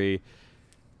surgery,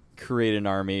 create an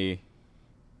army,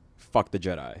 fuck the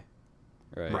Jedi.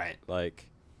 Right? Like...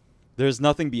 There's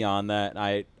nothing beyond that.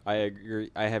 I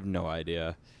agree. I have no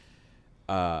idea.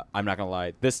 I'm not gonna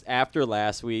lie. This after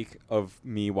last week of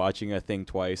me watching a thing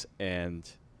twice and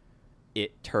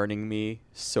it turning me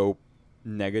so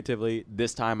negatively.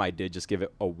 This time I did just give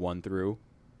it a 1 through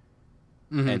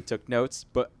and took notes.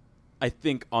 But I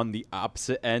think on the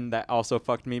opposite end that also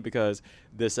fucked me because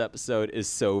this episode is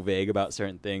so vague about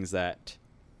certain things that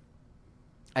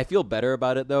I feel better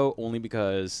about it though, only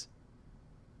because.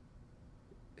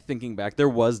 Thinking back, there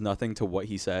was nothing to what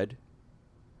he said,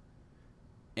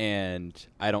 and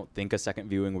I don't think a second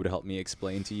viewing would help me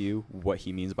explain to you what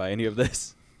he means by any of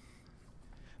this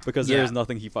because there's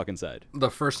nothing he fucking said. The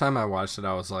first time I watched it,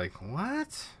 I was like,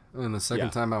 what? And the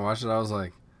second time I watched it, I was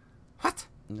like, what?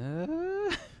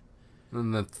 And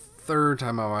the third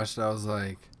time I watched it, I was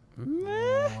like,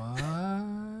 what?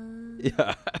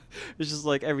 Yeah. It's just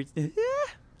like everything.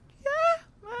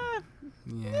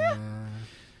 Yeah.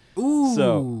 Ooh.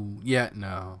 So yeah,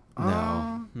 no.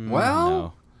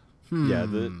 Well. No. Yeah.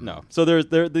 No. So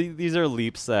these are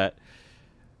leaps that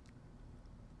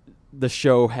the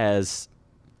show has.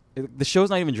 The show's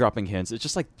not even dropping hints. It's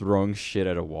just like throwing shit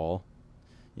at a wall.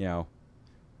 You know,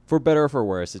 for better or for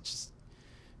worse, it's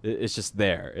just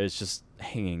there. It's just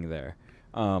hanging there.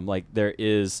 Like there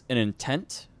is an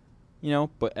intent, you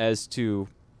know, but as to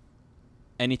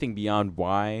anything beyond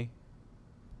why.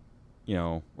 You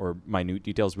know, or minute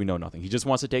details, we know nothing. He just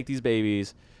wants to take these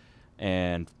babies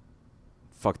and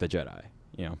fuck the Jedi,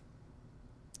 you know.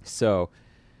 So,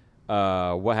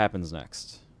 what happens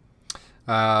next?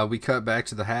 We cut back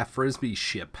to the half Frisbee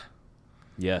ship.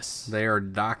 Yes. They are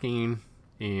docking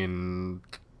in,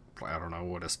 I don't know,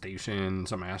 what, a station,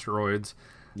 some asteroids.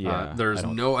 Yeah. There's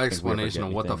no explanation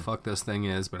of what the fuck this thing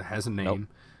is, but it has a name. Nope.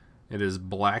 It is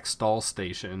Blackstall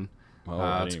Station.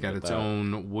 It's got its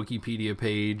own Wikipedia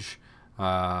page.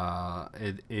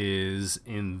 It is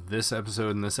in this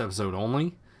episode and this episode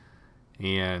only.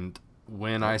 And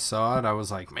when I saw it, I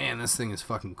was like, man, this thing is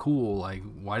fucking cool. Like,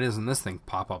 why doesn't this thing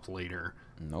pop up later?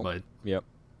 Nope. But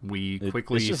we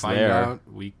quickly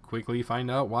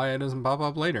find out why it doesn't pop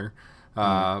up later.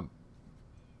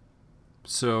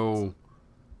 So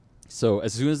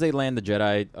as soon as they land, the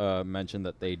Jedi mention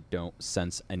that they don't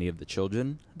sense any of the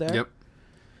children there. Yep.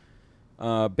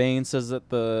 Bane says that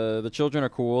the children are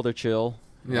cool, they're chill.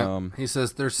 Yeah, he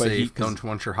says they're safe. Don't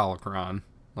want your holocron.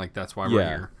 Like, that's why we're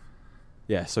here.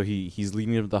 Yeah, so he's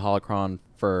leading them to the holocron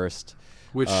first.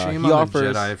 Which shame on the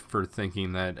Jedi for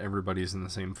thinking that everybody's in the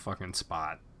same fucking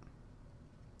spot.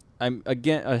 Shame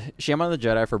on the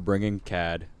Jedi for bringing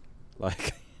Cad.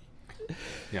 Like,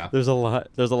 yeah, there's a lot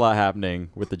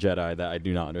happening with the Jedi that I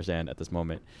do not understand at this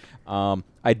moment.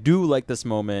 I do like this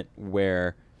moment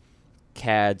where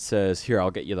Cad says, "Here,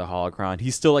 I'll get you the holocron."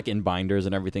 He's still like in binders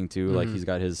and everything too. Like he's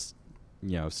got his,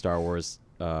 you know, Star Wars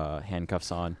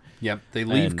handcuffs on. Yep. They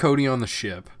leave Cody on the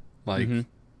ship. Like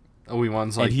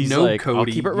Obi-Wan's like, he's "No, like, Cody, I'll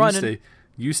keep it running."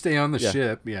 You stay on the Yeah.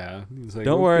 ship. Yeah. He's like,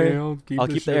 Don't okay, worry. I'll keep I'll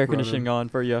the keep the ship air conditioning running. on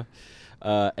for you.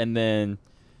 And then,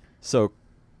 so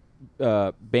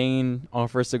Bane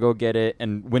offers to go get it,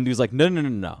 and Windu's like,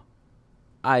 no.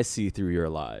 I see through your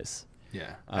lies.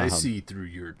 Yeah. I Um, see through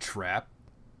your trap.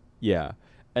 Yeah.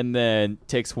 And then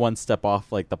takes one step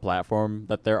off like the platform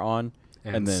that they're on.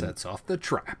 And then sets off the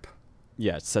trap.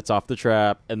 Yeah, sets off the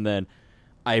trap. And then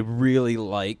I really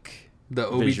like The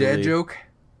Obi visually- Dad joke?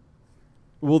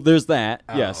 Well, there's that.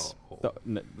 Oh. Yes.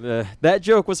 That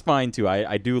joke was fine too.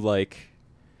 I do like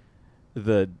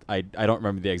I don't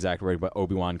remember the exact word, but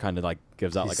Obi-Wan kind of like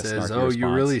gives out He like a says, snarky oh, response. you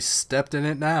really stepped in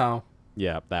it now.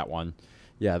 Yeah, that one.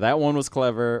 Yeah, that one was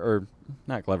clever, or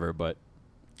not clever, but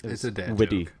It's a dad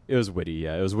witty. joke. It was witty.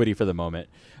 Yeah, it was witty for the moment.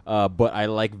 But I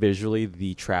like visually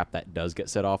the trap that does get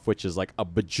set off, which is like a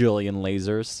bajillion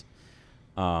lasers.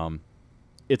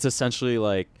 It's essentially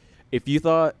like if you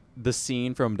thought the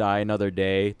scene from Die Another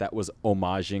Day that was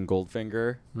homaging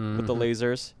Goldfinger with the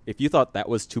lasers, if you thought that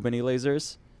was too many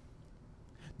lasers,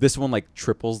 this one like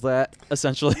triples that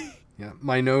essentially. Yeah.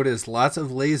 My note is lots of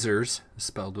lasers,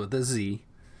 spelled with a Z,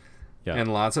 Yeah.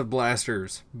 and lots of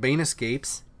blasters. Bane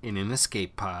escapes in an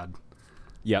escape pod.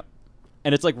 Yep.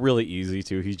 And it's like really easy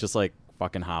too. He's just like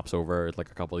fucking hops over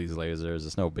like a couple of these lasers.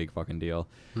 It's no big fucking deal.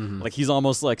 Like he's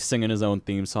almost like singing his own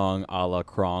theme song a la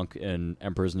Kronk in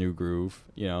Emperor's New Groove,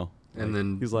 you know? And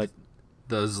then he's like,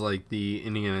 does like the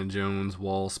Indiana Jones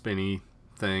wall spinny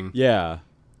thing. yeah.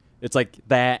 It's like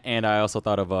that, and I also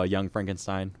thought of Young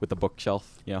Frankenstein with the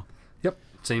bookshelf, you know? Yep.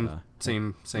 Same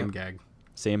Yep. gag.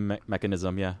 Same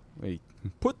mechanism, yeah. We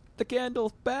put the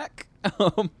candle back.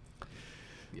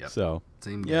 Yep. So,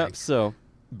 Same yeah, gag. so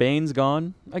Bane's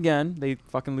gone again. They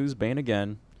fucking lose Bane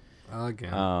again.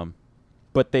 Again.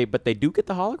 But they do get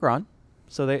the holocron,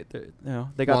 so they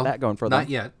got Well, that going for them. Not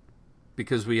yet,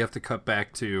 because we have to cut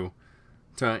back to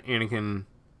Anakin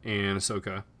and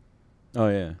Ahsoka, Oh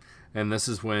yeah, and this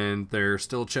is when they're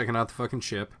still checking out the fucking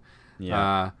ship.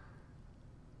 yeah.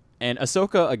 And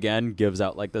Ahsoka again gives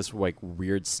out like this like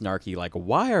weird snarky like,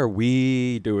 why are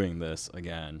we doing this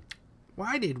again?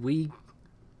 Why did we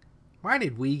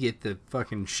get the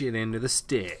fucking shit into the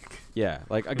stick? Yeah,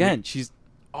 like again, she's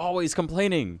always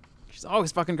complaining. She's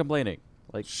always fucking complaining.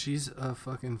 Like She's a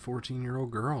fucking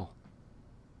 14-year-old girl.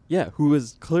 yeah, who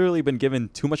has clearly been given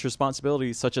too much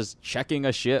responsibility, such as checking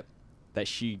a ship that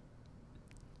she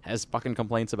has fucking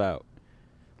complaints about.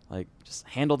 Like, just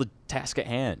handle the task at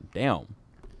hand. Damn.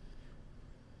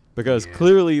 Because Yeah.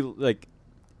 clearly, like,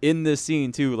 in this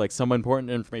scene, too, like, some important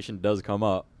information does come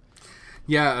up.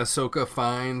 Yeah, Ahsoka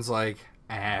finds like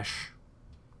ash,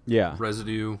 Yeah.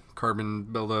 residue, carbon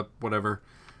buildup, whatever.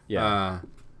 Yeah.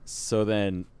 So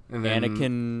then, and then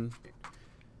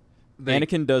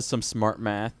Anakin does some smart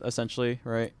math, essentially,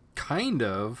 right? kind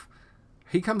of.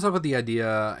 He comes up with the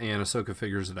idea, and Ahsoka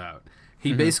figures it out.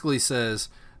 He basically says,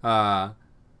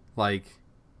 like,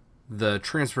 the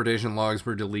transportation logs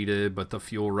were deleted, but the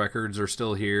fuel records are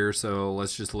still here. So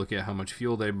let's just look at how much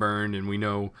fuel they burned, and we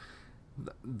know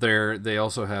they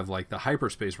also have like the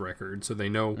hyperspace record, so they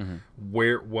know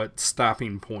what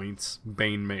stopping points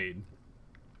Bane made.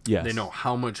 Yes. They know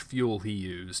how much fuel he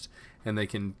used, and they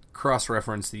can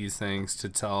cross-reference these things to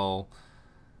tell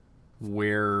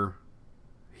where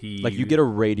he Like, you get a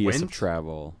radius of went,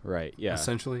 travel, right? Yeah.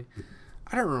 essentially.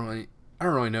 I don't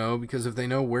really know, because if they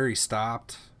know where he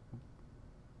stopped,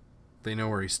 they know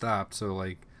where he stopped. So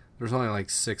like, there's only like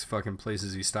 6 fucking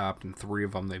places he stopped, and 3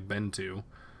 of them they've been to.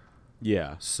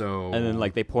 Yeah. So And then,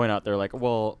 like, they point out, they're like,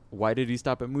 well, why did he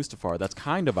stop at Mustafar? That's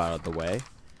kind of out of the way.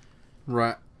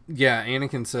 right, yeah.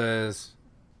 Anakin says,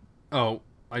 "Oh,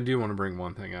 I do want to bring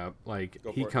one thing up. Like,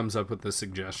 he comes up with the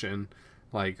suggestion,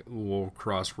 like, we'll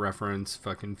cross-reference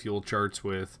fucking fuel charts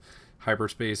with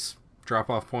hyperspace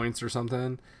drop-off points or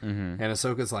something." And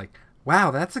Ahsoka's like, "Wow,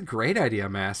 that's a great idea,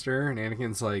 Master." And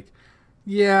Anakin's like,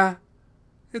 "Yeah,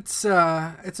 it's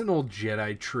an old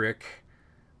Jedi trick.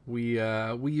 We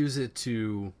use it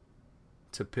to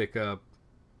pick up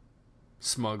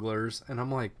smugglers." And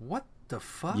I'm like, "What the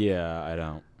fuck?" Yeah, I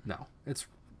don't. No, it's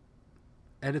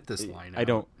edit this line. I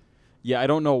don't. Yeah, I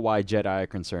don't know why Jedi are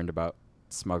concerned about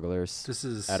smugglers This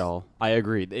is at all. I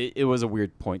agree. It was a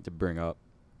weird point to bring up.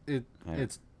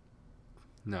 It's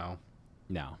no.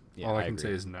 No. Yeah, All I can agree.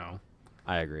 say is no.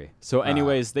 I agree. So,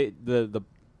 anyways, they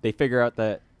figure out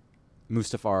that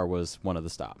Mustafar was one of the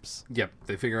stops. Yep,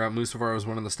 they figure out Mustafar was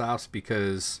one of the stops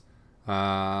because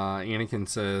Anakin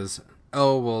says,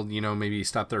 "Oh, well, maybe he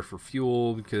stopped there for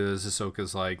fuel," because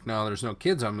Ahsoka's like, "No, there's no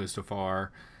kids on Mustafar,"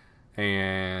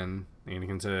 and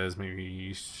Anakin says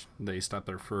maybe they stopped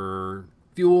there for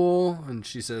fuel, and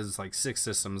she says like 6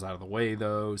 systems out of the way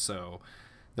though, so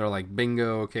They're like,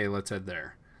 bingo, okay, let's head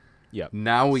there. Yep.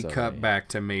 Now we cut back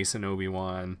to Mace and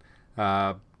Obi-Wan.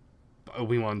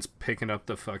 Obi-Wan's picking up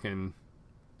the fucking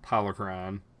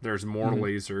holocron. There's more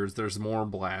lasers. There's more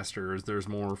blasters. There's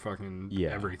more fucking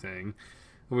everything.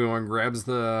 Obi-Wan grabs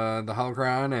the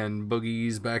holocron and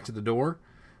boogies back to the door.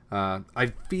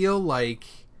 I feel like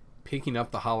picking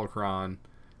up the holocron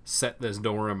set this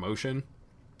door in motion.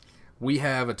 We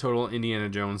have a total Indiana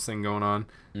Jones thing going on.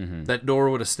 That door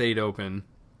would have stayed open.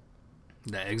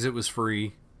 The exit was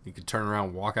free. You could turn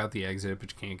around, walk out the exit,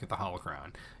 but you can't get the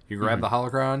holocron. You grab the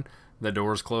holocron, the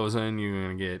door's closing.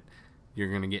 You're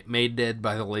gonna get made dead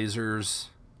by the lasers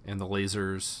and the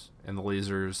lasers and the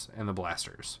lasers and the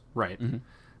blasters. Right.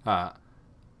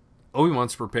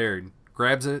 Obi-Wan's prepared.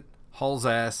 Grabs it, hauls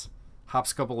ass,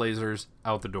 hops a couple lasers,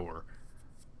 out the door.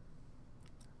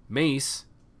 Mace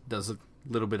does a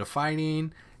little bit of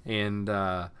fighting and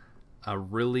a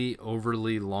really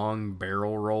overly long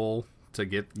barrel roll to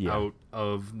get out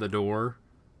of the door.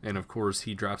 And of course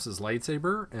he drops his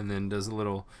lightsaber and then does a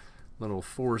little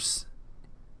Force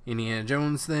Indiana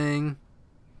Jones thing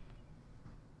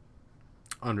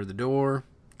under the door.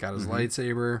 Got his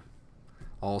lightsaber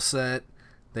all set.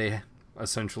 They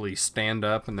essentially stand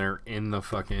up and they're in the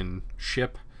fucking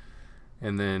ship.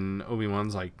 And then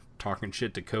Obi-Wan's like talking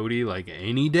shit to Cody like,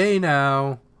 any day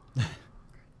now.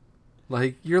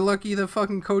 Like, you're lucky that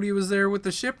fucking Cody was there with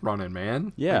the ship running,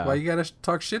 man. Yeah. Like, why you gotta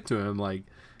talk shit to him? Like,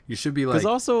 you should be like... Because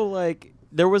also, like,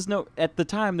 at the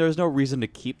time, there was no reason to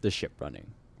keep the ship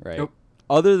running, right? Nope.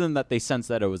 Other than that they sensed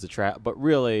that it was a trap, but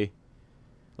really,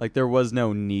 like, there was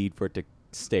no need for it to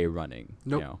stay running.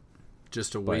 Nope. You know?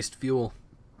 Just to waste fuel.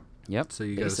 Yep. So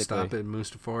you gotta stop at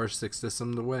Mustafar 6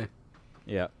 systems away.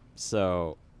 Yeah.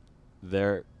 So,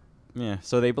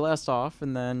 so they blast off,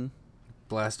 and then...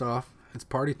 Blast off. It's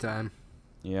party time.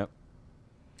 Yep.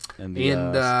 And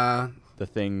the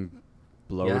thing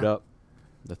blowed up.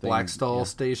 The thing, Blackstall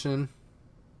Station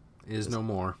is no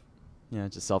more. Yeah,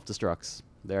 it just self-destructs.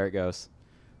 There it goes.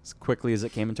 As quickly as it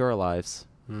came into our lives.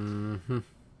 Mm-hmm.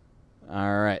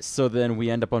 All right, so then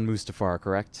we end up on Mustafar,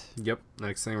 correct? Yep.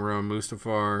 Next thing we're on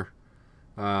Mustafar.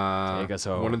 Take us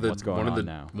home. What's going on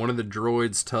now? One of the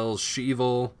droids tells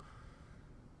Sheevil,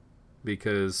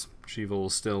 because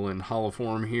Sheevil's still in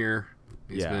holoform here.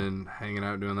 He's been hanging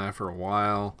out doing that for a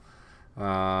while.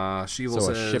 Sheevil says,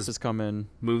 a ship is coming.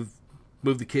 Move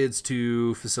the kids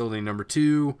to facility number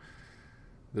 2.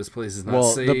 This place is not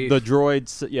safe. The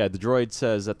droid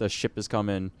says that the ship is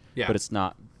coming, but it's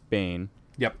not Bane.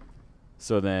 Yep.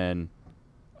 So then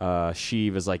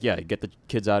Sheev is like, get the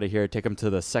kids out of here, take them to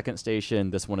the second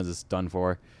station. This one is done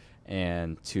for.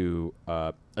 And to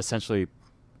essentially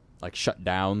like shut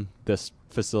down this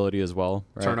facility as well.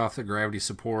 Right? Turn off the gravity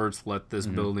supports, let this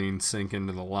building sink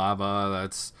into the lava.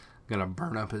 That's going to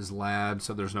burn up his lab,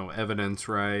 so there's no evidence,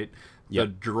 right? Yep.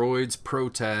 The droids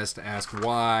protest, ask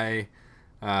why.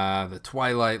 The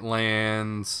Twilight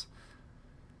lands.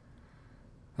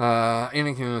 Anakin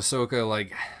and Ahsoka,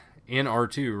 like, in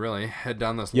R2, really, head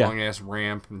down this long-ass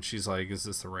ramp, and she's like, is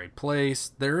this the right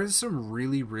place? There is some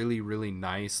really, really, really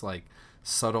nice, like,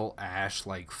 subtle ash,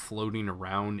 like, floating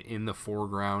around in the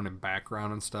foreground and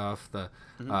background and stuff.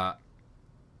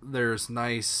 There's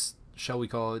nice, shall we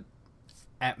call it,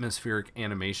 atmospheric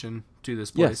animation to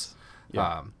this place. Yes.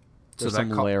 Yeah. There's some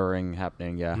layering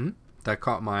happening, That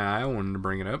caught my eye. I wanted to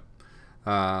bring it up.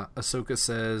 Ahsoka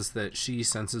says that she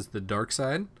senses the dark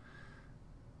side.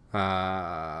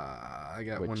 I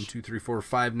got 1, 2, 3, 4,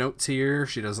 5 notes here.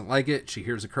 She doesn't like it. She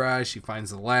hears a cry. She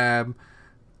finds the lab.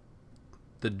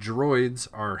 The droids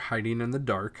are hiding in the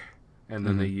dark, and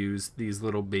then they use these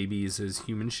little babies as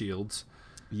human shields.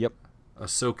 Yep.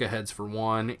 Ahsoka heads for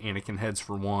one. Anakin heads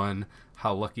for one.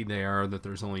 How lucky they are that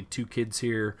there's only 2 kids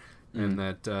here, and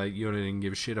that Yoda didn't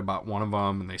give a shit about one of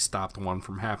them, and they stopped one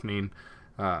from happening.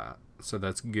 So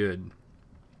that's good.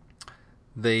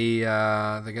 They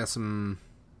got some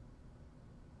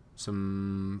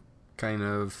kind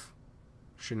of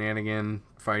shenanigan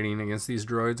fighting against these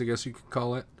droids, I guess you could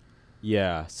call it.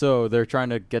 Yeah. So they're trying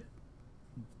to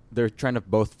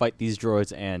both fight these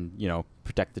droids and,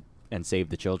 protect and save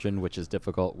the children, which is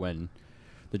difficult when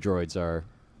the droids are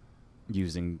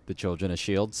using the children as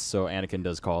shields. So Anakin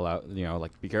does call out,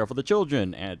 like, be careful of the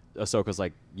children, and Ahsoka's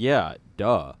like, yeah,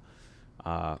 duh.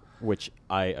 Which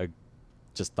I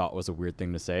just thought was a weird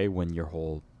thing to say when your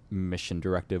whole mission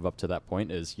directive up to that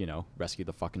point is, rescue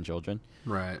the fucking children.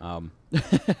 Right.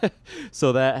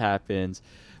 So that happens.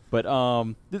 But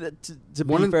to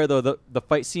be fair, though, the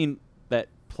fight scene that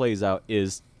plays out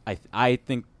is, I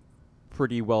think,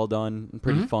 pretty well done,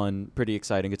 pretty fun, pretty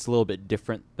exciting. It's a little bit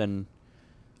different than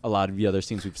a lot of the other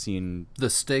scenes we've seen. The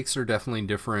stakes are definitely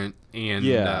different, and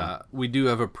we do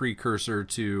have a precursor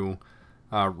to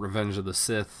Revenge of the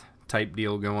Sith type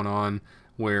deal going on,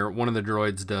 where one of the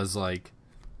droids does like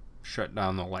shut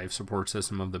down the life support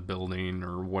system of the building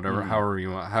or whatever, however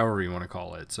you want to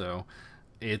call it. So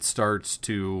it starts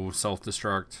to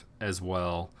self-destruct as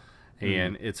well,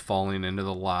 and it's falling into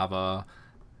the lava.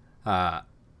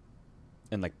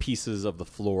 And like pieces of the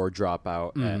floor drop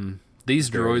out. These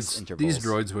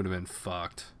droids would have been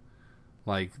fucked.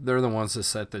 Like, they're the ones that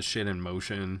set this shit in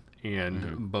motion,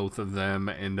 and both of them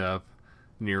end up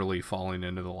nearly falling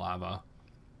into the lava.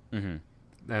 And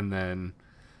then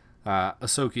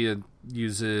Ahsoka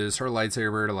uses her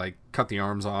lightsaber to like cut the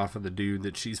arms off of the dude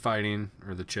that she's fighting,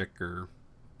 or the chick, or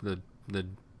the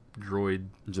droid,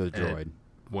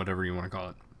 whatever you want to call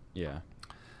it. Yeah.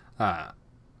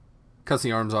 Cuts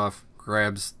the arms off,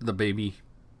 grabs the baby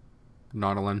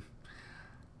Nautilin.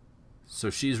 So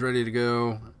she's ready to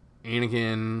go.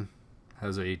 Anakin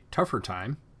has a tougher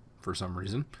time for some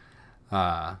reason.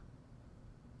 Does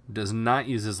not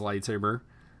use his lightsaber.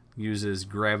 Uses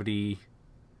gravity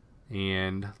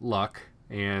and luck.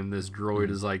 And this droid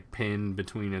is like pinned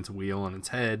between its wheel and its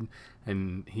head.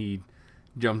 And he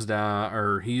jumps down,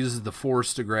 or he uses the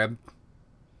Force to grab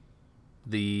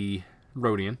the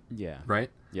Rodian. Yeah. Right?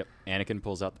 Yep. Anakin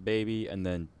pulls out the baby and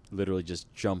then literally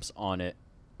just jumps on it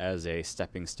as a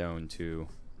stepping stone to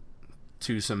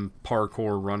some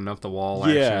parkour running up the wall.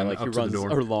 Yeah, action, like up he to runs the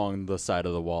door. along the side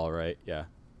of the wall, right? Yeah.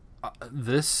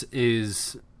 This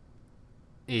is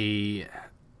a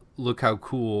look how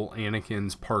cool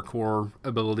Anakin's parkour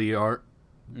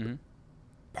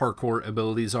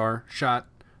abilities are shot,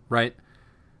 right?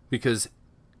 Because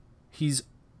he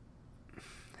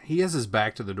has his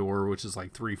back to the door, which is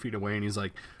like 3 feet away, and he's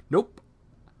like, nope,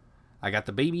 I got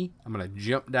the baby. I'm going to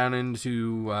jump down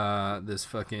into this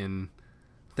fucking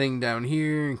thing down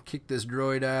here and kick this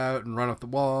droid out and run up the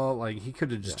wall. Like, he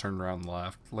could have just turned around and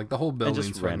left. Like, the whole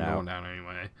building's going down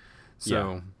anyway.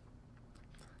 So,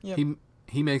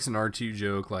 he makes an R2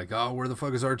 joke, like, oh, where the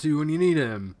fuck is R2 when you need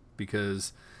him?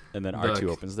 Because... And then R2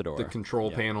 opens the door. The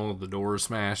control panel of the door is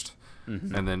smashed.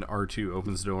 And then R2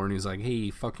 opens the door and he's like,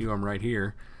 hey, fuck you, I'm right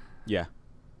here. Yeah.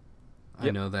 I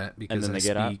know that because I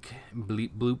speak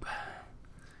bleep bloop.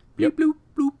 Bleep bloop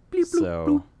bloop bleep bloop so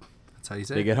bloop. That's how you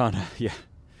say they it. get on,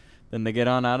 Then they get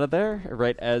on out of there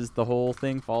right as the whole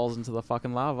thing falls into the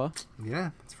fucking lava.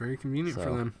 Yeah, it's very convenient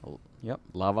for them. Yep,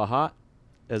 lava hot,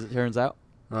 as it turns out.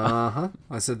 I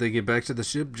said they get back to the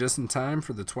ship just in time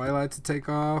for the twilight to take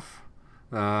off.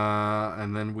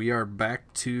 And then we are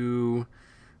back to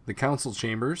the council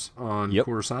chambers on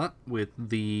Coruscant with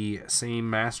the same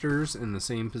masters in the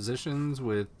same positions,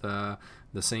 with the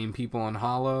same people on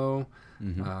Holo.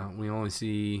 We only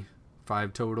see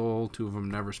 5 total. 2 of them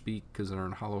never speak because they're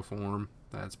in Holo form.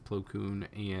 That's Plo Koon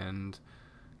and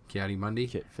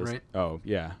Ki-Adi-Mundi, right? Oh,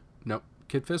 yeah. Nope.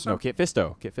 Kit Fisto? No, Kit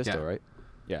Fisto. Kit Fisto, right?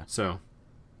 Yeah. So,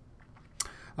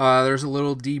 there's a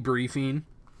little debriefing,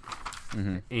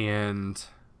 and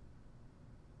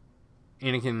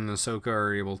Anakin and Ahsoka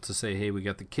are able to say, hey, we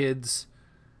got the kids,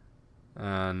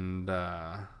 and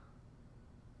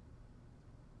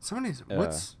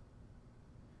what's...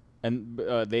 And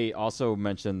they also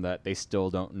mentioned that they still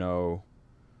don't know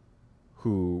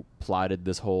who plotted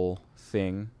this whole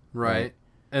thing. Right.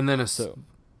 And then is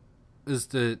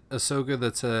the Ahsoka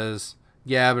that says,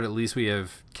 yeah, but at least we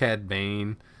have Cad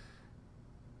Bane.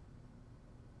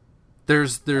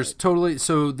 There's totally...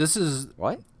 So this is...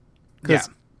 What? Yeah.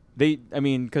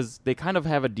 Because they kind of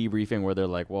have a debriefing where they're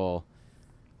like, well,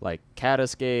 like, Cad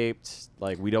escaped.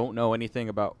 Like, we don't know anything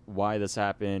about why this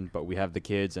happened, but we have the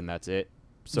kids and that's it.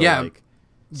 So,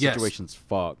 situation's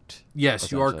fucked.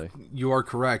 Yes, you are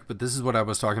correct, but this is what I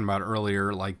was talking about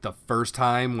earlier. Like, the first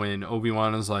time when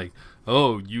Obi-Wan is like,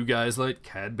 oh, you guys let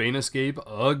Cad Bane escape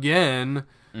again.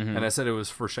 And I said it was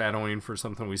foreshadowing for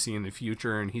something we see in the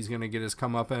future, and he's going to get his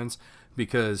comeuppance,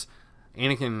 because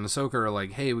Anakin and Ahsoka are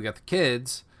like, hey, we got the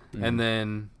kids. And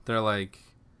then they're like,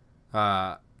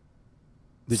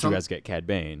 did you guys get Cad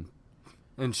Bane?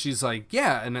 And she's like,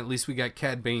 yeah, and at least we got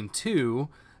Cad Bane too.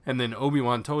 And then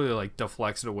Obi-Wan totally, like,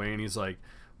 deflects it away, and he's like,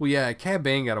 well, yeah, Cad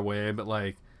Bane got away, but,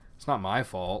 like, it's not my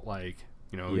fault. Like,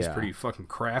 you know, he's pretty fucking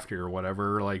crafty or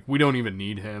whatever. Like, we don't even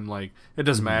need him. Like, it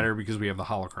doesn't matter because we have the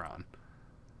Holocron.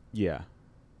 Yeah.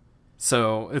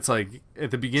 So, it's like, at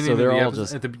the beginning of the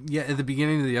episode, at the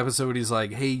beginning of the episode, he's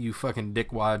like, hey, you fucking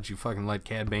dickwads, you fucking let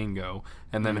Cad Bane go.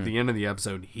 And then at the end of the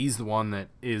episode, he's the one that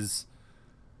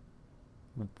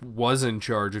was in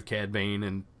charge of Cad Bane,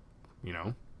 and, you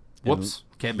know, whoops,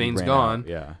 Cad he Bane's ran gone. out,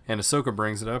 yeah. And Ahsoka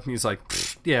brings it up, and he's like,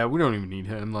 yeah, we don't even need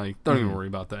him. Like, don't Mm-hmm. even worry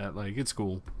about that. Like, it's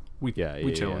cool. We chilling.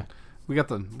 Yeah. We got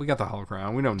the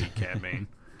holocron. We don't need Cad Bane.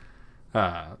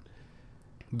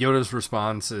 Yoda's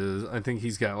response is, I think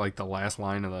he's got like the last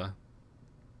line of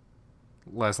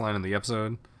the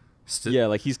episode. Yeah,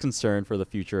 like he's concerned for the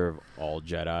future of all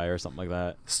Jedi or something like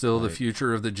that. Still, right? The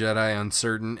future of the Jedi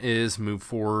uncertain is. Move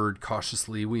forward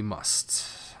cautiously we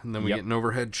must. And then we get an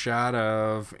overhead shot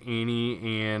of Annie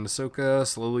and Ahsoka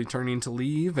slowly turning to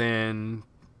leave, and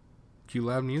cue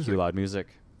loud music. Cue loud music.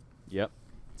 Yep.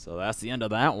 So that's the end of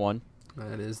that one.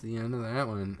 That is the end of that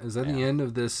one. Is that the end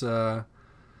of this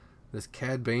this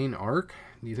Cad Bane arc?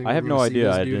 Do you think I have no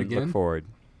idea. I didn't again? look forward.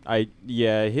 I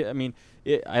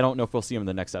don't know if we'll see him in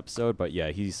the next episode, but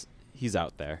yeah, he's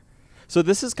out there. So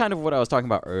this is kind of what I was talking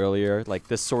about earlier, like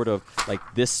this sort of like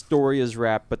this story is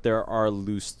wrapped, but there are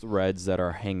loose threads that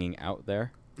are hanging out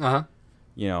there. Uh-huh.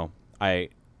 You know,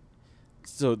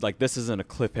 so like this isn't a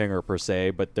cliffhanger per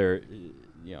se, but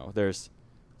there's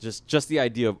just the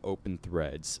idea of open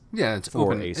threads. Yeah, it's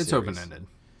open. It's open-ended.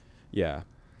 Yeah.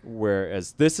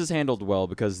 Whereas this is handled well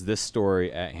because this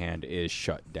story at hand is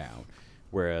shut down.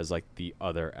 Whereas like the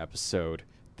other episode,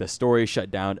 the story shut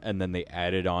down and then they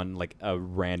added on like a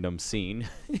random scene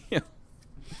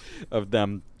of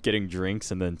them getting drinks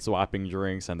and then swapping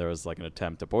drinks, and there was like an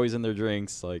attempt to poison their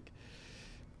drinks. Like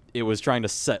it was trying to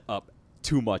set up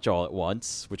too much all at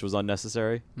once, which was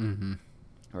unnecessary. Mm-hmm.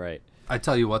 Right. I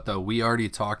tell you what, though, we already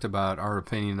talked about our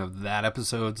opinion of that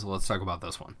episode, so let's talk about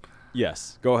this one.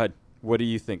 Yes. Go ahead. What do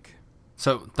you think?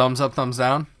 So, thumbs up, thumbs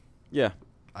down? Yeah.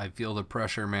 I feel the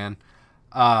pressure, man.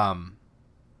 I'm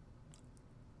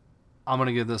going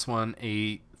to give this one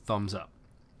a thumbs up.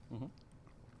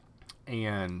 Mm-hmm.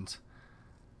 And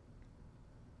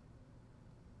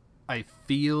I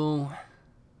feel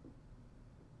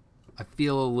a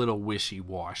little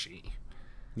wishy-washy.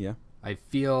 Yeah. I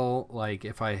feel like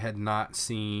if I had not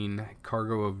seen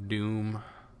Cargo of Doom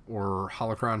or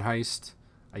Holocron Heist,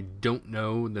 I don't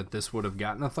know that this would have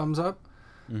gotten a thumbs up.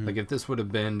 Mm-hmm. Like if this would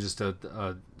have been just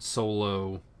a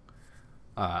solo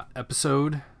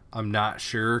episode, I'm not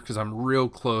sure because I'm real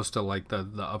close to like the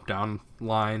up-down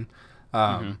line.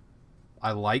 I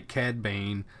like Cad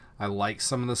Bane. I like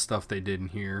some of the stuff they did in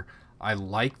here. I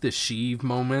like the Sheev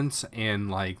moments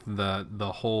and like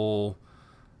the whole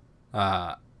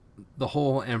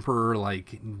Emperor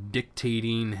like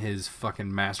dictating his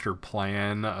fucking master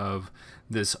plan of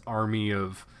this army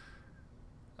of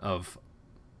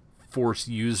Force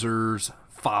users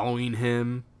following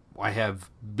him. I have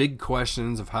big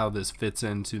questions of how this fits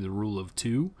into the rule of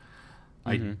two.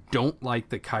 I don't like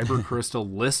the Kyber crystal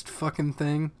list fucking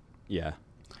thing. Yeah.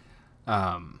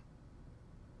 I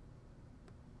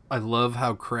love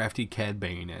how crafty Cad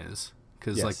Bane is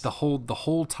because like the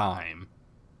whole time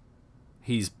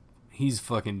he's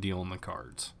fucking dealing the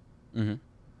cards. Mm-hmm.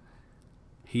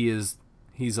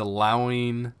 He's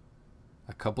allowing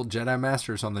a couple Jedi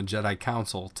Masters on the Jedi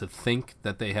Council to think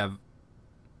that they have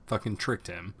fucking tricked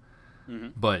him,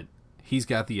 but he's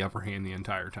got the upper hand the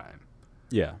entire time.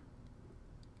 Yeah.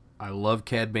 I love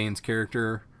Cad Bane's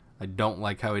character. I don't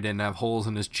like how he didn't have holes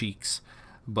in his cheeks,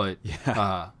 but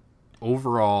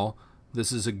overall,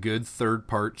 this is a good third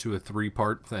part to a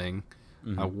 3-part thing.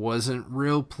 I wasn't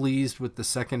real pleased with the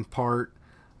second part.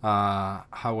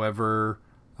 However,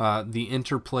 the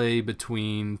interplay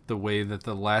between the way that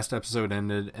the last episode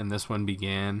ended and this one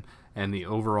began and the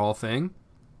overall thing,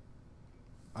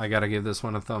 I gotta give this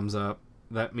one a thumbs up.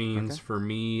 That means for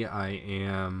me, I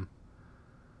am,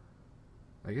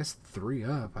 I guess, 3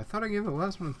 up. I thought I gave the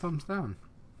last one a thumbs down.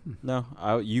 No,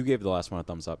 you gave the last one a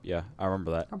thumbs up. Yeah, I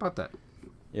remember that. How about that?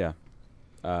 Yeah.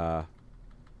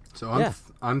 So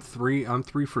I'm 3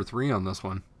 for 3 on this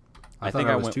one. I think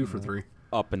I was went 2 for 3.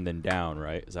 Up and then down,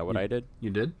 right? Is that what I did? You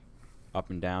did? Up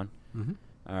and down? Mm-hmm.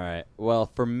 All right.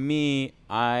 Well, for me,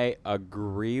 I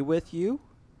agree with you.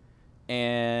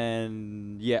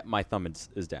 And yeah, my thumb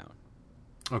is down.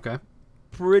 Okay.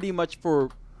 Pretty much for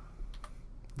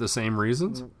the same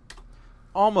reasons?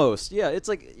 Almost. Yeah, it's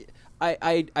like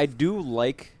I do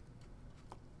like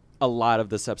a lot of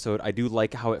this episode. I do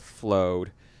like how it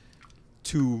flowed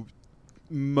to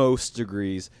most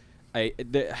degrees.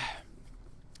 The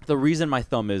reason my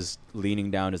thumb is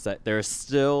leaning down is that there's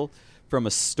still, from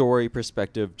a story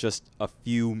perspective, just a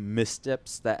few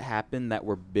missteps that happened that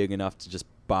were big enough to just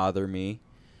bother me,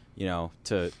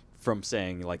 from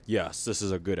saying like, yes, this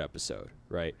is a good episode,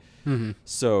 right? Mm-hmm.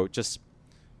 So just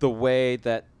the way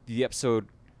that the episode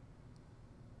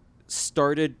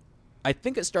started, I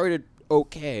think it started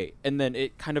okay, and then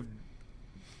it kind of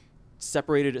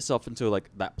separated itself into like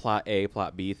that plot A,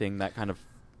 plot B thing that kind of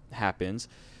happens,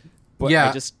 but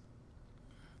Yeah.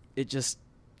 it just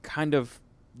kind of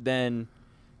then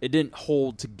it didn't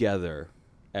hold together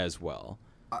as well.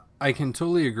 I can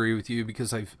totally agree with you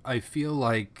because I feel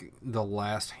like the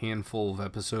last handful of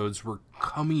episodes were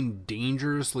coming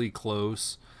dangerously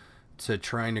close to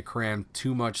trying to cram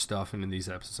too much stuff into these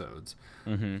episodes.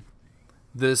 Mm-hmm.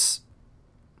 This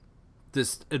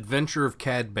adventure of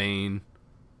Cad Bane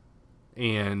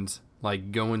and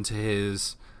like going to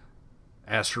his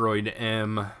asteroid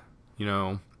M, you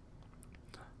know,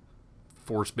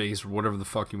 force base or whatever the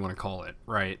fuck you want to call it,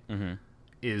 right? Mm-hmm.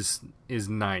 Is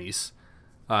nice.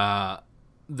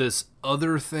 This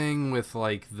other thing with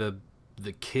like the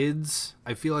kids,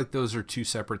 I feel like those are two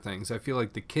separate things. I feel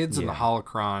like the kids and the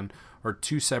Holocron are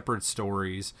two separate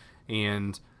stories,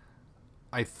 and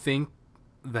I think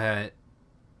that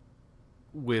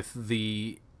with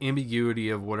the ambiguity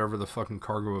of whatever the fucking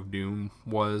Cargo of Doom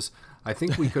was, I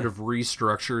think we could have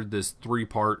restructured this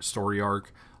 3-part story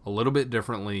arc a little bit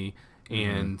differently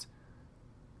and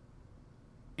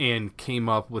came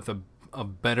up with a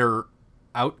better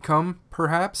outcome,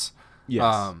 perhaps.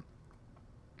 Yes.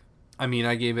 I mean,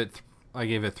 I gave it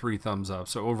 3 thumbs up,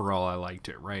 so overall I liked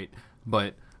it, right?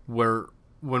 But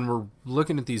when we're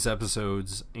looking at these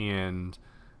episodes and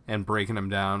breaking them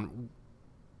down,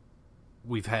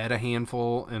 we've had a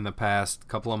handful in the past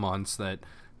couple of months that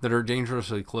are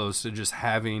dangerously close to just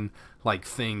having like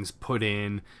things put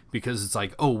in because it's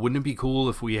like, oh, wouldn't it be cool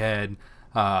if we had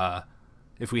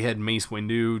Mace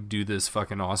Windu do this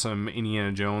fucking awesome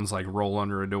Indiana Jones like roll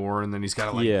under a door and then he's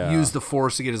got to like use the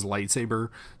Force to get his lightsaber,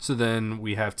 so then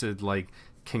we have to like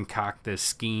concoct this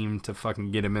scheme to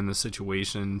fucking get him in the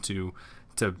situation to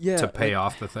pay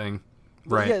off the thing.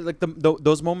 Right. Yeah, like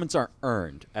those moments aren't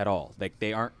earned at all. Like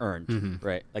they aren't earned,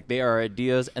 right? Like they are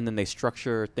ideas, and then they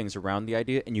structure things around the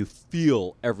idea, and you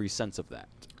feel every sense of that.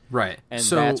 Right. And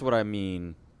that's what I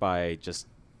mean by just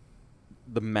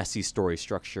the messy story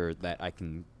structure that I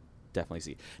can definitely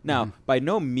see. Now, by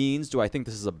no means do I think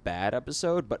this is a bad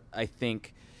episode, but I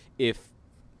think if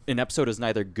an episode is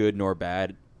neither good nor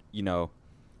bad, you know,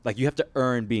 like you have to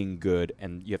earn being good,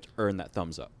 and you have to earn that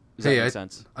thumbs up. Does that make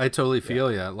sense? I totally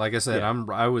feel ya. Like I said,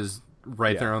 I was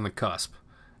right there on the cusp.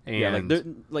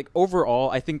 And like overall,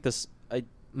 I think this,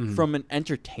 from an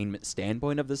entertainment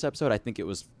standpoint of this episode, I think it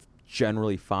was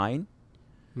generally fine.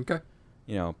 Okay.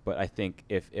 You know, but I think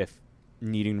if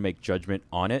needing to make judgment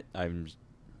on it, I'm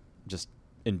just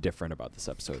indifferent about this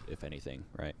episode, if anything,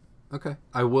 right? Okay.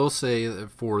 I will say that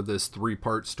for this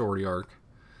 3-part story arc,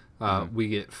 we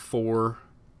get 4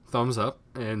 thumbs up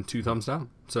and 2 thumbs down.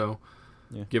 So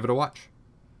give it a watch.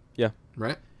 Yeah.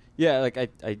 Right? Yeah, like I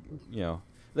you know,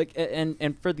 like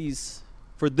and for this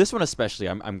one especially,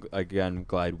 I'm again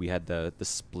glad we had the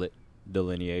split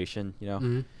delineation,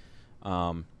 you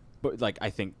know. But like I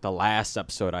think the last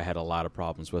episode I had a lot of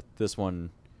problems with. This one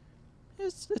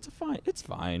it's fine,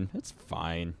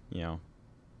 you know.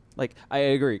 Like I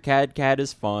agree, Cad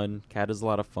is fun. Cad is a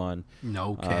lot of fun.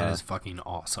 No, Cad is fucking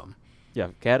awesome. Yeah,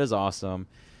 Cad is awesome.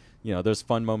 You know, there's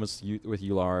fun moments with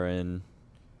Lauren.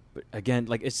 But again,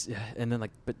 like it's, and then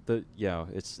like, but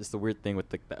it's the weird thing with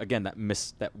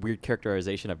that weird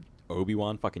characterization of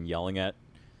Obi-Wan fucking yelling at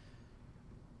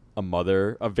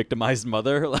a victimized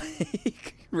mother,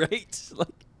 like, right?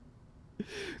 Like,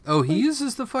 oh, he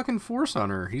uses the fucking Force on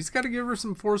her. He's got to give her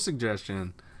some Force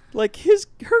suggestion. Like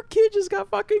her kid just got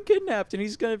fucking kidnapped, and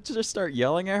he's gonna just start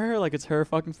yelling at her like it's her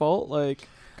fucking fault. Like,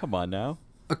 come on now.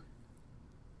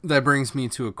 That brings me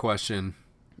to a question.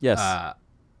 Yes.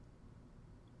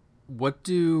 What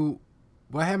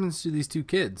happens to these 2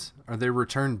 kids? Are they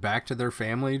returned back to their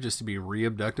family just to be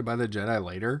re-abducted by the Jedi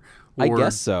later? Or, I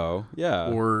guess so.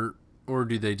 Yeah. Or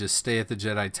do they just stay at the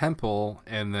Jedi Temple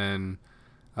and then,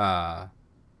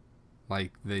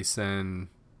 like they send?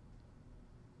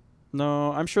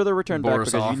 No, I'm sure they're returned back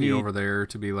because you need over there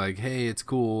to be like, hey, it's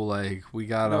cool. Like we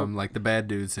got them. Like the bad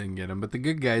dudes didn't get them, but the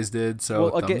good guys did. So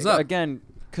thumbs up. Again.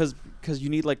 Because you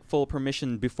need like full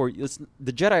permission before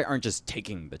the Jedi aren't just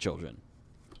taking the children,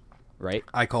 right?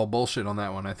 I call bullshit on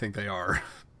that one. I think they are.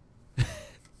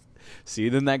 See,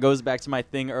 then that goes back to my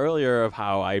thing earlier of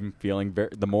how I'm feeling.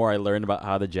 The more I learn about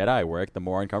how the Jedi work, the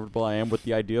more uncomfortable I am with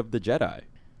the idea of the Jedi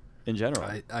in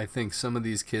general. I think some of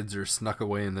these kids are snuck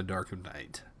away in the dark of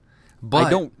night. But I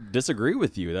don't disagree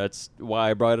with you. That's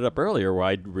why I brought it up earlier, where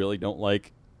I really don't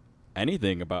like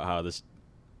anything about how this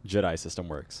Jedi system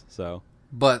works. So.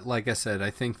 But like I said, I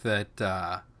think that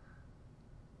that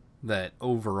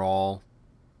overall,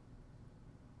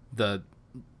 the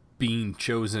being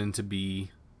chosen to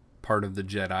be part of the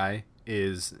Jedi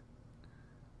is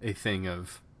a thing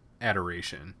of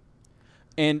adoration.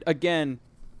 And again,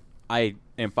 I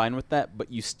am fine with that,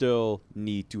 but you still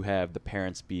need to have the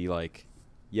parents be like,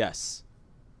 yes,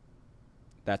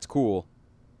 that's cool.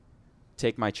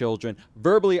 Take my children.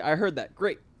 Verbally, I heard that.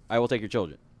 Great. I will take your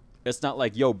children. It's not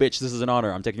like, yo, bitch, this is an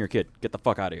honor. I'm taking your kid. Get the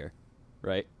fuck out of here.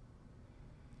 Right?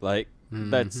 Like,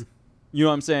 that's, you know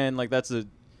what I'm saying? Like, that's a,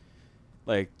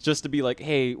 like, just to be like,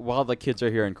 hey, while the kids are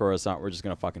here in Coruscant, we're just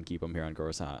going to fucking keep them here in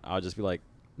Coruscant. I'll just be like,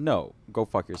 no, go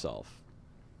fuck yourself.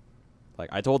 Like,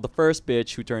 I told the first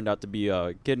bitch who turned out to be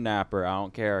a kidnapper, I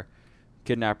don't care,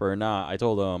 kidnapper or not, I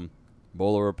told him,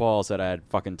 Bowler Paul said I had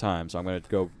fucking time, so I'm going to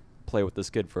go play with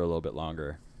this kid for a little bit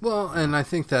longer. Well, and I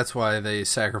think that's why they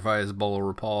sacrificed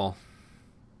Bowler Paul.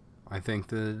 I think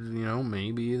that, you know,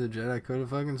 maybe the Jedi could have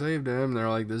fucking saved him. They're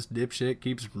like, this dipshit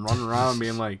keeps running around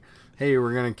being like, hey,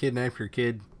 we're going to kidnap your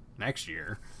kid next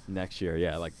year. Next year,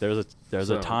 yeah. Like, there's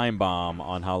a time bomb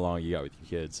on how long you got with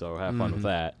your kids, so have fun with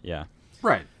that. Yeah.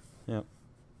 Right. Yep.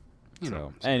 You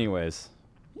know. Anyways.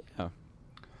 Yeah.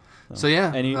 So,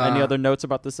 yeah. Any other notes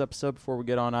about this episode before we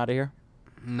get on out of here?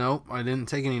 Nope. I didn't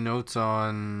take any notes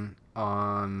on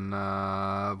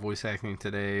voice acting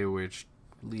today, which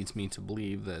leads me to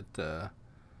believe that, I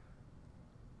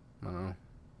don't know.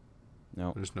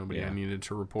 No. There's nobody I needed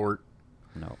to report.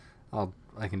 No.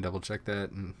 I can double check that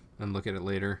and look at it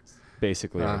later.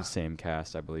 Basically the same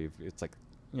cast, I believe. It's like,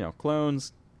 you know,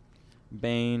 clones.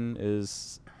 Bane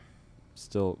is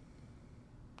still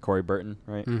Corey Burton,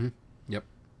 right? Mm-hmm. Yep.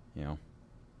 You know.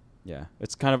 Yeah.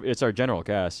 It's our general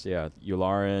cast. Yeah.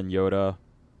 Yularen, Yoda,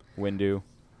 Windu.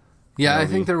 Yeah, I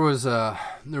think there was a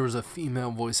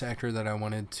female voice actor that I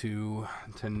wanted to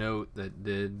note that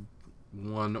did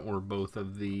one or both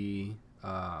of the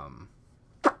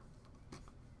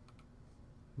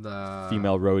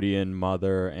female Rhodian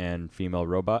mother and female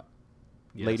robot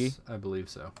lady. I believe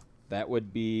so. That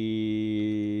would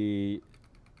be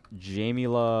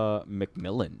Jamila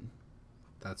McMillan.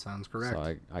 That sounds correct.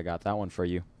 So I got that one for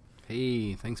you.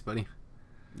 Hey, thanks, buddy.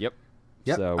 Yep.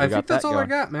 So I think that's all I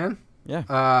got, man. Yeah.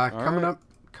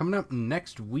 Coming up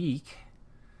next week,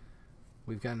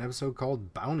 we've got an episode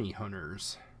called Bounty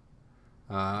Hunters.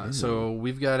 So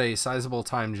we've got a sizable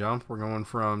time jump. We're going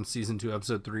from season 2,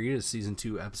 episode 3 to season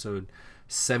 2, episode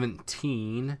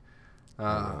 17.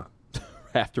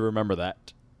 Have to remember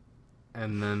that.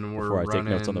 And then we're before I take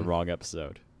notes on the wrong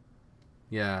episode.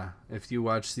 Yeah. If you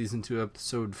watch season 2,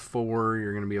 episode 4,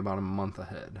 you're going to be about a month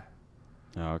ahead.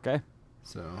 Okay.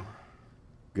 So.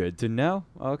 Good to know.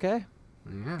 Okay.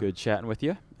 Yeah. Good chatting with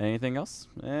you. Anything else?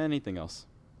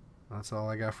 That's all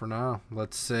I got for now.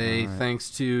 Let's say thanks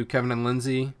to Kevin and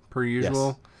Lindsay, per usual.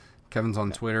 Yes. Kevin's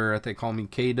on Twitter at They Call Me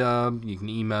K-Dub. You can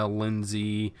email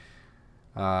Lindsay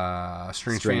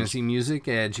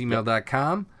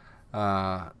strangefantasymusic@gmail.com.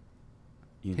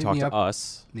 You can talk to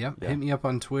us. Yep. Yeah. Hit me up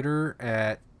on Twitter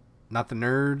at Not The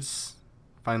Nerds.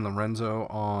 Find Lorenzo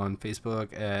on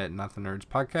Facebook at Not The Nerds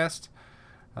Podcast.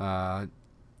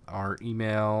 Our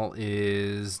email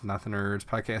is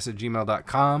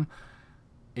notthenerdspodcast@gmail.com.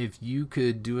 If you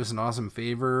could do us an awesome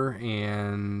favor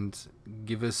and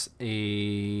give us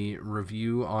a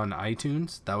review on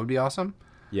iTunes, that would be awesome.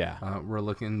 Yeah. We're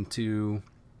looking to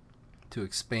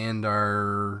expand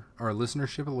our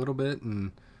listenership a little bit,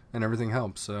 and everything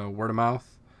helps. So word of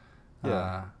mouth.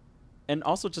 Yeah. And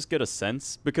also just get a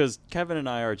sense, because Kevin and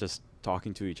I are just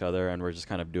talking to each other, and we're just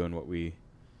kind of doing what we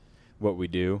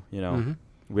do, you know. Mm-hmm.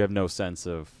 We have no sense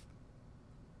of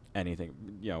anything.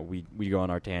 You know, we go on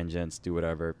our tangents, do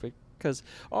whatever. Because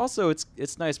also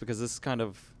it's nice because this is kind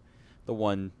of the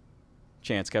one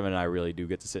chance Kevin and I really do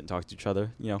get to sit and talk to each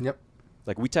other, you know. Yep.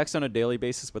 Like, we text on a daily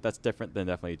basis, but that's different than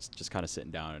definitely just kind of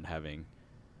sitting down and having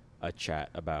a chat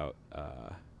about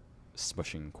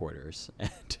smushing quarters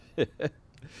and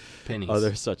pennies.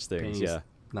 Other such things. Pennies, yeah.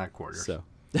 Not quarters. So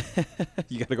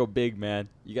you got to go big, man.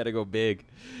 You got to go big.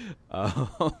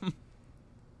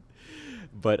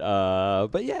 But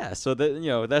yeah, so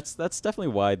that's definitely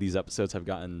why these episodes have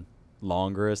gotten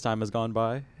longer as time has gone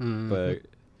by. Mm-hmm. But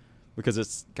because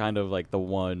it's kind of like the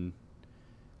one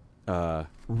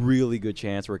really good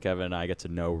chance where Kevin and I get to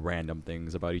know random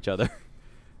things about each other.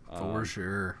 For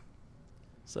sure.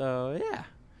 So yeah.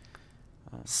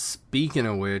 Speaking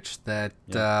of which, that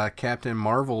Captain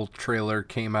Marvel trailer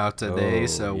came out today,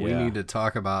 we need to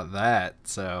talk about that.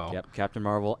 So yep, Captain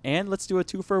Marvel, and let's do a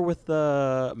twofer with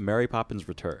Mary Poppins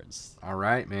Returns. All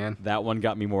right, man. That one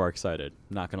got me more excited.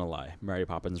 Not gonna lie, Mary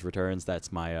Poppins Returns.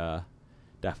 That's my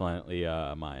definitely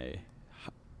my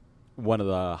one of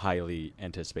the highly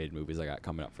anticipated movies I got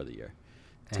coming up for the year.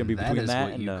 It's gonna be between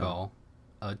that and what you call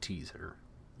a teaser.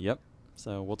 Yep.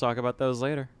 So we'll talk about those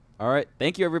later. All right.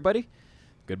 Thank you, everybody.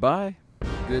 Goodbye.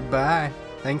 Goodbye.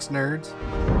 Thanks, nerds.